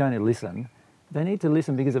anyone's going to listen, they need to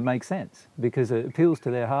listen because it makes sense, because it appeals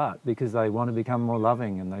to their heart, because they want to become more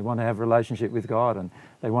loving and they want to have a relationship with God and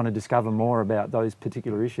they want to discover more about those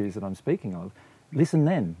particular issues that I'm speaking of. Listen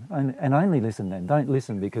then, and only listen then. Don't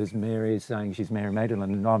listen because Mary is saying she's Mary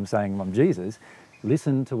Magdalene and I'm saying I'm Jesus.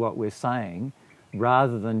 Listen to what we're saying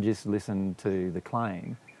rather than just listen to the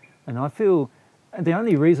claim. And I feel the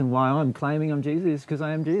only reason why I'm claiming I'm Jesus is because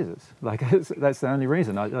I am Jesus. That's the only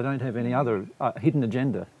reason. I don't have any other hidden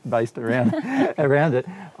agenda based around it.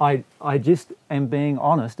 I just am being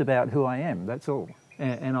honest about who I am, that's all.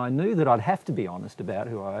 And I knew that I'd have to be honest about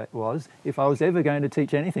who I was if I was ever going to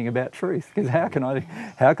teach anything about truth. Because how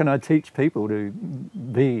can I teach people to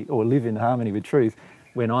be or live in harmony with truth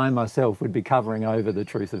when I myself would be covering over the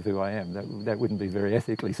truth of who I am? That wouldn't be very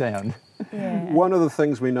ethically sound. Yeah. One of the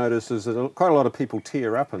things we notice is that quite a lot of people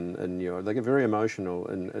tear up they get very emotional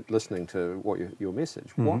in listening to what your message.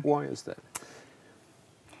 Mm-hmm. Why is that?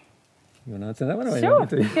 You want to answer that one? Or Sure, you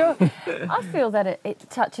want me to? sure. I feel that it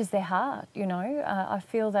touches their heart, I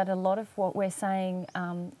feel that a lot of what we're saying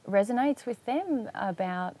resonates with them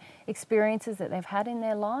about experiences that they've had in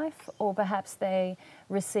their life, or perhaps they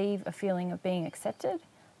receive a feeling of being accepted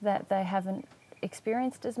that they haven't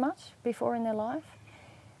experienced as much before in their life.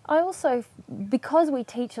 I also, because we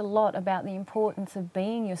teach a lot about the importance of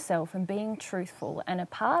being yourself and being truthful, and a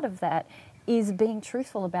part of that is being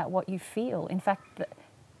truthful about what you feel. In fact,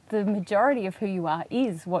 the majority of who you are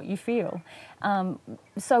is what you feel.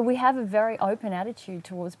 So we have a very open attitude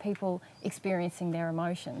towards people experiencing their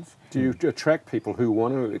emotions. Do you attract people who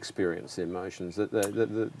want to experience their emotions?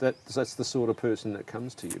 That's the sort of person that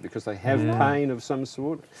comes to you because they have pain of some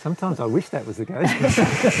sort? Sometimes I wish that was the case.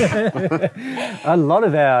 A lot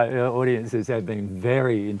of our audiences have been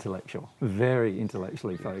very intellectual, very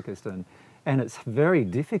intellectually focused, and it's very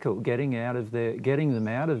difficult getting them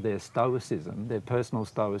out of their stoicism, their personal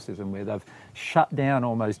stoicism, where they've shut down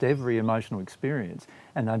almost every emotional experience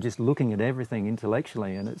and they're just looking at everything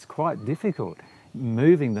intellectually, and it's quite difficult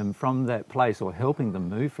moving them from that place or helping them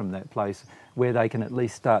move from that place where they can at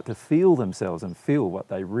least start to feel themselves and feel what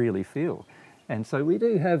they really feel. And so we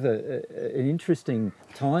do have an interesting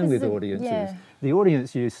time with audiences. Yeah. The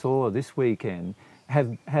audience you saw this weekend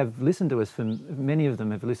have listened to us many of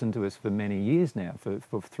them have listened to us for many years now,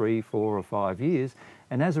 for 3, 4 or 5 years.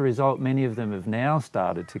 And as a result, many of them have now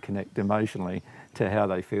started to connect emotionally to how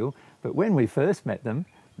they feel. But when we first met them,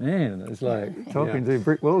 man, it's like talking to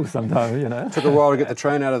brick walls sometimes, you know. Took a while to get the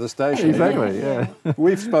train out of the station. Exactly, yeah.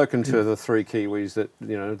 We've spoken to the 3 Kiwis that,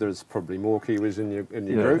 you know, there's probably more Kiwis in your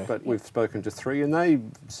group, but we've spoken to 3 and they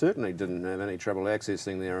certainly didn't have any trouble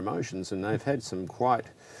accessing their emotions, and they've had some quite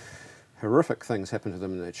horrific things happen to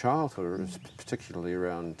them in their childhood, particularly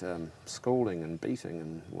around scolding and beating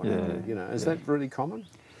and whatever. You know, is that really common?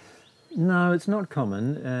 No, it's not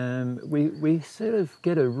common. We sort of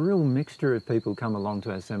get a real mixture of people come along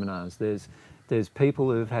to our seminars. There's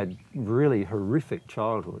people who've had really horrific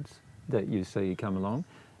childhoods that you see come along,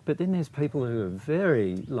 but then there's people who are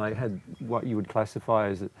very, like, had what you would classify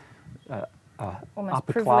as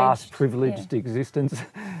upper class privileged existence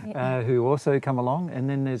who also come along, and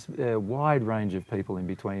then there's a wide range of people in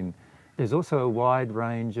between. There's also a wide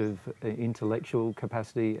range of intellectual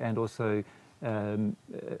capacity and also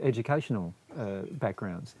educational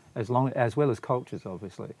backgrounds, as well as cultures,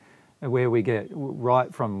 obviously, where we get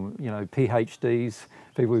right from, you know, PhDs,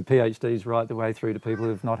 people with PhDs, right the way through to people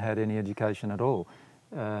who've not had any education at all,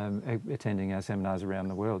 attending our seminars around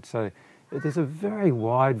the world. So there's a very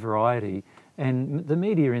wide variety, and the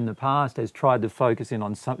media in the past has tried to focus in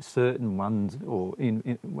on some certain ones, or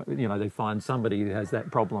you know, they find somebody who has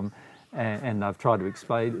that problem, and they've tried to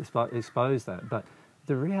expose that. But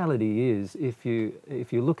the reality is, if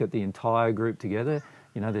you look at the entire group together,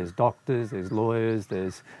 you know, there's doctors, there's lawyers,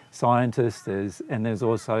 there's scientists, and there's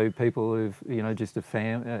also people who've, you know, just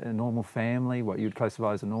a normal family, what you'd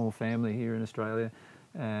classify as a normal family here in Australia.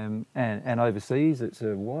 And overseas, it's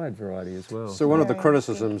a wide variety as well. So one of the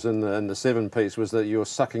criticisms in the 7 piece was that you're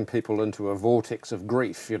sucking people into a vortex of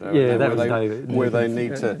grief, you know, where they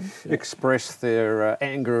need to express their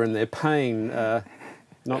anger and their pain.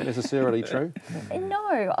 Not necessarily true.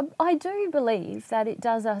 No, I do believe that it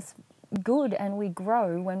does us good and we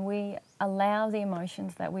grow when we allow the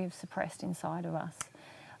emotions that we've suppressed inside of us.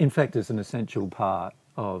 In fact, it's an essential part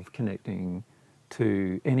of connecting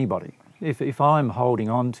to anybody. If I'm holding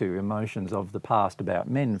on to emotions of the past about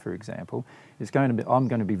men, for example, I'm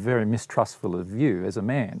going to be very mistrustful of you as a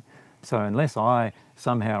man. So unless I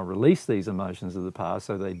somehow release these emotions of the past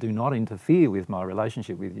so they do not interfere with my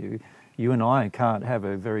relationship with you, you and I can't have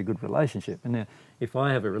a very good relationship. And now, if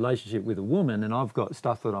I have a relationship with a woman and I've got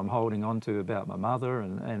stuff that I'm holding on to about my mother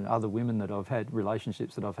and other women that I've had,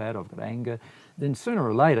 relationships that I've had, I've got anger, then sooner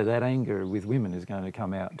or later that anger with women is going to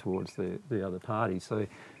come out towards the other party. So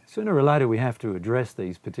sooner or later we have to address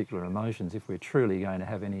these particular emotions if we're truly going to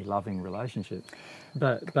have any loving relationships.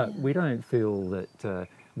 But we don't feel that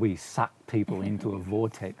we suck people into a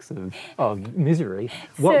vortex of misery.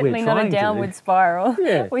 Certainly not a downward spiral.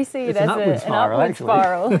 Yeah, we see it as an upward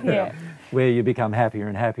spiral. Yeah. Where you become happier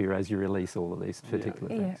and happier as you release all of these particular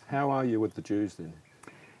things. How are you with the Jews then?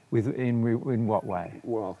 In what way?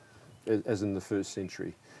 Well, as in the 1st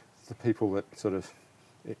century, the people that sort of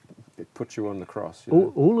it put you on the cross. You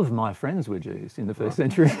know? All of my friends were Jews in the 1st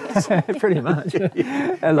century, pretty much.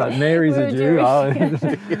 And like Mary's a Jew.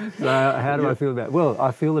 So how do I feel about? Well,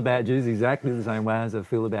 I feel about Jews exactly the same way as I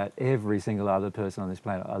feel about every single other person on this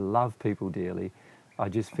planet. I love people dearly. I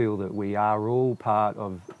just feel that we are all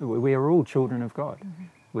we are all children of God.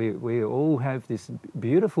 Mm-hmm. We all have this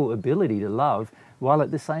beautiful ability to love, while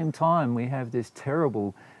at the same time we have this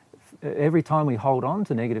terrible. Every time we hold on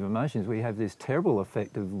to negative emotions, we have this terrible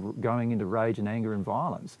effect of going into rage and anger and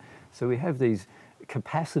violence. So we have these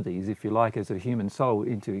capacities, if you like, as a human soul,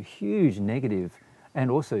 into huge negative and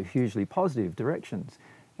also hugely positive directions.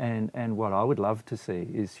 And what I would love to see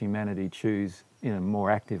is humanity choose, in a more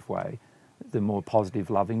active way, the more positive,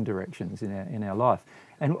 loving directions in our life.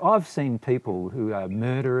 And I've seen people who are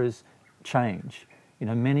murderers change. You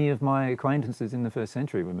know, many of my acquaintances in the first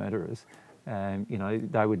century were murderers. You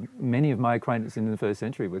know, many of my acquaintances in the first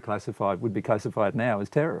century would be classified now as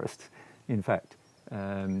terrorists, in fact.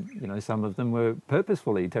 You know, some of them were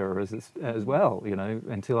purposefully terrorists as well, you know,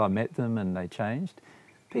 until I met them and they changed.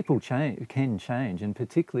 People can change, and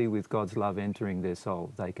particularly with God's love entering their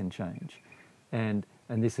soul, they can change. And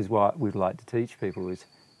this is what we'd like to teach people, is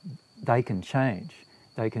they can change.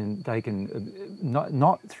 They can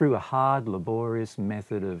not through a hard, laborious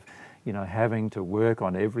method of, you know, having to work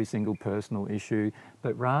on every single personal issue,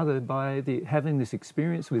 but rather by having this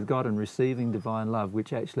experience with God and receiving divine love,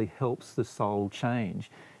 which actually helps the soul change,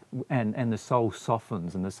 and the soul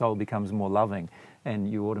softens and the soul becomes more loving,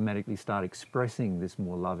 and you automatically start expressing this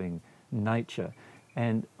more loving nature.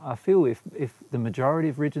 And I feel if the majority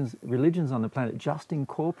of religions on the planet just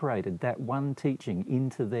incorporated that one teaching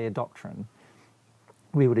into their doctrine,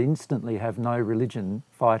 we would instantly have no religion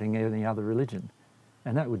fighting any other religion.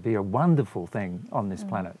 And that would be a wonderful thing on this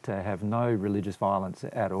planet, to have no religious violence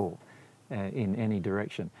at all in any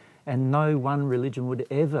direction. And no one religion would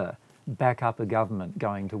ever back up a government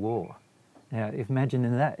going to war. Now, imagine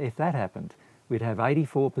if that happened, we'd have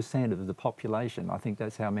 84% of the population, I think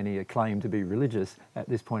that's how many are claimed to be religious at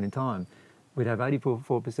this point in time, we'd have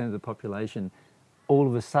 84% of the population all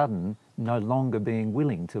of a sudden no longer being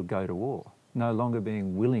willing to go to war, no longer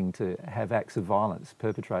being willing to have acts of violence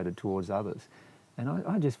perpetrated towards others. And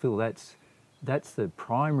I just feel that's the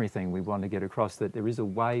primary thing we want to get across, that there is a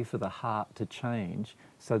way for the heart to change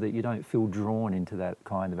so that you don't feel drawn into that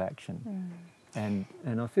kind of action. And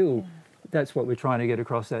I feel that's what we're trying to get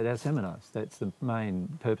across at our seminars. That's the main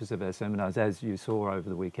purpose of our seminars, as you saw over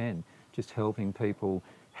the weekend, just helping people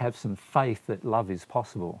have some faith that love is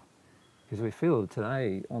possible. Because we feel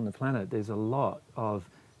today on the planet there's a lot of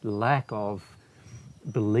lack of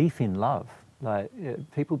belief in love. Like,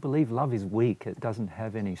 people believe love is weak, it doesn't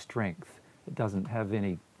have any strength, it doesn't have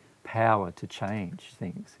any power to change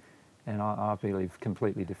things. And I believe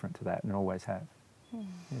completely different to that, and always have.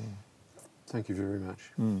 Thank you very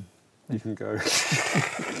much. You can go.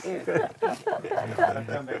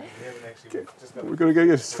 We've got to go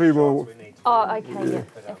get a few more. Oh, okay, yeah.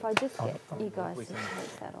 If I just get you guys to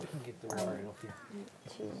take that off.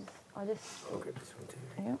 Cheers. I'll get this one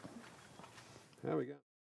too. Yep. There we go.